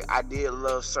lie, like I did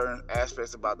love certain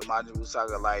aspects about the Majin Buu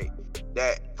saga, like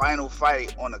that final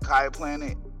fight on the Kai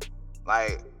planet.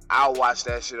 Like, I'll watch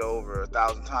that shit over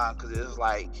 1,000 times because it was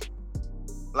like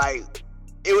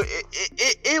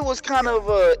it was kind of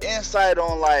an insight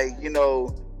on, like, you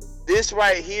know, this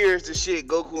right here is the shit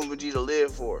Goku and Vegeta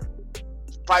live for.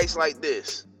 fights like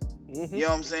this. Mm-hmm. You know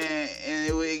what I'm saying?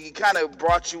 And it kind of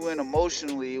brought you in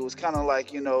emotionally. It was kind of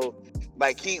like,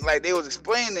 like they was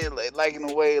explaining it like in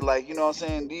a way, like, you know what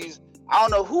I'm saying? I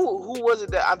don't know who was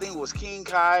it that, I think it was King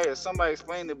Kai or somebody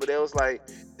explained it, but it was like,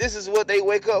 this is what they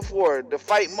wake up for, to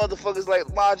fight motherfuckers like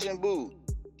Majin Buu.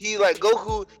 He like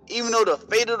Goku, even though the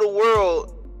fate of the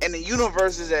world and the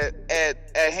universe is at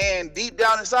hand deep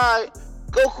down inside,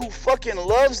 Goku fucking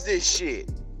loves this shit.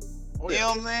 Oh, yeah. You know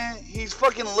what I'm saying? He's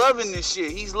fucking loving this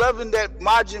shit. He's loving that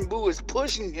Majin Buu is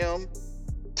pushing him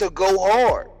to go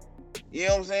hard. You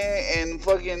know what I'm saying? And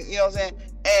fucking, you know what I'm saying?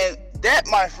 And that,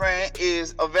 my friend,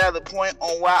 is a valid point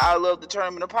on why I love the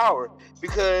Tournament of Power.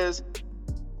 Because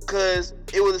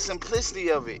it was the simplicity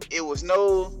of it. It was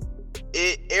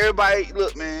everybody,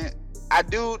 look, man,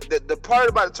 the part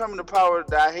about the Tournament of Power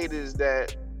that I hate is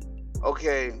that,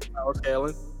 okay. Power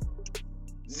scaling?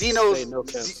 Zeno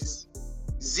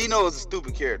is a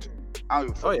stupid character. I don't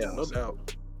even fuck with him. No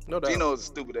doubt. Zeno is a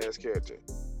stupid ass character.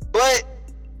 But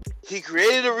he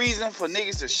created a reason for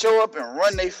niggas to show up and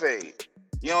run they fade.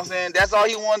 You know what I'm saying? That's all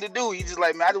he wanted to do. He just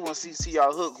like, man, I just want to see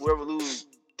y'all hook. Whoever loses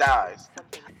dies.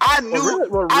 I knew.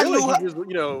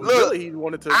 Really, he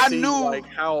wanted to see like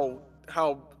how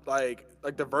like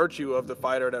the virtue of the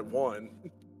fighter that won.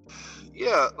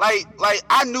 Yeah, like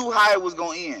I knew how it was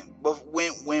gonna end, but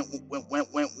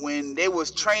when they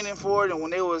was training for it and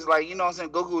when they was like, you know what I'm saying,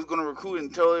 Goku was gonna recruit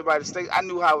and tell everybody to stay, I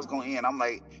knew how it was gonna end. I'm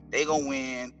like, they gonna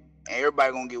win and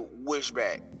everybody gonna get wished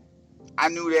back. I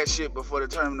knew that shit before the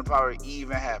Tournament of Power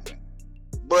even happened,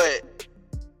 but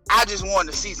I just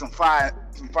wanted to see some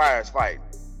fires fight,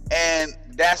 and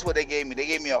that's what they gave me. They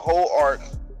gave me a whole arc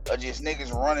of just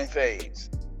niggas running fades.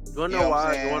 You wanna know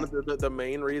why? You wanted the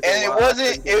main reason? And it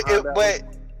wasn't. But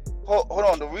hold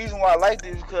on. The reason why I liked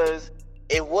it is because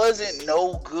it wasn't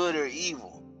no good or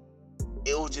evil.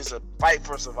 It was just a fight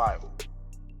for survival.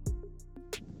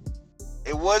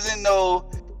 It wasn't no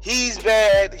he's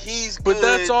bad, he's good. But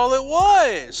that's all it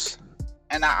was.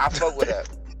 And I fuck with that.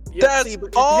 Yeah, that's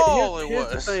all it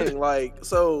was. The thing, like,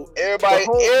 so everybody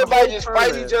just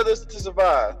fight each other to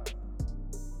survive.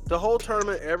 The whole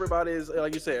tournament, everybody is,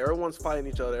 like you said, everyone's fighting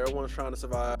each other. Everyone's trying to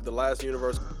survive. The last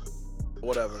universe,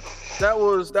 whatever. It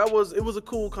was a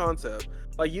cool concept.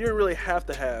 Like, you didn't really have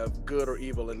to have good or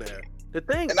evil in there. The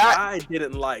thing I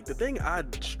didn't like, the thing I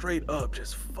straight up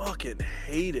just fucking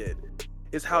hated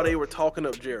is how they were talking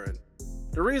up Jiren.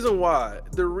 The reason why.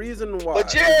 But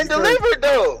Jiren delivered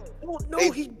though. No,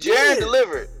 he did. Jiren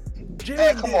delivered.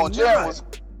 Jiren, come on, Jiren was.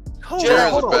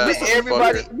 Jiren was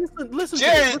bad. Listen.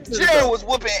 Jiren was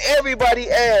whooping everybody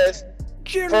ass.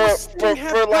 Jiren was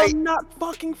for like not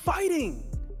fucking fighting.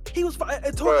 He was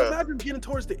imagine getting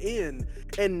towards the end,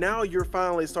 and now you're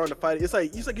finally starting to fight. It's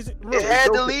like it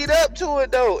had to lead up to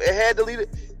it though. It had to lead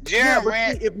it. Jiren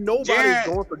ran. If nobody's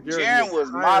going for Jiren, Jiren was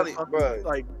Molly, bro.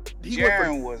 Like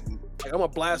Jiren was. Like, I'm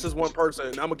gonna blast this one person,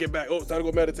 and I'm gonna get back. Oh, it's time to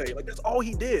go meditate. Like, that's all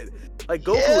he did. Like,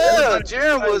 Goku. Yeah,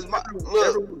 Jiren was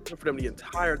everyone for them the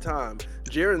entire time.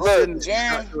 Jiren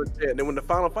and then when the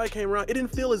final fight came around, it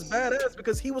didn't feel as badass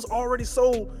because he was already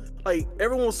so like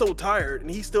everyone was so tired, and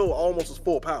he still almost was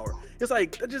full power. It's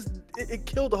like it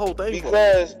killed the whole thing.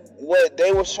 Because what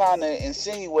they was trying to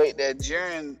insinuate that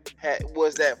Jiren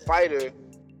was that fighter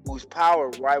whose power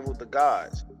rivaled the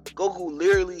gods. Goku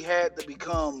literally had to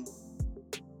become.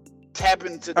 Tap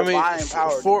into divine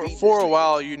power. For a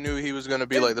while, you knew he was going to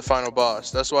be like the final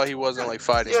boss. That's why he wasn't like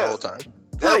fighting the whole time.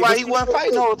 That's why he wasn't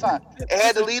fighting the whole time. It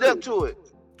had to lead up to it.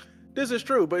 This is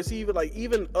true, but see,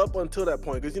 even up until that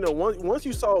point, because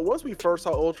once we first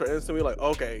saw Ultra Instinct, we were like,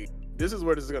 okay, this is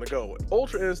where this is gonna go.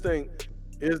 Ultra Instinct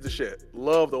is the shit.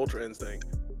 Love the Ultra Instinct.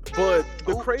 But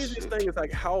the craziest thing is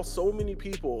like how so many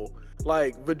people,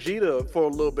 like Vegeta for a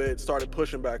little bit started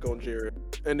pushing back on Jiren,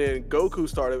 and then Goku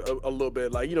started a little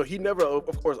bit, like, he never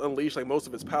of course unleashed like most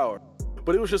of his power,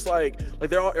 but it was just like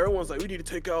everyone's like, we need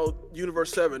to take out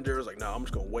Universe 7. Jiren's like, nah, I'm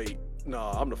just gonna wait.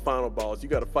 Nah, I'm the final boss. You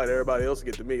gotta fight everybody else to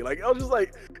get to me. Like, I was just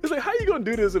like, it's like, how you gonna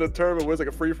do this in a tournament where it's like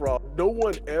a free for all? No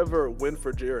one ever went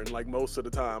for Jiren like most of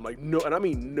the time. Like, no, and I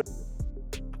mean no.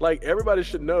 Like, everybody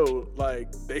should know,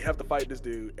 like, they have to fight this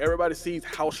dude. Everybody sees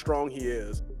how strong he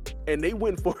is. And they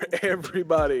went for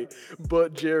everybody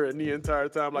but Jiren the entire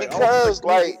time. Like, because,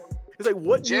 it's like,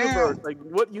 what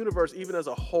universe, even as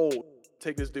a whole,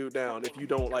 take this dude down if you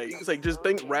don't, like, it's like, just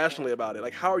think rationally about it.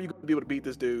 Like, how are you going to be able to beat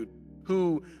this dude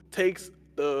who takes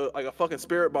a fucking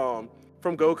spirit bomb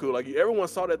from Goku? Like, everyone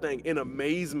saw that thing in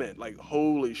amazement. Like,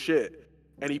 holy shit.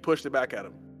 And he pushed it back at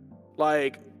him.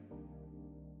 Like,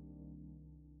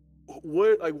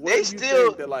 what do you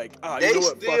think that like you know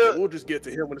what, fuck it, we'll just get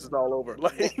to him when this is all over?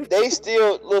 Like they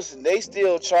still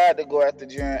tried to go after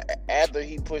Jiren after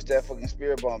he pushed that fucking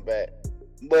spirit bomb back,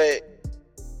 but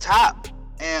Top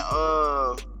and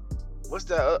what's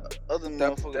that other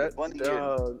motherfucker bunny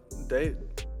they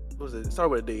what was it?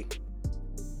 Start with a D.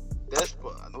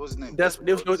 Despa. What's his name? It's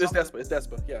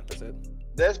Despa. Yeah, that's it.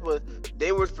 Despa.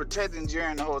 They was protecting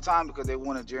Jiren the whole time because they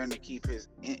wanted Jiren to keep his.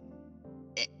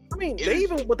 I mean, they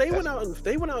went out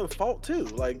and fought too.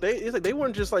 Like they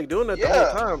weren't just like doing that the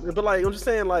whole time. But like I'm just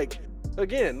saying, like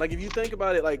again, like if you think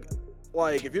about it, like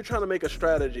if you're trying to make a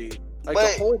strategy, like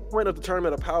the whole point of the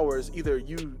Tournament of Power is either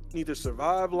you need to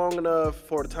survive long enough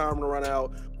for the time to run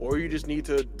out, or you just need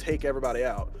to take everybody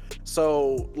out.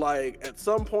 So like at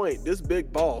some point, this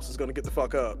big boss is gonna get the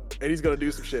fuck up and he's gonna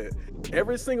do some shit.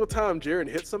 Every single time Jiren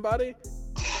hits somebody,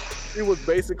 it was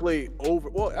basically over.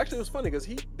 Well, actually, it was funny because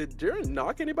did Jiren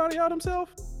knock anybody out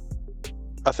himself?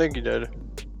 I think he did.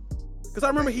 Because I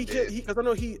remember because I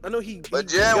know he. But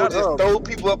Jiren would just throw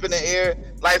people up in the air.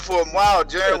 Like for a while,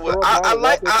 Jiren would. I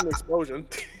like an explosion.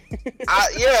 And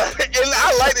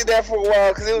I liked it that for a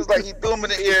while because it was like he threw him in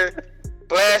the air,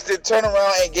 blasted, turned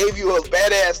around, and gave you a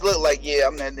badass look. Like, yeah,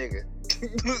 I'm that nigga.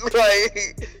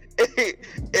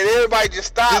 and everybody just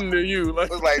stopped. Into you, it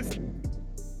was like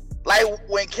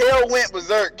when Kale went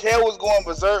berserk. Kale was going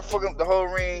berserk, fucking up the whole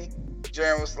ring.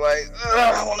 Jiren was like,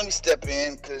 let me step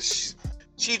in because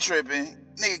she tripping.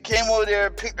 Nigga came over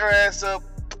there, picked her ass up,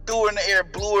 threw her in the air,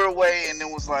 blew her away, and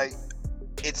then was like,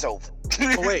 it's over.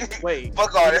 Oh, wait.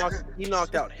 Fuck all that. He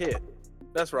knocked out Hit.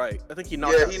 That's right. I think he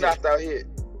knocked out Hit. Yeah, he knocked out Hit.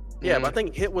 Yeah, but I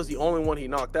think Hit was the only one he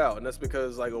knocked out, and that's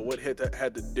because like what Hit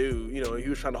had to do. You know, he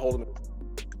was trying to hold him.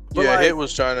 But, yeah, Hit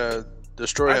was trying to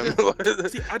destroy him.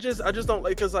 I just don't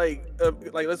like because like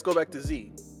let's go back to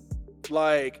Z.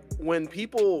 Like when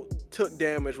people took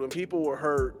damage, when people were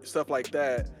hurt, stuff like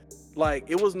that. Like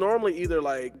it was normally either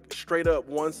like straight up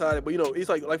one-sided, but you know, it's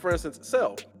like for instance,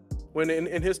 Cell. When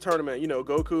in his tournament, you know,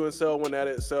 Goku and Cell went at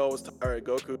it. Cell was tired.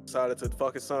 Goku decided to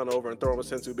fuck his son over and throw him a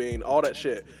senzu bean, all that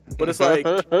shit. But it's like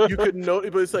you couldn't know.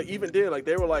 But it's like even then, like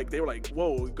they were like,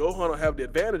 whoa, Gohan don't have the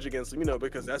advantage against him, you know,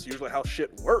 because that's usually how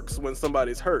shit works when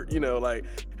somebody's hurt. You know, like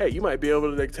hey, you might be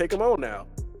able to like, take him on now.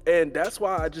 And that's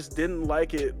why I just didn't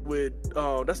like it with.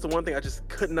 That's the one thing I just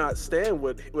could not stand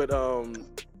with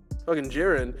fucking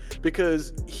Jiren,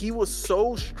 because he was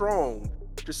so strong,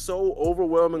 just so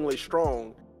overwhelmingly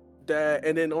strong. That,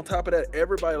 and then on top of that,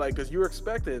 everybody like, because you're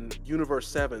expecting Universe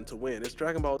 7 to win. It's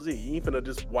Dragon Ball Z. You ain't finna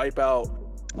just wipe out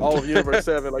all of Universe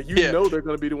 7. Like, you know they're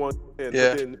gonna be the one to win.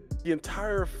 Yeah. But then the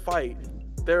entire fight,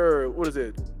 there are,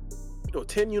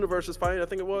 10 universes fighting, I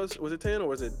think it was. Was it 10 or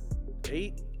was it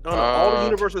 8? I don't know. All the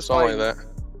universes fighting. Like that.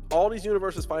 All these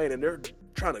universes fighting, and they're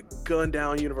trying to gun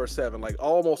down Universe 7. Like,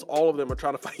 almost all of them are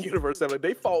trying to fight Universe 7. Like,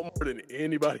 they fought more than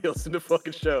anybody else in the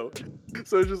fucking show.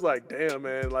 So it's just like, damn,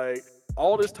 man, like,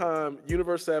 all this time,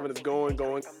 Universe 7 is going,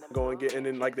 and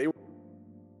then like they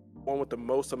one with the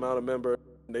most amount of members,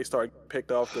 and they start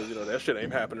picked off because you know that shit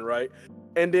ain't happening, right?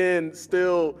 And then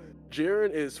still,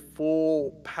 Jiren is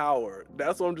full power.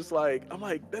 That's what I'm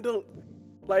like, that don't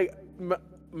like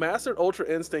Mastered Ultra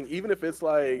Instinct. Even if it's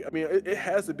like, I mean, it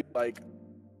has to be like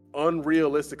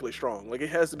unrealistically strong. Like it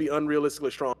has to be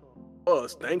unrealistically strong.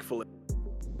 Us, thankfully,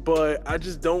 but I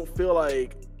just don't feel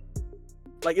like.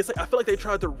 Like it's like I feel like they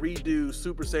tried to redo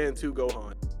Super Saiyan 2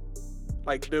 Gohan,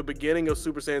 like the beginning of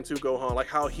Super Saiyan 2 Gohan, like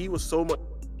how he was so much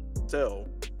Cell,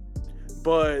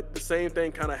 but the same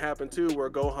thing kind of happened too, where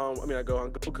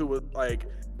Goku was like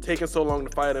taking so long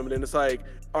to fight him, and then it's like,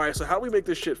 all right, so how do we make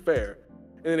this shit fair?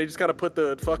 And then they just kind of put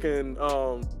the fucking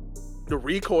the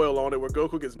recoil on it, where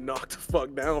Goku gets knocked the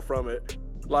fuck down from it.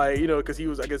 Like, you know, because he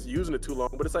was, I guess, using it too long.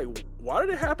 But it's like, why did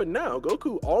it happen now?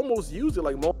 Goku almost used it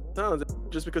like multiple times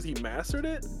just because he mastered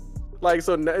it. Like,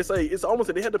 so it's like it's almost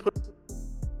like they had to put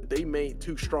they made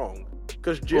too strong.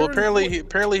 Because apparently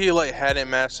he like hadn't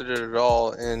mastered it at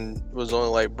all and was only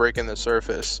like breaking the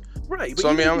surface. Right. So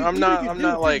I mean, I'm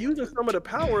not like using some of the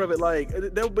power of it. Like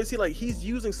they'll basically like he's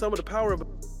using some of the power of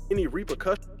any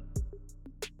repercussions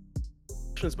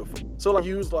before. So like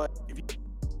use like if you.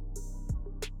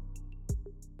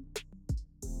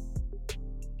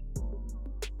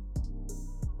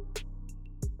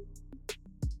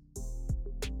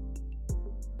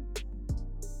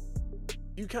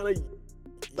 You kind of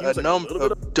use a number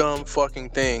of dumb fucking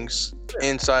things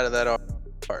inside of that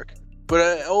arc.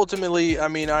 But ultimately, I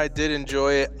mean, I did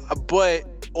enjoy it.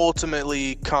 But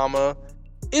ultimately,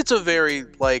 it's a very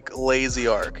like lazy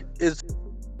arc. It's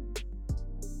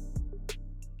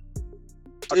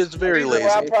very lazy.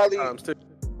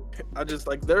 I just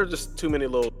like there's just too many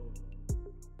little.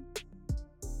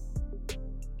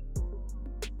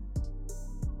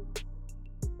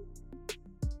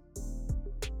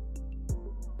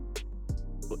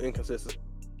 inconsistent.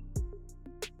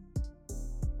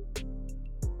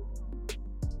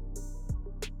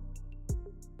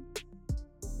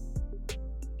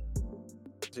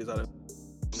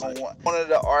 One of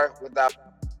the arc without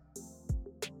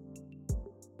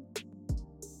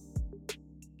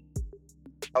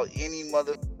any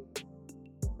mother.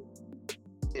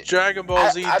 Dragon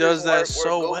Ball Z does that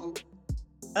so well.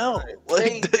 Hell,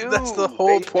 like that's the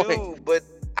whole point. But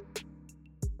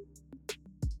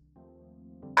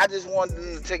I just wanted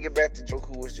them to take it back to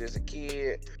Goku was just a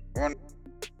kid.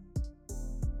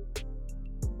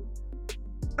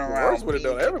 Worse with it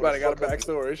though. Everybody got a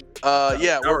backstory.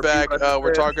 Yeah, we're back.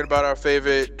 We're talking about our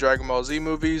favorite Dragon Ball Z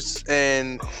movies,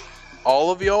 and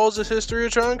all of y'all's is History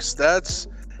of Trunks. That's,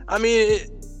 I mean,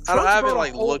 I haven't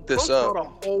like looked this up.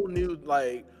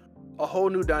 A whole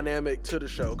new dynamic to the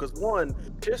show, because one,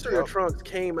 History of Trunks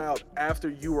came out after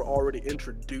you were already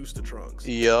introduced to Trunks.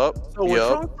 Yep. So when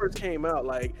Trunks first came out,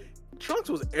 like Trunks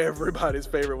was everybody's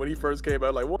favorite when he first came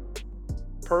out. Like, what?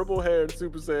 Purple-haired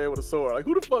Super Saiyan with a sword. Like,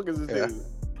 who the fuck is this dude?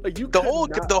 Like,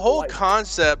 the whole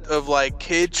concept of like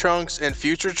kid Trunks and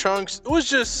future Trunks was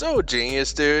just so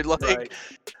genius, dude. Like,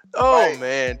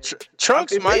 man,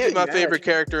 Trunks might be my favorite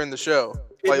character in the show.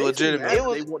 Like,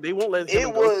 legitimately. They won't let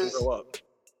him grow up.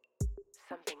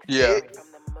 Yeah.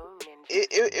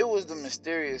 It was the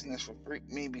mysteriousness for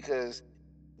me, because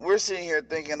we're sitting here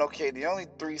thinking, okay, the only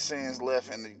 3 Saiyans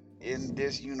left in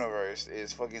this universe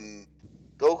is fucking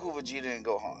Goku, Vegeta, and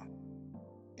Gohan.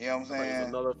 You know what I'm saying? Like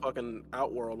another fucking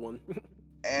Outworld one.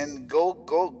 And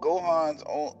Gohan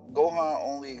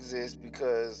only exists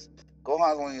because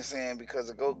Gohan's only a Saiyan because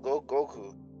of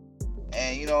Goku.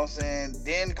 And you know what I'm saying?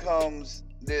 Then comes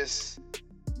this.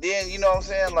 Then you know what I'm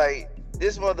saying? Like,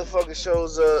 this motherfucker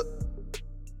shows up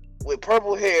with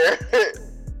purple hair,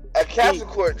 a capsule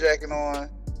cord jacket on,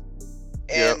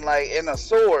 and like in a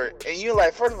sword. And you're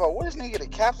like, first of all, where does nigga get a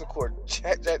capsule cord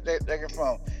jacket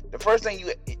from? The first thing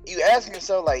you ask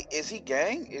yourself, like, is he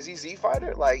gang? Is he Z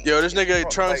Fighter? Like, yo, this nigga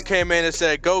Trunks came in and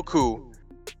said, Goku,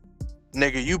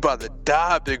 nigga, you about to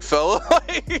die, big fella.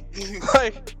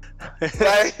 like,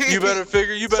 you better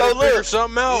figure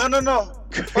something out. No.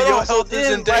 Your health is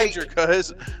in danger,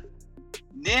 cuz.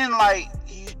 Then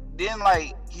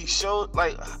he showed,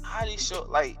 like, how did he show,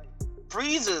 like,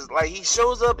 Frieza's, like, he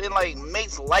shows up and like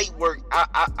makes light work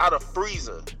out of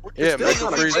Frieza. Yeah, nigga,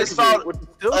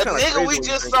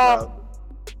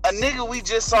 a nigga we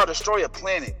just saw destroy a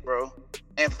planet, bro,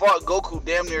 and fought Goku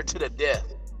damn near to the death.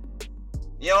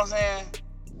 You know what I'm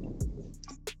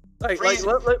saying?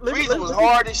 Frieza was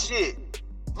hard as shit.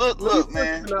 Look,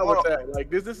 man. Like,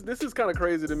 this is kind of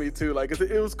crazy to me too. Like,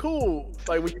 it was cool.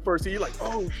 Like, when you first see, you're like,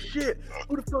 oh shit,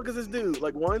 who the fuck is this dude?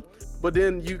 Like, one, but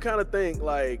then you kind of think,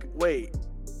 like, wait,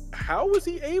 how was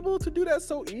he able to do that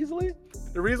so easily?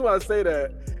 The reason why I say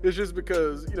that is just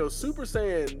because, you know, Super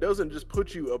Saiyan doesn't just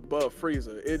put you above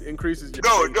Frieza. It increases your.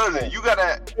 No, it doesn't. You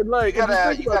gotta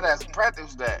have some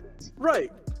practice with that.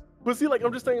 Right. But see, like,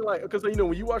 I'm just saying, like, because, you know,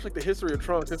 when you watch, like, the History of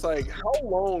Trunks, it's like, how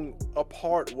long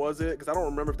apart was it? Because I don't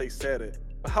remember if they said it.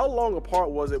 But how long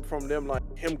apart was it from them, like,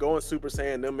 him going Super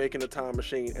Saiyan, them making the time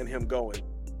machine, and him going?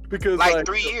 Because, like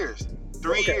 3 years.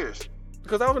 3 years.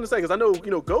 Because I was going to say, because I know,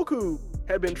 you know, Goku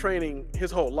had been training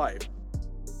his whole life.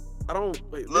 I don't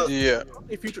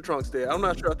think Future Trunks did. I'm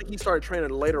not sure. I think he started training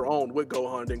later on with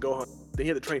Gohan, then he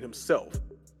had to train himself.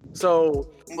 So,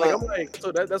 like, I'm like,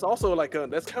 so that's also like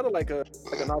that's kind of like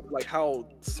how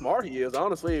smart he is,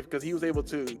 honestly, because he was able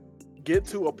to get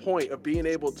to a point of being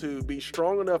able to be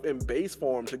strong enough in base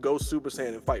form to go Super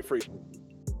Saiyan and fight Frieza.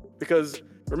 Because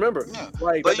remember,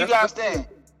 like, but you gotta understand,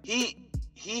 he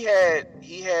had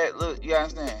look, you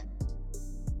understand,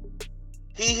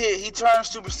 he turned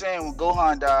Super Saiyan when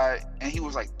Gohan died, and he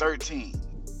was like 13.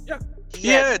 Yeah, he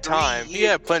had time. He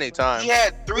had plenty of time. He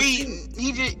had 3.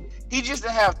 He just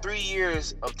didn't have 3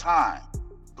 years of time.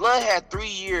 Blood had 3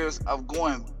 years of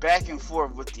going back and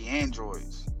forth with the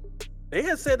androids. They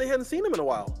had said they hadn't seen him in a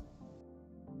while.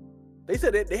 They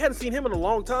said they hadn't seen him in a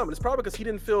long time, and it's probably because he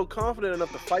didn't feel confident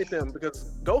enough to fight them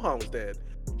because Gohan was dead.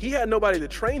 He had nobody to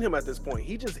train him at this point.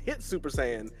 He just hit Super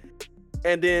Saiyan,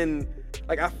 and then,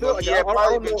 like, I feel like he had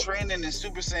probably been training in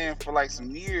Super Saiyan for like some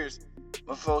years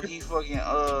before he fucking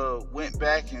went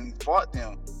back and fought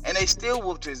them, and they still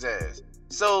whooped his ass.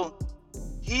 So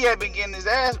he had been getting his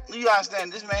ass. You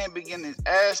understand? This man had been getting his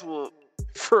ass whooped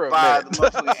by the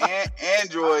motherfucking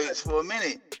androids for a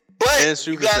minute. But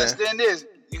you gotta understand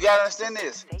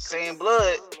this. Saiyan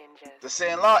blood, the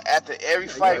Saiyan law. After every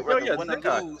fight, whether win or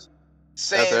lose,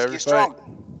 Saiyans get stronger.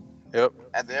 Yep.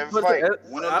 After every fight,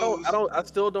 win or lose.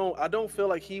 I don't feel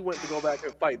like he went to go back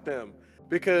and fight them,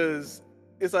 because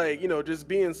it's like, you know, just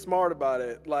being smart about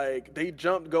it. Like, they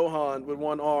jumped Gohan with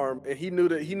one arm, and he knew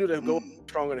that Gohan was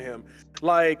stronger than him.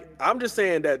 Like, I'm just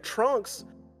saying that Trunks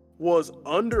was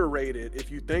underrated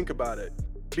if you think about it,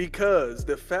 because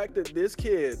the fact that this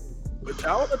kid,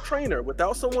 without a trainer,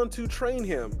 without someone to train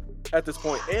him at this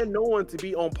point, and no one to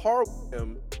be on par with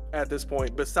him at this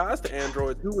point, besides the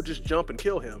androids who would just jump and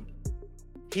kill him,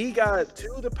 he got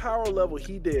to the power level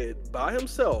he did by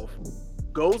himself,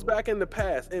 goes back in the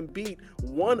past and beat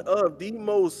one of the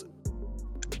most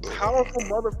powerful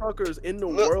motherfuckers in the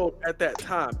world at that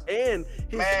time, and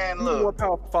his more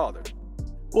powerful father.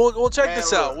 Well, check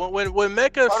this out. When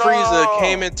Mecha Frieza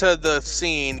came into the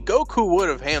scene, Goku would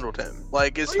have handled him.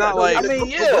 Like, it's not like... I mean,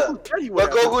 yeah,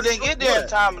 but Goku didn't get there in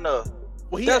time enough.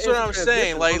 Well, that's what I'm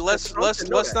saying. Like, let's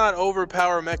not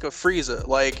overpower Mecha Frieza.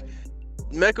 Like,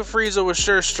 Mecha Frieza was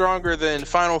sure stronger than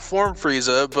Final Form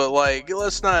Frieza, but like,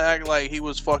 let's not act like he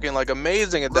was fucking like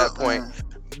amazing at that point.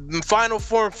 Final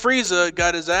Form Frieza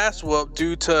got his ass whooped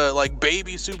due to like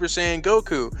baby Super Saiyan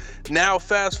Goku. Now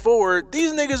fast forward,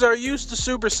 these niggas are used to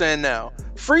Super Saiyan now.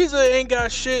 Frieza ain't got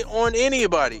shit on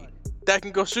anybody that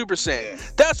can go Super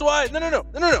Saiyan. That's why no.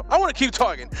 I want to keep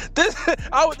talking.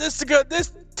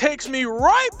 This takes me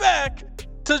right back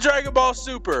to Dragon Ball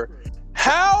Super.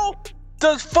 How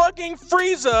does fucking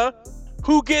Frieza,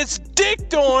 who gets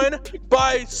dicked on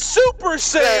by Super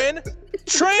Saiyan,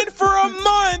 train for a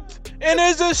month and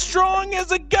is as strong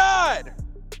as a god?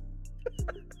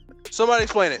 Somebody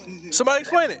explain it.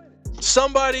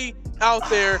 Somebody out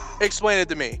there explain it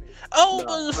to me. Oh,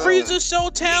 but Frieza's so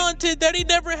talented that he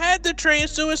never had to train,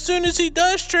 so as soon as he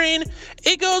does train,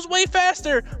 it goes way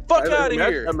faster. Fuck out of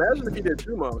here. Imagine if he did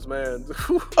 2 months, man.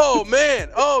 Oh man.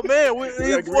 We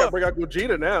gotta bring out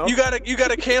Vegeta now. You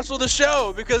gotta cancel the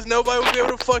show because nobody will be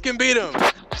able to fucking beat him.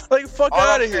 Like, fuck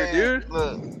out of here, dude.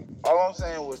 Look, all I'm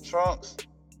saying was Trunks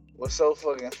was so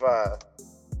fucking fire.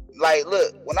 Like,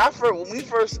 look, when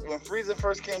Frieza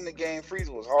first came in the game, Frieza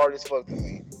was hard as fuck to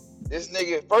me. This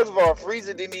nigga, first of all,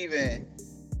 Frieza didn't even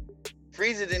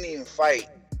fight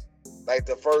like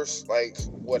the first, like,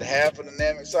 what, half of the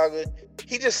Namek Saga.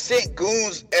 He just sent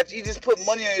goons he just put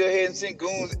money on your head and sent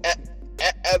goons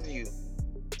after you.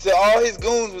 So all his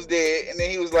goons was dead, and then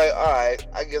he was like, alright,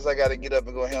 I guess I gotta get up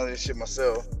and go handle this shit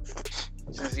myself.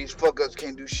 Since these fuck-ups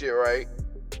can't do shit right.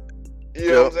 You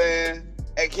know what I'm saying?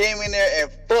 And came in there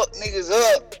and fucked niggas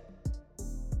up.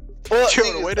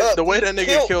 The way that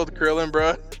nigga killed Krillin,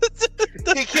 bro.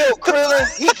 He killed Krillin.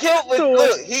 He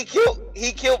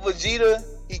killed Vegeta.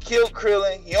 He killed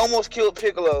Krillin. He almost killed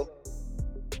Piccolo.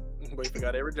 But he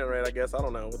forgot to regenerate, I guess. I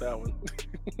don't know with that one.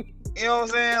 You know what I'm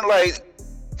saying? Like,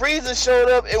 Frieza showed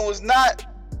up and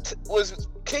was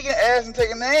kicking ass and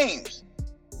taking names.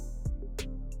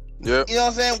 Yeah. You know what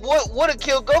I'm saying? What would have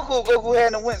killed Goku if Goku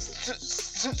hadn't went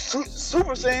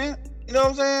Super Saiyan? You know what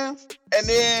I'm saying? And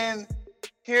then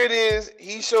here it is.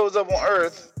 He shows up on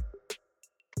Earth,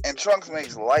 and Trunks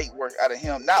makes light work out of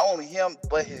him. Not only him,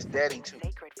 but his daddy too.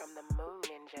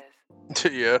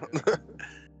 Yeah.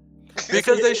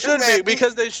 Because they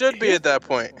should be at that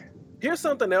point. Here's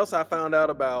something else I found out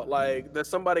about, like, that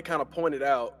somebody kind of pointed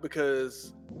out,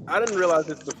 because I didn't realize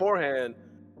this beforehand,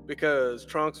 because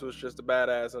Trunks was just a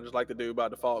badass and just like the dude by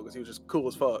default because he was just cool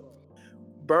as fuck.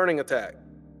 Burning Attack.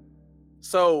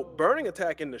 So Burning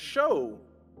Attack in the show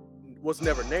was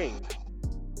never named.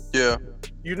 Yeah.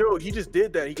 You know, he just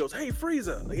did that. He goes, "Hey,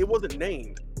 Frieza." Like, it wasn't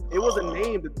named. It wasn't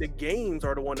named. The games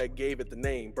are the one that gave it the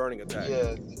name, Burning Attack.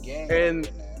 Yeah, the game.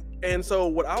 And so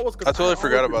what I totally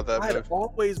forgot about that. I had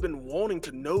always been wanting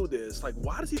to know this. Like,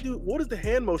 why does he do? What is the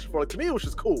hand motion for? Like, to me, it was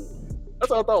just cool. That's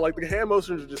what I thought. Like, the hand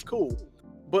motions are just cool.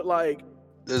 But like,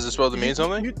 is it supposed to mean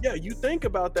something? You think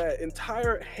about that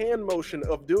entire hand motion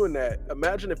of doing that.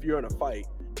 Imagine if you're in a fight.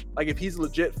 Like, if he's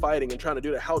legit fighting and trying to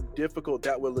do that, how difficult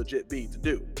that would legit be to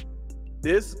do.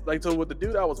 This, like, so with the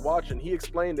dude I was watching, he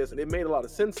explained this and it made a lot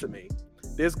of sense to me.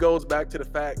 This goes back to the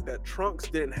fact that Trunks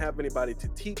didn't have anybody to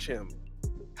teach him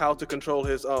how to control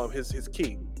his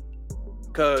ki.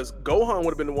 Because Gohan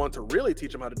would have been the one to really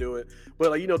teach him how to do it.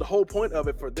 But, like, you know, the whole point of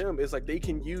it for them is, like, they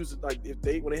can use, like,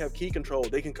 when they have ki control,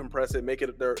 they can compress it, make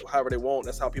it however they want.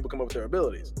 That's how people come up with their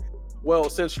abilities. Well,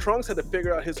 since Trunks had to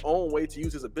figure out his own way to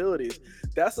use his abilities,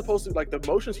 that's supposed to, like, the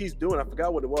motions he's doing, I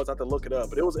forgot what it was, I have to look it up,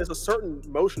 but it's a certain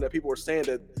motion that people were saying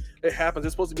that it happens.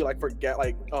 It's supposed to be like for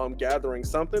gathering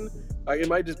something. Like, it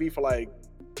might just be for, like,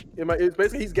 it's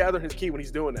basically he's gathering his ki when he's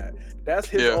doing that. That's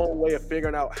his own way of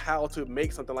figuring out how to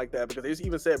make something like that, because they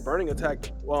even said Burning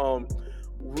Attack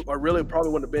really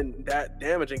probably wouldn't have been that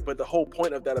damaging, but the whole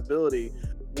point of that ability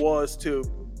was to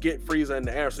get Frieza in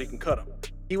the air so he can cut him.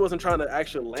 he wasn't trying to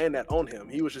actually land that on him.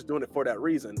 He was just doing it for that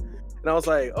reason. And I was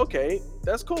like, okay,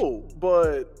 that's cool.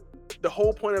 But the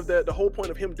whole point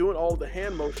of him doing all of the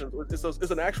hand motions is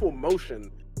an actual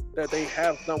motion that they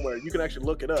have somewhere. You can actually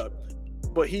look it up.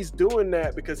 But he's doing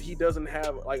that because he doesn't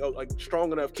have like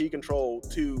strong enough ki control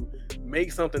to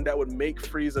make something that would make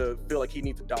Frieza feel like he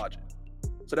needs to dodge it.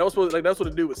 So that's what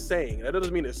the dude was saying. That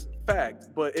doesn't mean it's fact,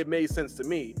 but it made sense to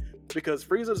me because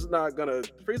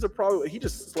Frieza probably he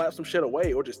just slapped some shit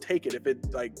away or just take it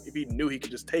if he knew he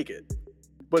could just take it.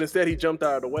 But instead he jumped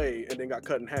out of the way and then got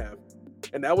cut in half.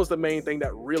 And that was the main thing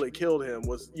that really killed him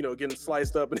was, getting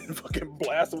sliced up and then fucking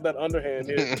blasted with that underhand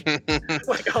hit. I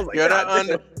was like,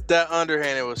 that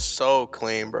underhanded was so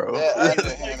clean, bro. That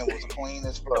underhanded was clean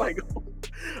as fuck.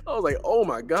 I was like, oh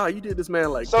my god, you did this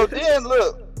man like So this. Then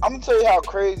look, I'm gonna tell you how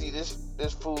crazy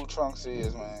this fool Trunks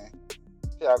is, man.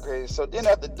 How crazy. So then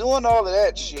after doing all of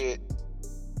that shit,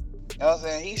 you know what I'm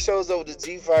saying, he shows up with the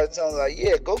Z-Fighter telling like,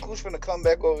 yeah, Goku's finna come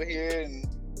back over here and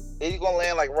he's gonna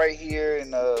land like right here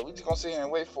and we just gonna sit here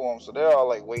and wait for him. So they're all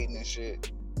like waiting and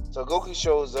shit. So Goku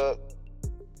shows up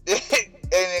and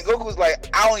then Goku's like,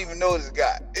 I don't even know this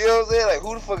guy. You know what I'm saying? Like,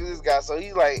 who the fuck is this guy? So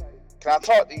he's like, can I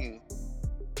talk to you?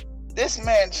 This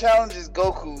man challenges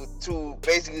Goku to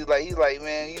basically like, he's like,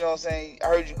 man, you know what I'm saying? I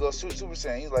heard you go Super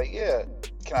Saiyan. He's like, yeah,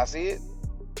 can I see it?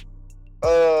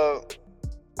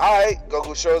 Alright,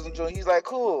 Goku shows him to him. He's like,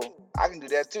 cool, I can do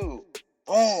that too.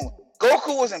 Boom.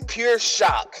 Goku was in pure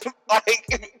shock. Like,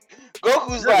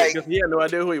 Goku's like, he had no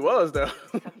idea who he was though.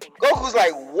 Goku's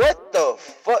like, what the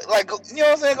fuck? Like, you know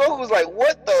what I'm saying? Goku's like,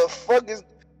 what the fuck is,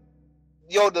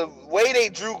 the way they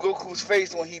drew Goku's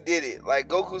face when he did it. Like,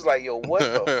 Goku's like, yo, what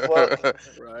the fuck?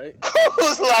 Right.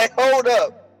 Goku's like, hold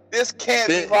up, this can't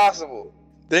be possible.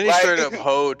 Then he straight up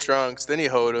hoed Trunks. Then he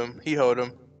hoed him.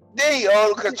 Then he hoed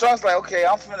him because Trunks like, okay,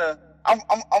 I'm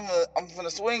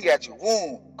finna swing at you.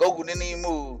 Boom. Goku didn't even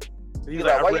move. He's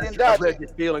like, why you didn't dodge it? Your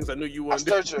feelings. I knew you wouldn't.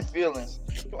 I searched your feelings.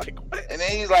 Like, what? And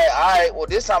then he's like, all right, well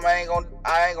this time I ain't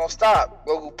gonna stop.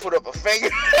 Goku put up a finger.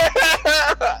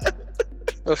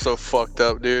 That's so fucked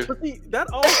up, dude. But see, that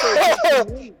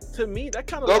also to me that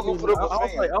kind of Goku put up a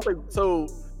finger. I was like, so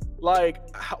like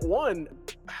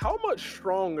how much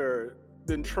stronger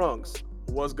than Trunks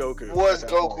was Goku? Was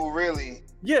Goku really?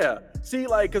 Yeah. See,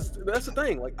 like, cause that's the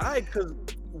thing. Like, cause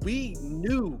we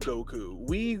knew Goku.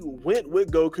 We went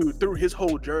with Goku through his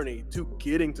whole journey to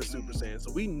getting to Super Saiyan.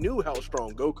 So we knew how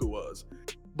strong Goku was.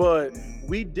 But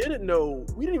we didn't even know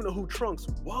who Trunks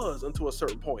was until a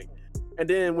certain point. And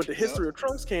then when the history of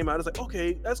Trunks came out, it's like,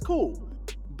 okay, that's cool.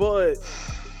 But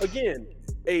again,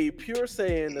 a pure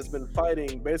Saiyan that's been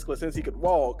fighting basically since he could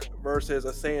walk versus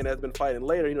a Saiyan that's been fighting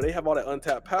later, they have all that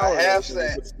untapped power. I have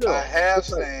Saiyan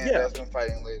that's been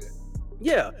fighting later.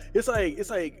 Yeah, it's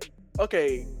like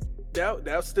okay,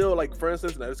 that's still like, for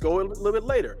instance, now let's go a little bit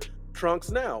later.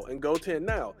 Trunks now and Goten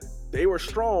now, they were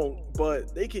strong,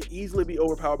 but they could easily be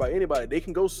overpowered by anybody. They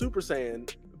can go Super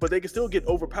Saiyan, but they can still get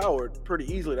overpowered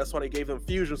pretty easily. That's why they gave them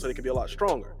fusion, so they could be a lot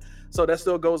stronger. So that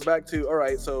still goes back to, all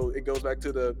right, so it goes back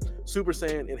to the Super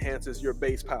Saiyan enhances your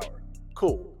base power.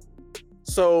 Cool.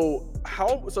 So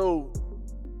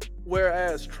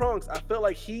whereas Trunks, I felt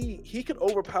like he could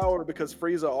overpower because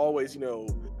Frieza always,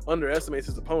 underestimates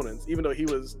his opponents, even though he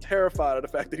was terrified of the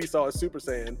fact that he saw a Super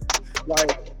Saiyan.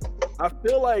 Like, I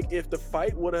feel like if the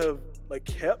fight would have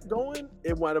kept going,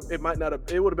 it would have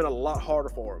been a lot harder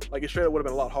for him. Like, it straight up would have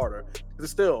been a lot harder.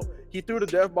 Because still, he threw the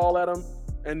death ball at him,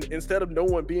 and instead of no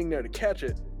one being there to catch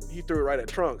it, he threw it right at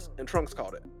Trunks, and Trunks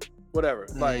caught it. Whatever.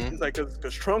 Mm-hmm. Like, it's like,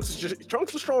 because Trunks is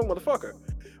a strong motherfucker.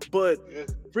 But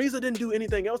Frieza didn't do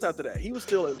anything else after that. He was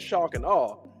still in shock and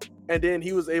awe. And then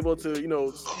he was able to,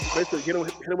 basically hit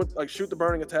him with, shoot the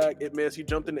burning attack. It missed. He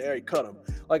jumped in the air. He cut him.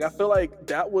 Like, I feel like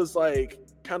that was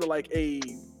kind of like a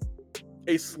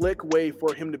slick way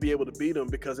for him to be able to beat him,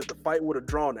 because if the fight would have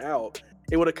drawn out,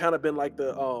 it would have kind of been like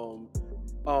the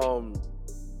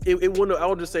it wouldn't have, I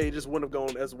would just say it just wouldn't have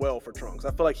gone as well for Trunks.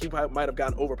 I feel like he might have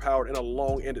gotten overpowered in a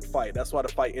long-ended fight. That's why the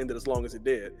fight ended as long as it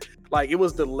did. Like, it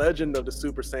was the legend of the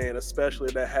Super Saiyan, especially,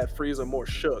 that had Frieza more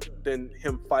shook than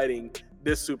him fighting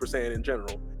this Super Saiyan in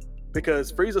general.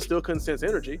 Because Frieza still couldn't sense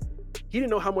energy. He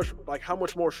didn't know how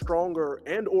much more stronger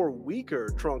and or weaker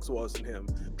Trunks was than him.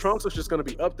 Trunks was just going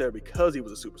to be up there because he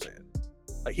was a Super Saiyan.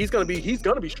 Like, he's gonna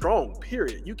be strong,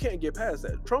 period. You can't get past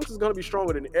that. Trunks is gonna be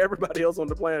stronger than everybody else on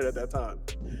the planet at that time.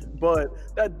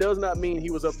 But that does not mean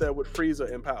he was up there with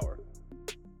Frieza in power.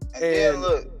 And then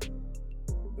look.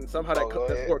 And somehow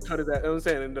that sword cut his ass. You know what I'm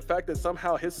saying? And the fact that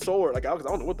somehow his sword, I don't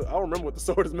remember what the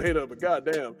sword is made of, but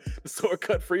goddamn, the sword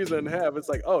cut Frieza in half. It's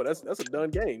like, oh, that's a done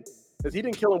game. Because he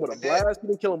didn't kill him with a blast. He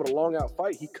didn't kill him with a long out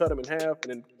fight. He cut him in half and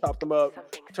then chopped him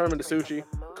up, turned him into sushi,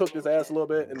 cooked his ass a little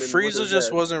bit, and then Frieza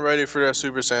just wasn't ready for that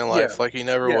Super Saiyan life, like he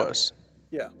never was.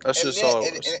 Yeah, that's just all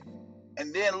it was.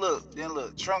 And then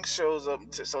look, Trunks shows up.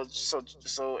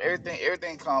 So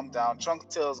everything calms down.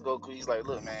 Trunks tells Goku, he's like,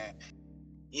 look, man,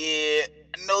 yeah,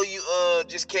 I know you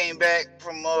just came back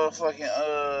from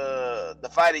the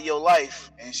fight of your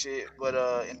life and shit, but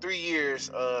in 3 years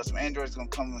some androids gonna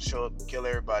come and show up and kill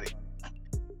everybody.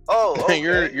 Oh, okay.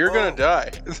 you're gonna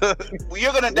die. Well,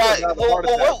 you're gonna die.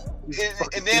 Whoa.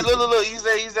 And then look, he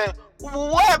said, well,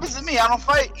 what happens to me? I don't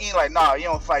fight. He's like, nah, you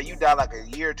don't fight. You die like a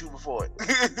year or two before it.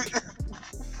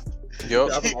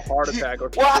 Yup. From a heart attack or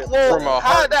from a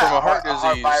heart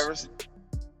disease. Virus.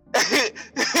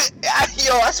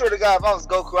 Yo, I swear to God, if I was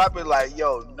Goku, I'd be like,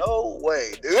 yo, no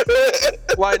way, dude.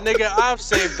 Like, nigga, I've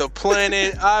saved the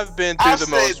planet. I've been through the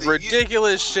most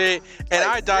ridiculous shit, and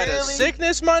I died of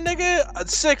sickness, my nigga.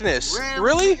 Sickness,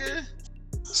 really?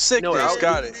 Sickness,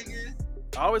 got it.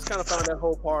 I always kind of found that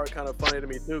whole part kind of funny to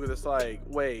me too, because it's like,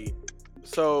 wait,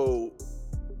 so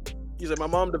he's like, my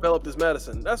mom developed this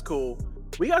medicine. That's cool.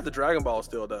 We got the Dragon Ball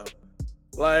still, though.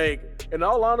 Like, in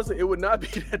all honesty, it would not be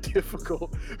that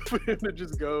difficult for him to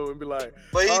just go and be like.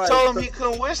 But he told him he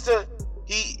couldn't wish to.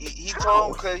 He told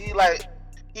him because he like,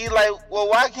 well,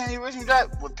 why can't he wish him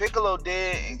that? With Piccolo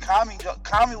dead and Kami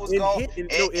was gone. In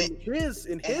his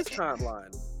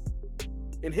timeline.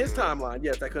 In his timeline,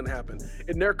 yes, that couldn't happen.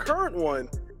 In their current one,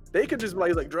 they could just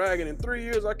be like Dragon, in 3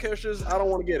 years I catch this, I don't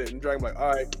want to get it. And Dragon like,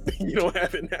 all right, you don't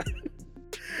have it now.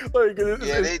 Like,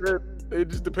 they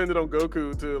just depended on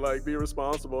Goku to like be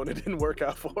responsible, and it didn't work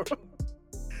out for him.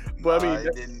 But I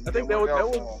mean, I think that was.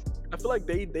 I feel like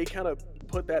they kind of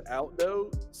put that out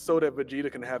though, so that Vegeta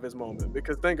can have his moment.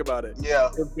 Because think about it. Yeah.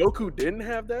 If Goku didn't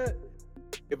have that,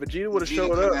 if Vegeta would have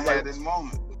showed up, had his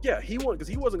moment. Yeah, he won because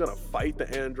he wasn't gonna fight the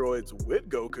androids with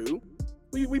Goku.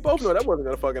 We both know that wasn't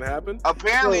gonna fucking happen.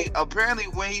 Apparently,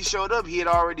 when he showed up, he had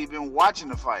already been watching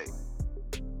the fight.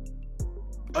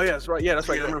 Oh yeah, that's right. Yeah, that's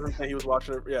right. I remember him saying he was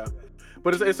watching it. Yeah,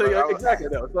 but it's exactly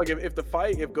though. It's like if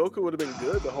Goku would have been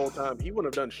good the whole time, he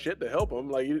wouldn't have done shit to help him.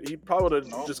 Like he probably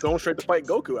would have just gone straight to fight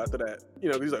Goku after that.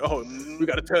 You know, he's like, oh, we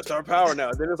got to test our power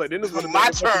now. Then it's like, then this would have my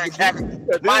turn,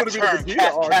 Kakarot. My turn,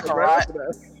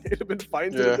 Kakarot. It'd have been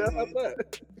fighting to the death after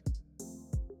that.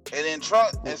 And then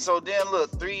Trunks, and so then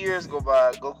look, 3 years go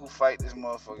by, Goku fight this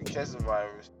motherfucker, catch the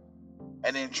virus,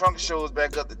 and then Trunks shows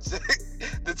back up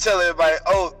to tell everybody,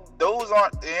 oh, those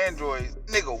aren't the androids,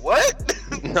 nigga. What?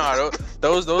 No,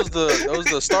 those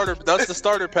the starter. That's the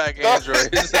starter pack androids.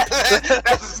 That's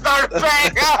the starter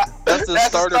pack. That's the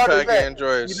starter pack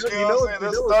androids. You know what I'm saying?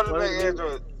 That's the starter pack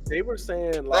androids. They were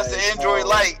saying like that's the android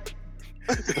light.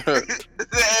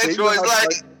 The android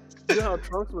light. You know how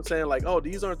Trunks was saying like, oh,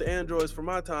 these aren't the androids from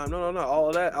my time. No, all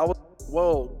of that.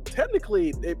 Well,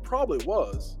 technically, it probably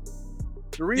was.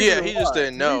 The reason he just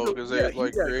didn't know because they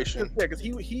like creation. Yeah, because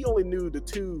he only knew the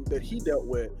two that he dealt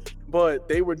with, but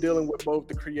they were dealing with both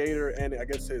the creator and I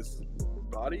guess his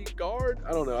bodyguard.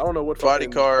 I don't know what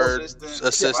bodyguard,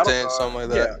 assistant, something like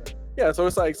that. Yeah. So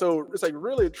it's like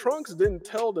really Trunks didn't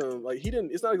tell them like he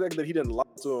didn't. It's not exactly that he didn't lie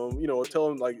to him, or tell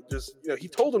him like just he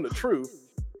told them the truth.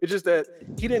 It's just that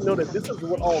he didn't know that this is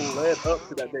what all led up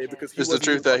to that day because it's the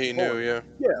truth that he knew. Yeah.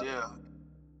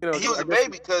 He was a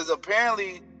baby because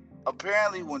apparently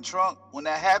when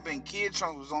that happened, Kid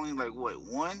Trunks was only like what,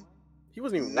 1? He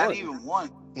wasn't even not even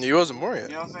 1. He wasn't born yet.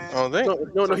 You know what I'm saying? I don't think.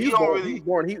 No, he was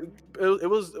born. It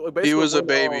was basically he was a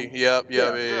baby. Yeah.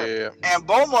 And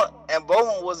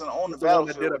Bulma wasn't on the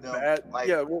battlefield.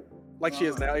 Like she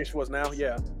is now. She was now.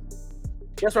 Yeah.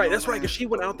 That's right. Because she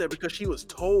went out there because she was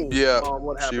told.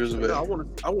 What happened. She was a baby. I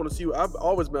want to see you. I've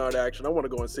always been out of action. I want to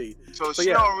go and see. So she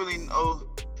don't really know.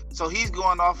 So he's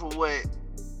going off of what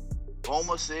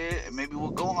Bulma said and maybe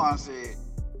what Gohan said.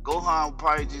 Gohan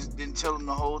probably just didn't tell him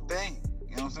the whole thing.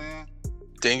 You know what I'm saying?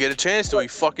 Didn't get a chance to. He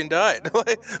fucking died.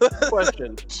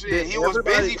 Question. Shit, he was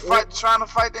busy trying to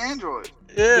fight the android.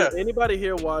 Yeah. Did anybody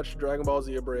here watch Dragon Ball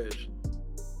Z Abridged?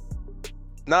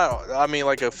 No, I mean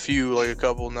like a few, like a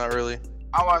couple, not really.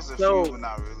 I watched a few, but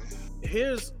not really.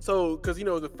 Because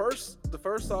the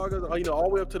first saga, all the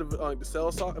way up to the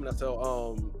Cell saga,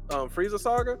 Frieza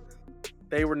saga,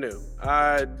 they were new.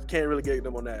 I can't really get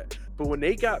them on that. But when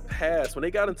they got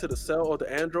into the Cell or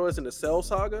the androids in the Cell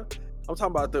saga, I'm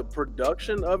talking about the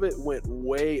production of it went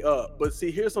way up. But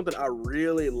see, here's something I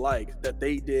really liked that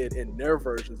they did in their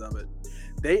versions of it.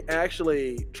 They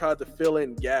actually tried to fill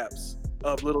in gaps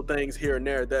of little things here and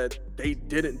there that they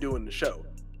didn't do in the show.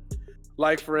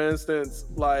 Like for instance,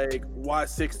 like why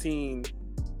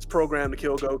 16's programmed to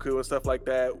kill Goku and stuff like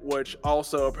that, which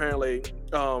also apparently,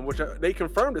 they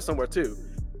confirmed it somewhere too,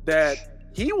 that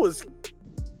he was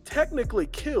technically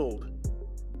killed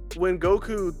when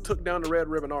Goku took down the Red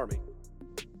Ribbon Army.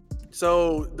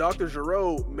 So Dr.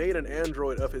 Gero made an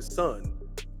android of his son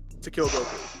to kill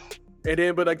Goku. And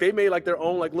then, but like they made like their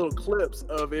own like little clips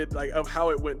of it, like of how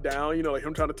it went down. You know, like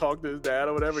him trying to talk to his dad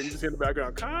or whatever. You just hear in the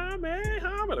background,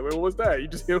 Kamehameha. Like, what was that? You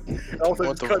just hear him, all of a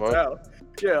sudden just cuts out.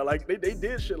 Yeah, like they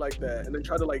did shit like that, and they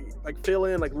tried to like fill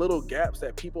in like little gaps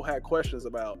that people had questions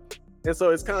about. And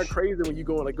so it's kind of crazy when you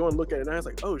go and look at it, and it's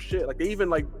like, oh shit! Like they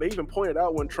even pointed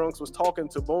out when Trunks was talking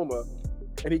to Bulma,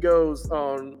 and he goes,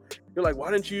 you're like,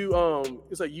 why didn't you?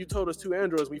 It's like you told us 2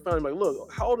 androids. We found him. Like,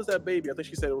 look, how old is that baby? I think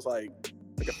she said it was like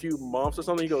a few months or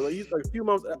something. He goes, he's like a few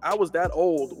months. I was that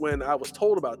old when I was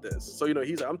told about this. So, you know,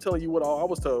 he's like, I'm telling you what all I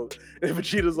was told. And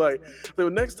Vegeta's like, so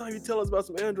next time you tell us about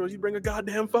some androids, you bring a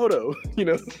goddamn photo, you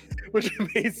know, which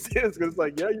made sense because it's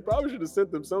like, yeah, you probably should have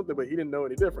sent them something, but he didn't know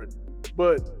any different.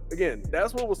 But again,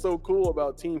 that's what was so cool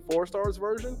about Team 4 Star's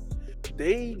version.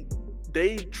 They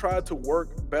tried to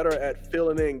work better at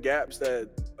filling in gaps that,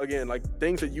 again, like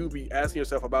things that you'd be asking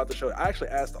yourself about the show. I actually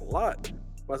asked a lot.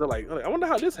 I was like, I wonder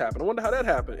how this happened. I wonder how that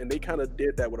happened. And they kind of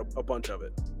did that with a bunch of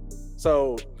it.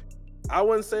 So I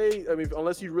wouldn't say, I mean,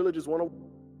 unless you really just want to,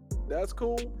 that's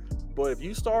cool. But if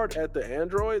you start at the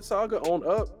Android saga on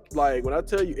up, like when I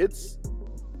tell you it's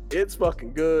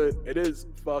fucking good. It is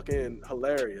fucking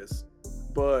hilarious.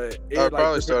 But I would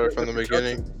probably start it from the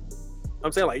beginning.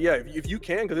 I'm saying like, yeah, if you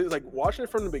can, because it's like watching it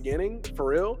from the beginning, for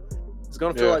real, it's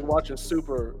gonna feel like watching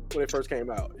Super when it first came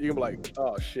out. You're gonna be like,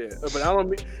 oh shit. But I don't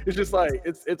mean, it's just like,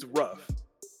 it's rough.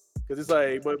 Because it's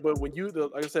like, but when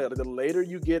like I said, the later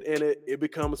you get in it, it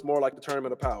becomes more like the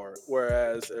Tournament of Power.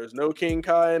 Whereas there's no King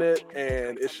Kai in it,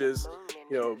 and it's just,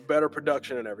 you know, better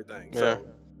production and everything. Yeah.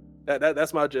 So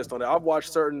that's my gist on it. I've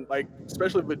watched certain, like,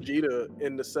 especially Vegeta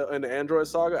in the Android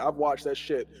saga, I've watched that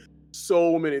shit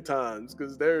so many times.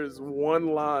 Because there's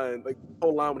one line, like the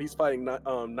whole line when he's fighting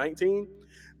 19,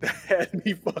 that had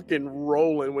me fucking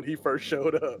rolling when he first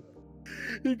showed up.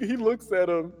 He looks at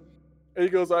him and he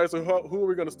goes, all right, so who are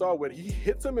we going to start with? He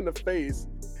hits him in the face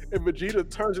and Vegeta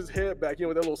turns his head back, you know,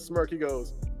 with that little smirk.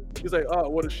 He's like, oh,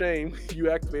 what a shame you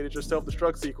activated your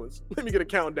self-destruct sequence. Let me get a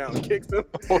countdown. Kicks him.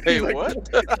 Wait, like, what?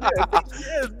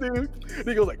 yes, dude. And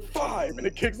he goes like 5 and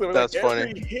it kicks him. And that's like, funny.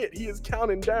 Every hit, he is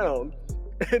counting down.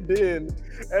 And then,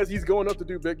 as he's going up to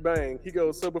do Big Bang, he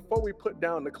goes, so before we put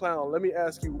down the clown, let me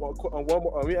ask you one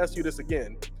more. Let me ask you this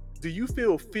again. Do you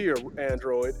feel fear,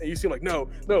 Android? And you seem like, no,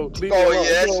 leave me alone. Oh,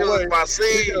 yeah, that shit was my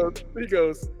scene. He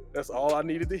goes, that's all I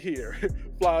needed to hear.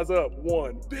 Flies up,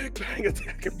 1 Big Bang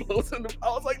attack and blows him. I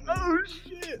was like, oh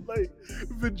shit! Like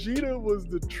Vegeta was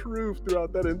the truth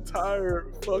throughout that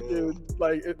entire fucking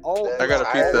I gotta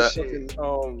peep that. Fucking,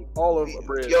 all of a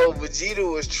bridge. Yo, Vegeta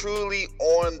was truly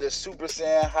on the Super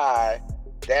Saiyan high.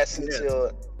 That's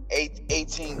until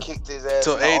 18 kicked his ass.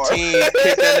 Until 18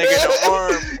 kicked that nigga in the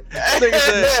arm. That nigga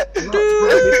said, they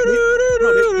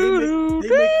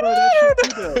make fun of that shit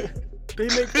too, though. They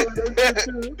make fun of that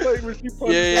shit too. Like when she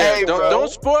punches. Yeah. Hey,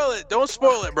 don't spoil it. Don't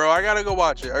spoil it, bro. I gotta go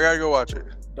watch it.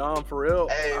 Dom, for real.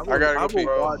 Hey, I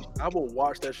will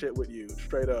watch that shit with you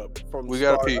straight up. We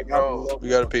gotta peep, bro. We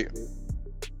gotta peep.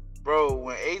 Bro,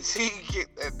 when 18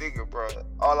 kicked that nigga, bro,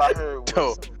 all I heard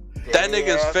was that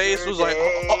nigga's face was like,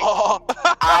 oh.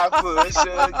 I push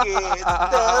against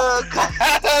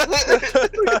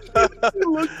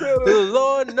the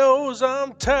Lord knows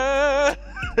I'm tired,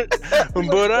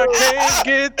 but I can't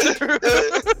get through.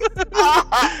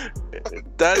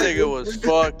 That nigga was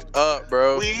fucked up,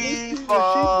 bro. We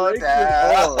fucked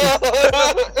up.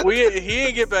 He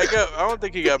didn't get back up. I don't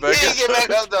think he got back up. He didn't get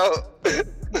back up, though.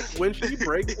 When she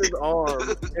breaks his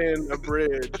arm in a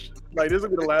bridge, like this will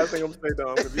be the last thing I'm gonna say,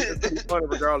 Dom, because it's gonna be funny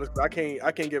regardless. Cause I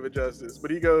can't give it justice.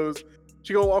 But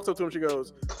she walks up to him. She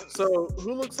goes, "So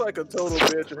who looks like a total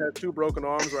bitch and had 2 broken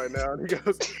arms right now?" And he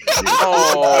goes,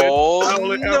 "Oh I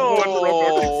only have no!" 1 broken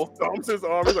arm. He stomps his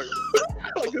arm. He's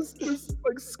like this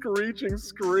like screeching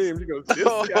scream. He goes, "This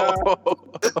guy."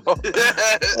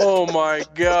 Oh my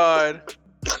god!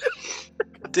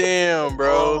 Damn,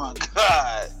 bro. Oh my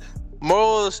god.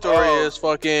 Moral of the story is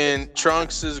fucking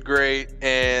Trunks is great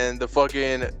and the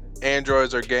fucking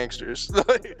androids are gangsters.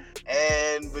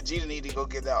 And Vegeta need to go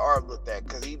get that arm looked at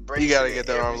because he breaks. You gotta get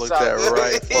that arm looked at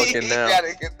right fucking now. You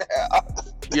gotta get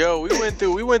that. Yo,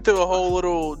 we went through a whole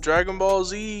little Dragon Ball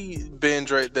Z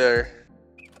binge right there.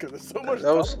 Because there's so much.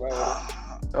 That was a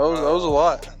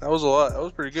lot. That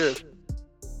was pretty good.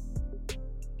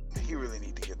 He really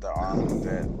need to get the arm looked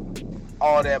at.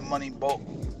 All that money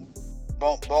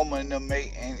Bulma and them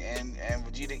make, and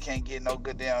Vegeta can't get no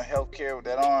good damn health care with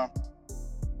that arm.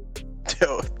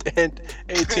 Yo, and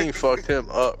 18 fucked him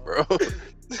up, bro.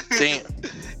 Damn.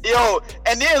 Yo,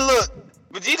 and then look,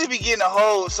 Vegeta be getting a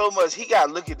hold so much, he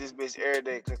gotta look at this bitch every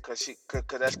day cause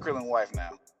that's Krillin's wife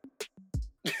now.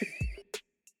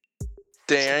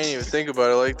 Dang, I didn't even think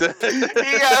about it like that.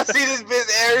 You gotta see this bitch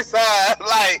every side,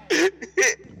 like.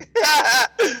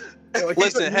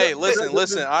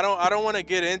 Listen. I don't want to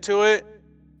get into it,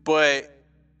 but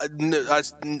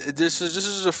this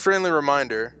is a friendly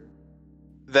reminder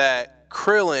that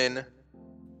Krillin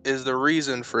is the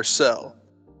reason for Cell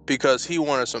because he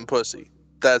wanted some pussy.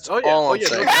 That's all I'm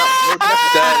saying.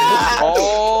 That is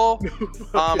all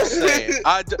I'm saying.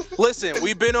 Listen,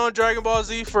 we've been on Dragon Ball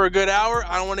Z for a good hour.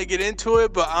 I don't want to get into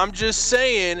it, but I'm just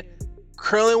saying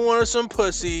Krillin wanted some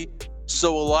pussy,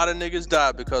 so a lot of niggas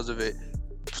died because of it.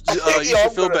 You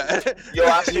should feel bad. Yo,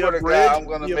 I swear to God, I'm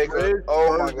gonna make a.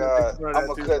 Oh my God, I'm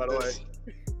gonna cut this.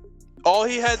 All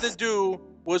he had to do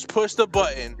was push the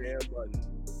button.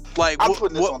 Like, I'm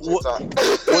putting this on TikTok.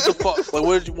 What the fuck? Like,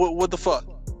 what the fuck?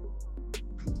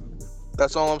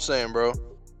 That's all I'm saying, bro.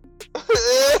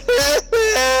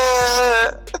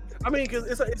 I mean, because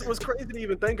it's what's crazy to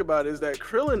even think about is that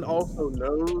Krillin also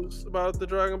knows about the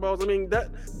Dragon Balls. I mean, that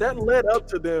led up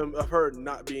to them of her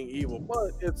not being evil,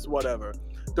 but it's whatever.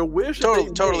 The wish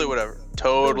totally whatever,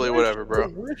 bro.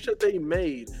 The wish that they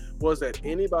made was that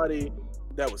anybody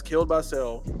that was killed by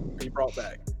Cell be brought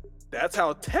back. That's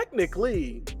how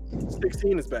technically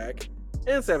 16 is back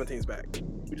and 17 is back.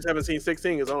 We just haven't seen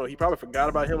 16 because I don't know, he probably forgot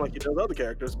about him like he does other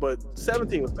characters, but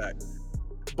 17 was back.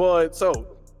 But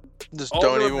so just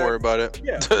don't even worry about it.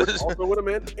 Yeah, also would have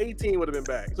meant 18 would have been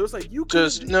back. So it's like you could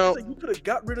have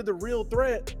got rid of the real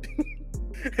threat.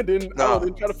 And then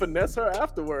then try to finesse her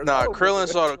afterwards. Krillin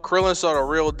saw the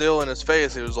real deal in his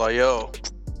face. He was like, "Yo,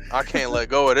 I can't let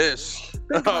go of this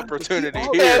opportunity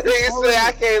here."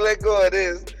 I can't let go of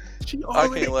this. I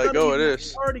can't let go of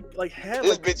this. Already had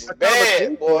this bitch is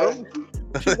bad, boy.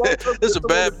 This is a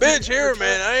bad bitch here,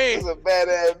 man. This is a bad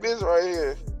ass bitch right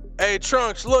here. Hey,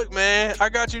 Trunks, look, man, I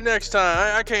got you next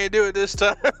time. I can't do it this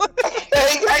time.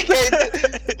 I can't.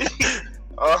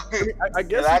 I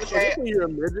guess when you're a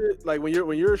midget, like when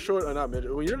you're short or not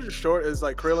midget, when you're just short, it's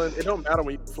like Krillin. It don't matter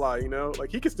when you fly, you know. Like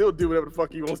he can still do whatever the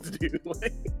fuck he wants to do.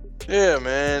 Yeah,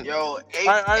 man. Yo,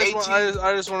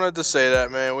 I just wanted to say that,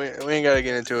 man. We ain't gotta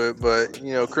get into it, but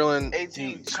you know, Krillin's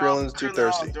too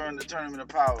thirsty during the Tournament of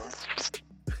Power.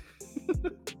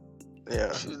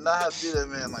 Yeah, she did not have to do that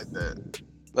man like that.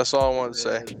 That's all I wanted to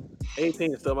say.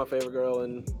 18 is still my favorite girl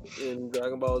in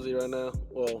Dragon Ball Z right now.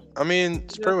 Well, I mean,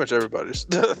 it's pretty much everybody's.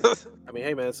 I mean,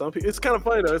 hey man, some people. It's kind of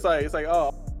funny though. It's like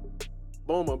oh,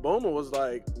 Bulma was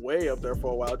like way up there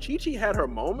for a while. Chi-Chi had her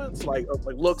moments, like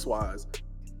looks wise,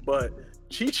 but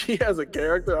Chi-Chi as a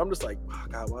character, I'm just like, oh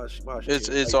God, why is she?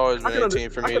 It's always been 18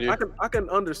 for me, dude. I can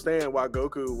understand why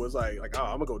Goku was like, oh,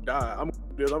 I'm gonna go die.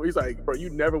 He's like, bro, you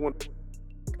never want.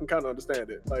 I can kind of understand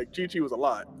it. Like Chi-Chi was a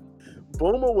lot.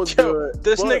 Bulma was good.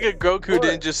 This nigga Goku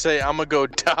didn't just say, I'm gonna go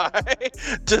die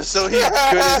just so he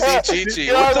couldn't see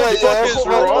Chi-Chi. What the fuck is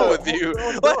wrong with you?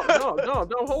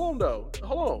 No, hold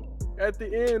on. At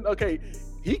the end, okay,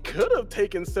 he could have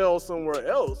taken Cell somewhere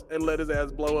else and let his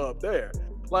ass blow up there.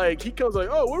 Like, he comes like,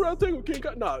 oh, we're around taking King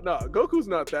Kong. Nah, Goku's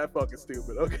not that fucking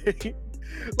stupid, okay?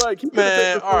 Like, he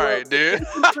man, all right, dude.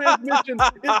 Transmission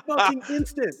is fucking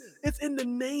instant. It's in the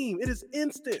name. It is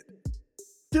instant.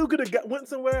 Still could have went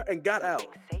somewhere and got out.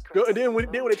 And then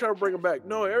when they try to bring him back,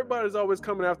 no, everybody's always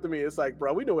coming after me. It's like,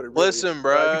 bro, we know what it really Listen,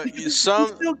 is.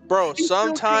 bro,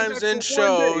 sometimes in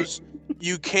shows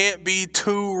you can't be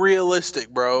too realistic,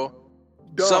 bro.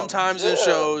 Sometimes in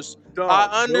shows,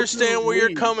 I understand where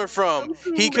you're coming from.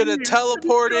 He could have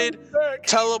teleported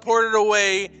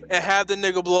away and have the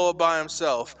nigga blow up by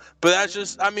himself. But that's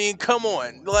just, I mean, come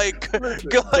on. Like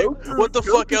what the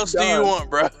fuck else do you want,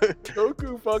 bro?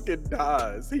 Goku fucking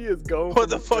dies. He is going. What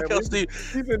the fuck else do you?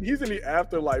 He's in the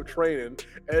afterlife training,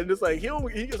 and it's like he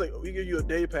gets like, we give you a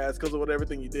day pass because of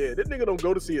everything you did. That nigga don't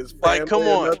go to see his family. Like, come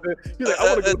on. He's like, I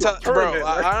want to go to bro.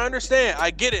 I understand. I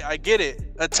get it.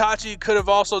 Itachi could have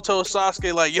also told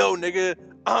Sasuke like, yo, nigga,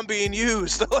 I'm being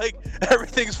used. Like,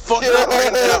 everything's fucked up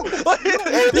right now.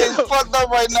 Everything's fucked up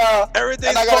right now.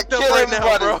 Everything's fucked up right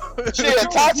now, bro. Shit,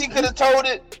 Itachi could have told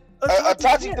it.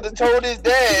 Itachi could have told his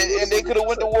dad, and they could have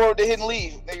went to war with the hidden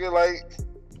leaf. Nigga, like.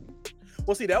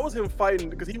 Well, see, that was him fighting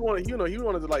because he wanted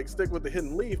to like stick with the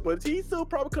hidden leaf, but he still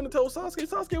probably couldn't have told Sasuke.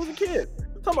 Sasuke was a kid.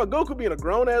 talking about Goku being a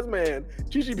grown ass man,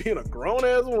 Chi-Chi being a grown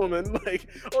ass woman, like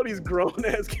all these grown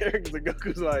ass characters, and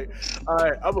Goku's like, all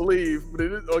right, I believe,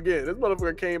 but again, this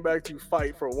motherfucker came back to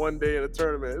fight for one day in a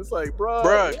tournament. It's like,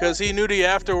 bruh, because he knew the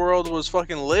afterworld was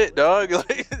fucking lit, dog.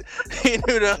 Like he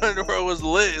knew the underworld was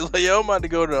lit. It's like, yo, I'm about to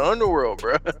go to the underworld,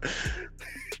 bro.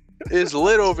 It's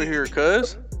lit over here,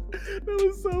 cuz. That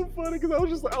was so funny because I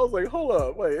was like, hold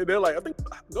up, wait, and they're like, I think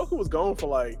Goku was gone for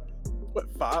like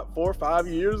what 4 or 5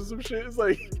 years or some shit. It's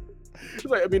like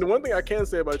I mean, the one thing I can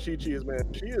say about Chi-Chi is,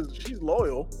 man, she's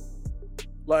loyal.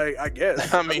 Like, I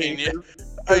guess. I mean yeah.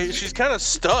 She's kind of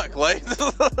stuck. Like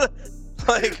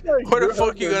where the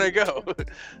fuck you gonna go?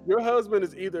 Your husband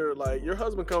is either like, your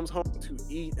husband comes home to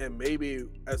eat and maybe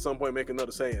at some point make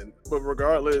another Saiyan. But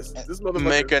regardless, this motherfucker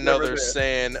make another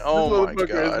Saiyan. Oh my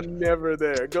god. Is never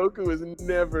there. Goku is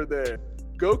never there.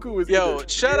 Goku is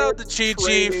shout out to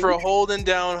Chi-Chi for holding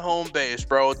down home base,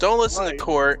 bro. Don't listen to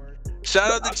Court.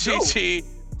 Shout out to Chi-Chi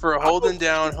for holding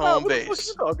down home base. What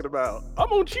you talking about?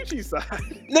 I'm on Chi-Chi's side.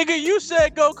 Nigga, you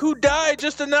said Goku died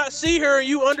just to not see her, and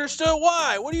you understood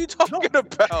why. What are you talking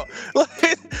about?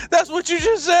 Like, that's what you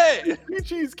just said.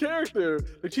 Chi-Chi's character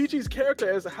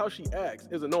as to how she acts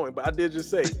is annoying, but I did just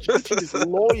say Chi-Chi is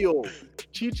loyal.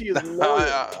 Chi-Chi is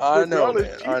loyal. I know, man.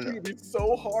 Chi-Chi is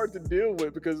so hard to deal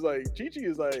with because like Chi-Chi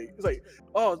is like, it's like,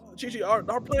 oh, Chi-Chi,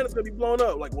 our planet's gonna be blown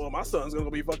up. Like, well, my son's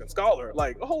gonna be fucking scholar.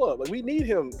 Like, hold up, like we need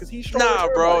him because he's strong.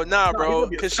 Nah, bro.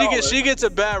 Because she gets a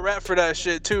bad rap for that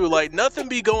shit too. Like, nothing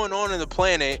be going on in the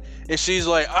planet, and she's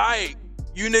like,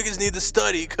 you niggas need to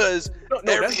study because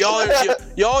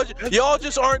y'all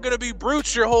just aren't gonna be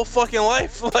brutes your whole fucking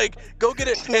life. Like, go get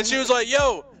it. And she was like,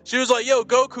 yo,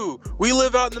 Goku, we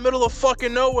live out in the middle of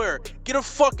fucking nowhere. Get a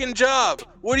fucking job.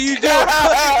 What are you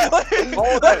doing?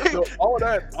 all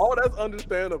that's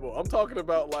understandable. I'm talking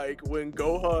about like when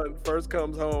Gohan first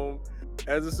comes home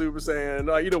as a Super Saiyan,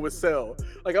 like, with Cell.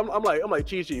 Like I'm like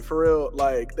Chi-Chi, for real,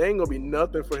 like there ain't gonna be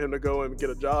nothing for him to go and get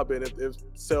a job in if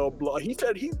Cell he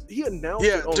said he announced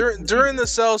during the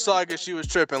Cell saga she was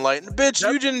tripping like, bitch,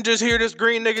 you didn't just hear this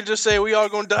green nigga just say we all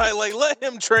gonna die. Like, let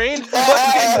him train.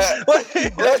 Let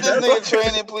this nigga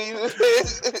training, please.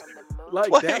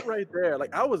 Like that right there,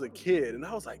 like I was a kid and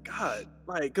I was like, God,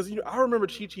 like, because I remember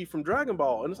Chi-Chi from Dragon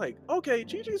Ball, and it's like, okay,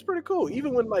 Chi-Chi's pretty cool.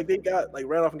 Even when like they got like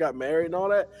ran off and got married and all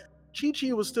that,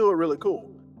 Chi-Chi was still really cool.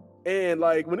 And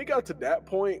like when it got to that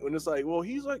point, when it's like, well,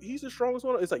 he's the strongest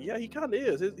one, it's like, yeah, he kind of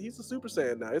is. He's a Super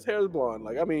Saiyan now. His hair is blonde.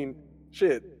 Like, I mean,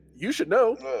 shit, you should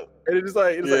know. And it's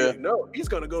like, no, he's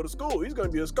gonna go to school. He's gonna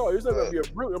be a scholar. He's not gonna be a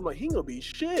brute. I'm like, he gonna be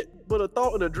shit. But a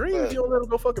thought and a dream, if you don't let him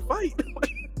go fucking fight.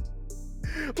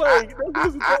 Like,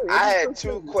 I had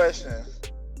two questions.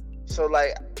 So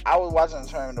like, I was watching the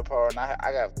Tournament of Power, and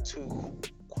I got two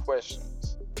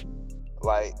questions.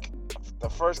 Like, the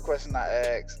first question I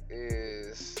asked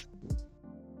is,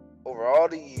 over all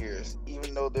the years,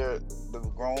 even though the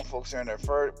grown folks are in their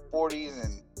 40s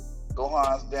and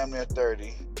Gohan's damn near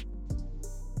 30,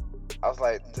 I was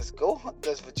like, does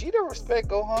Vegeta respect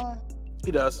Gohan?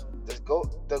 He does. Does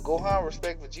Gohan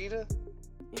respect Vegeta?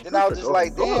 Then I was just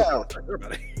like, damn,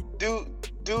 do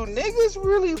niggas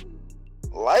really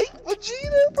like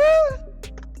Vegeta, bro?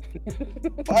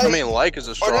 Like, I mean, like is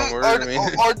a strong word. I mean,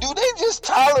 or do they just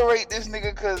tolerate this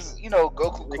nigga because Goku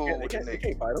cool with the nigga? They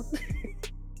can't fight him.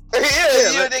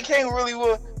 yeah, they can't really.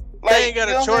 Like, they ain't got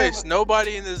a choice.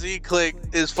 Nobody in the Z clique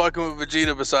is fucking with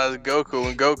Vegeta besides Goku,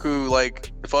 and Goku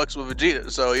like fucks with Vegeta,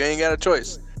 so you ain't got a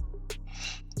choice.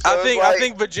 So I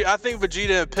think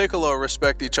Vegeta and Piccolo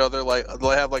respect each other. Like, they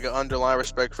have like an underlying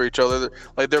respect for each other.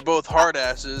 Like, they're both hard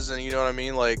asses, and you know what I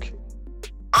mean. Like,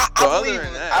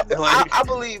 I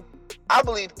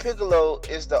believe Piccolo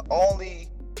is the only.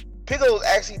 Piccolo is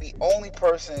actually the only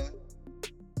person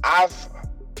I've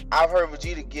heard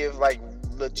Vegeta give like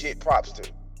legit props to.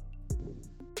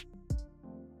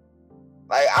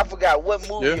 Like, I forgot what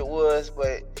movie it was,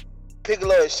 but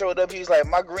Piccolo had showed up. He was like,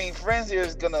 my green friends here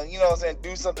is gonna,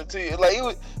 do something to you. Like, it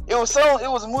was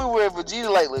a movie where Vegeta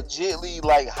like legitly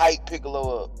like hyped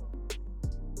Piccolo up,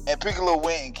 and Piccolo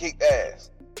went and kicked ass.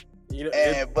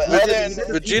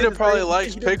 Vegeta probably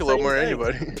likes Piccolo more than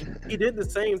anybody. He did the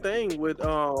same thing with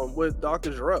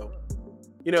Dr. Gero.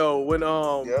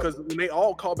 Because when they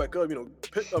all called back up,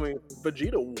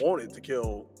 Vegeta wanted to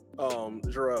kill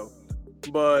Gero,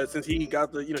 but since he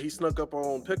got he snuck up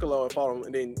on Piccolo and fought him,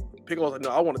 and then Piccolo's like, no,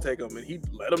 I want to take him, and he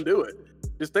let him do it.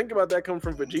 Just think about that coming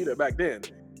from Vegeta back then.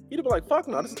 He'd have been like, fuck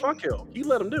no, this is my kill. He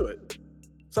let him do it.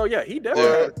 So yeah, he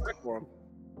definitely had respect for him.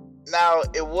 Now,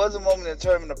 it was a moment in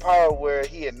Tournament of Power where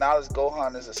he acknowledged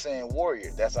Gohan as a Saiyan warrior.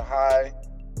 That's a high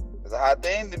It's a high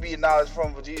thing to be acknowledged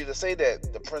from Vegeta to say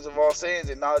that. The Prince of All Saiyans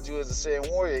acknowledge you as a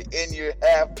Saiyan warrior in your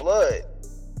half-blood.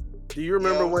 Do you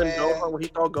remember when he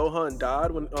thought Gohan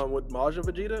died with Majin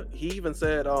Vegeta? He even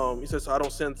said, he says, I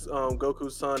don't sense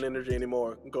Goku's sun energy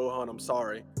anymore. Gohan, I'm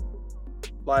sorry.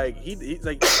 Like he's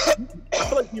like, I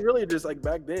feel like he really just like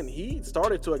back then he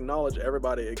started to acknowledge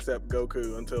everybody except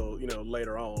Goku until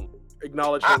later on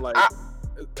acknowledge him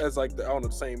as like the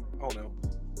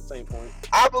same point.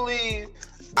 I believe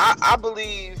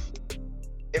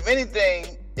if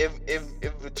anything, if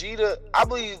Vegeta, I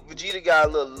believe Vegeta got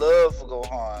a little love for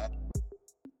Gohan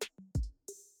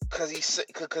because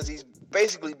he's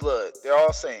basically blood. They're all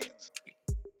Saiyans.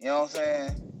 You know what I'm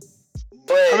saying?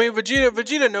 But I mean,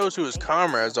 Vegeta knows who his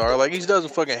comrades are. Like, he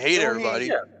doesn't fucking hate everybody.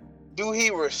 Do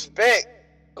he respect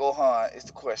Gohan is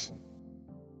the question.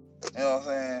 You know what I'm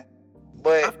saying?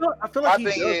 But I feel like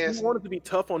he wanted to be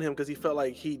tough on him because he felt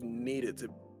like he needed to,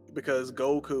 because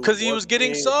Goku. Because he was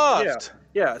getting soft.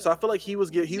 Yeah. So I feel like he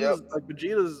was like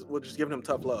Vegeta's was just giving him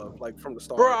tough love, like from the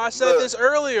start. Bro, I said this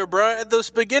earlier, bro. At the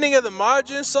beginning of the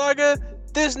Majin saga,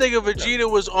 this nigga Vegeta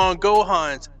was on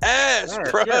Gohan's ass,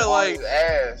 bro. Yeah, like,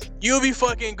 you be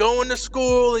fucking going to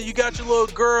school and you got your little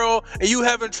girl and you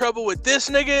having trouble with this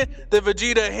nigga. Then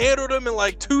Vegeta handled him in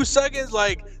like 2 seconds.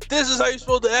 Like, this is how you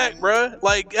supposed to act, bro.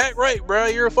 Like, act right, bro.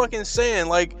 You're a fucking Saiyan.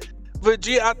 Like,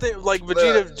 Vegeta, I think, like,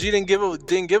 Vegeta didn't give a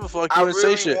fuck. You wouldn't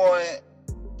say shit.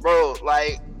 Bro,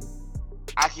 like,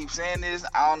 I keep saying this.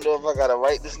 I don't know if I gotta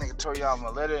write this nigga Toriyama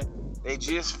a letter. They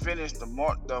just finished the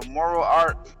moral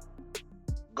arc.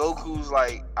 Goku's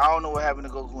like, I don't know what happened to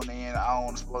Goku in the end. I don't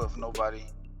want to spoil it for nobody.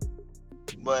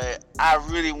 But I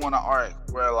really want an arc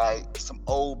where, like, some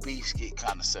old beefs get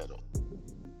kind of settled.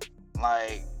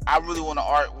 Like, I really want an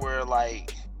arc where,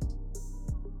 like,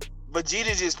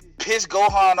 Vegeta just pissed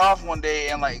Gohan off one day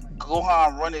and, like,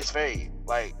 Gohan run his fade.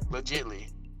 Like, legitly.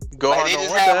 Gohan don't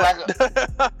want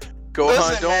that.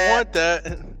 Gohan don't want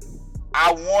that.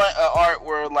 I want an arc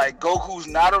where, like, Goku's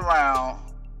not around.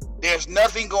 There's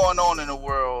nothing going on in the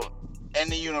world, in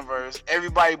the universe.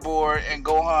 Everybody bored, and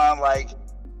Gohan, like,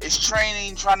 is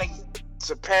training, trying to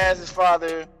surpass his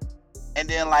father, and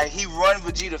then, like, he run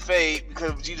Vegeta fade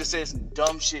because Vegeta said some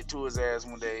dumb shit to his ass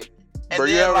one day. And bro,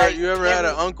 then, you ever had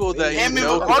an uncle that you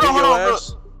know hold on,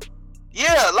 ass?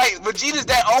 Yeah, like, Vegeta's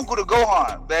that uncle to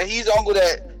Gohan. That he's uncle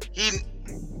that he,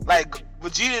 like,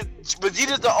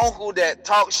 Vegeta's the uncle that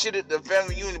talks shit at the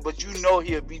family unit, but you know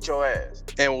he'll beat your ass.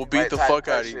 And will beat the fuck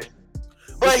out of you.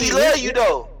 But he love you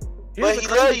though.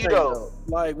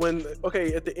 Like when at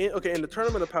the end, in the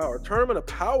Tournament of Power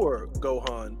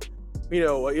Gohan,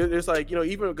 it's like,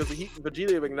 even because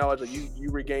Vegeta have acknowledged that you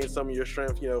regain some of your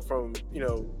strength, from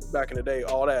back in the day,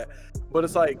 all that. But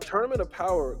it's like Tournament of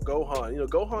Power Gohan,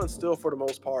 Gohan still for the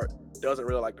most part doesn't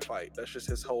really like to fight. That's just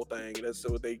his whole thing, and that's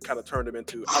what they kind of turned him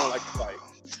into. I don't like to fight.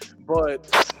 But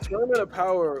Tournament of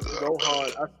Power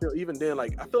Gohan, I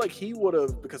feel like he would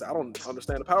have, because I don't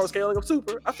understand the power scaling of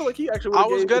Super. I feel like he actually. I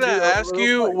was gonna ask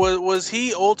you, was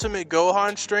he Ultimate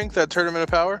Gohan strength at Tournament of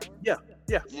Power? Yeah.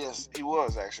 Yes, he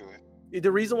was actually.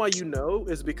 The reason why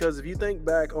is because if you think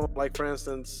back on, like, for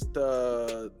instance,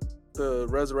 the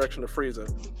Resurrection of Frieza,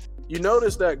 you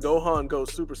notice that Gohan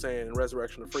goes Super Saiyan in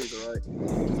Resurrection of Frieza, right?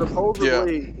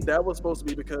 Supposedly, that was supposed to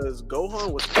be because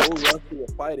Gohan was so rusty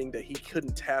with fighting that he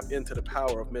couldn't tap into the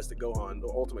power of Mystic Gohan,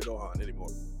 or Ultimate Gohan, anymore.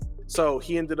 So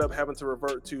he ended up having to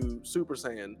revert to Super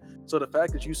Saiyan. So the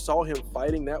fact that you saw him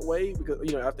fighting that way, because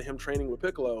after him training with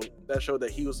Piccolo, that showed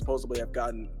that he was supposedly have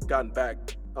gotten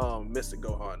back Mystic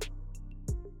Gohan.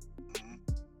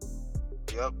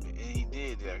 Yep, and he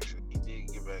did actually. He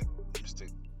did get back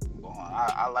Mystic Gohan.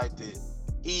 I liked it.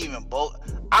 He even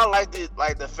I liked it,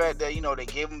 like the fact that they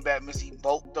gave him back Mystic. He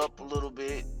bulked up a little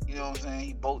bit. You know what I'm saying?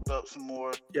 He bulked up some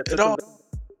more. Yeah, it all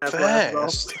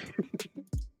fast.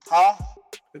 Huh?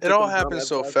 It all happened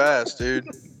so fast, dude.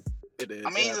 It is.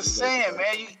 I mean, he's a Saiyan,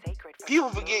 man. People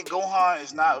forget Gohan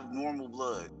is not of normal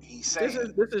blood. He's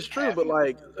Saiyan. This is true, but,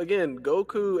 like, again,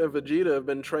 Goku and Vegeta have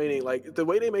been training. Like, the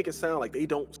way they make it sound like they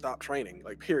don't stop training,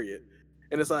 like, period.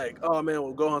 And it's like, oh man,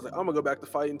 well, Gohan's like, I'm gonna go back to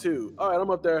fighting too. All right, I'm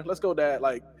up there. Let's go, Dad.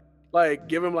 Like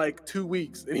give him like 2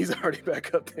 weeks, and he's already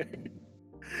back up there.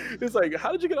 It's like,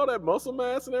 how did you get all that muscle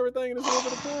mass and everything in this little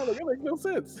bit of time? Like, that makes no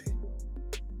sense.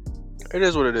 It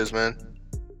is what it is, man.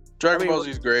 Dragon Ball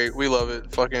Z is great. We love it.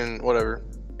 Fucking whatever.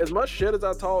 As much shit as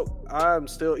I talk, I'm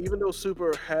still, even though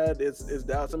Super had its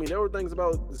doubts. I mean, there were things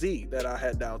about Z that I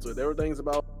had doubts with. There were things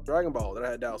about Dragon Ball that I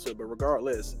had doubts with. But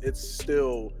regardless, it's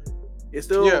still.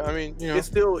 Yeah, I mean, it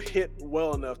still hit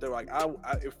well enough that, like,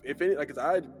 if any, like, 'cause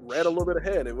I read a little bit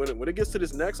ahead, and when it gets to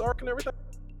this next arc and everything,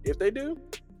 if they do,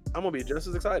 I'm gonna be just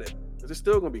as excited. It's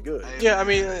still gonna be good. Yeah, I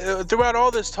mean, throughout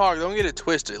all this talk, don't get it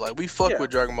twisted. Like, we fuck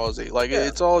with Dragon Ball Z. Like,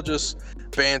 it's all just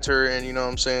banter, and you know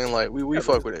what I'm saying? Like, we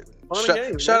fuck with it.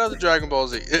 Shout out to Dragon Ball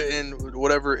Z in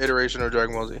whatever iteration of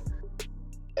Dragon Ball Z.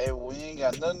 Hey, we ain't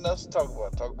got nothing else to talk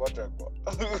about. Talk about Dragon Ball.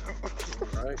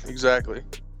 Right. Exactly.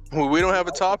 When we don't have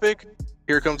a topic,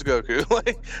 here comes Goku.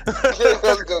 Like,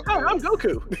 I'm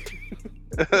Goku.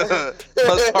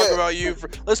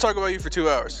 Let's talk about you for 2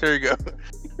 hours. Here you go.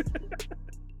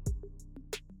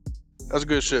 That's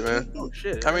good shit, man. Oh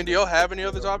shit. I mean, do y'all have any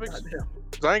other topics?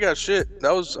 Cause I ain't got shit.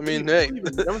 That was, I mean, hey. Do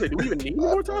we even need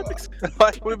more topics?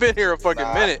 Like, we've been here a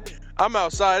fucking minute. I'm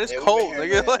outside. It's cold,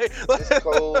 nigga. It's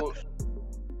cold.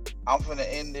 I'm finna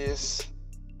end this.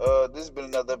 This has been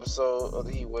another episode of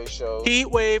the Heatwave Show.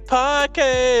 Heatwave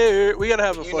Podcast. We gotta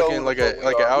have a fucking like an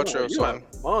outro song.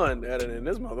 Fun editing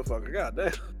this motherfucker. God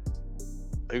damn.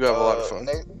 You gotta have a lot of fun.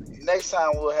 Next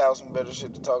time we'll have some better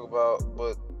shit to talk about,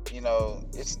 but you know,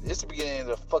 it's the beginning of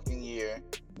the fucking year.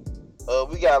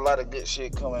 We got a lot of good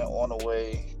shit coming on the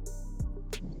way.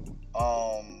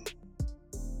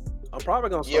 I'm probably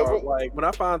gonna start like when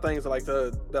I find things like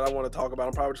that I want to talk about.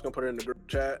 I'm probably just gonna put it in the group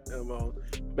chat and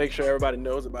make sure everybody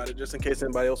knows about it, just in case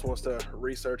anybody else wants to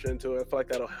research into it. I feel like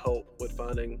that'll help with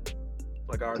finding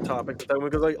like our topics,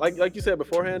 because like you said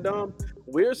beforehand, Dom,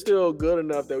 we're still good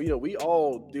enough that we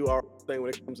all do our thing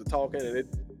when it comes to talking, and it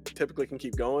typically can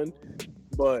keep going.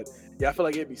 But yeah, I feel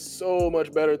like it'd be so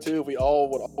much better too if we all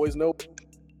would always know.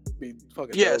 Be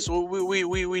fucking yes, well,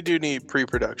 we do need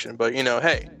pre-production, but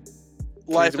hey.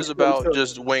 Life is about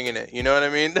just winging it, you know what I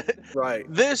mean? Right.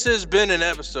 This has been an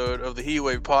episode of the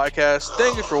Heatwave Podcast.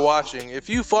 Thank you for watching. If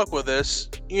you fuck with us,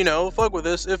 fuck with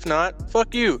us. If not,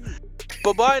 fuck you.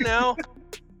 But bye now.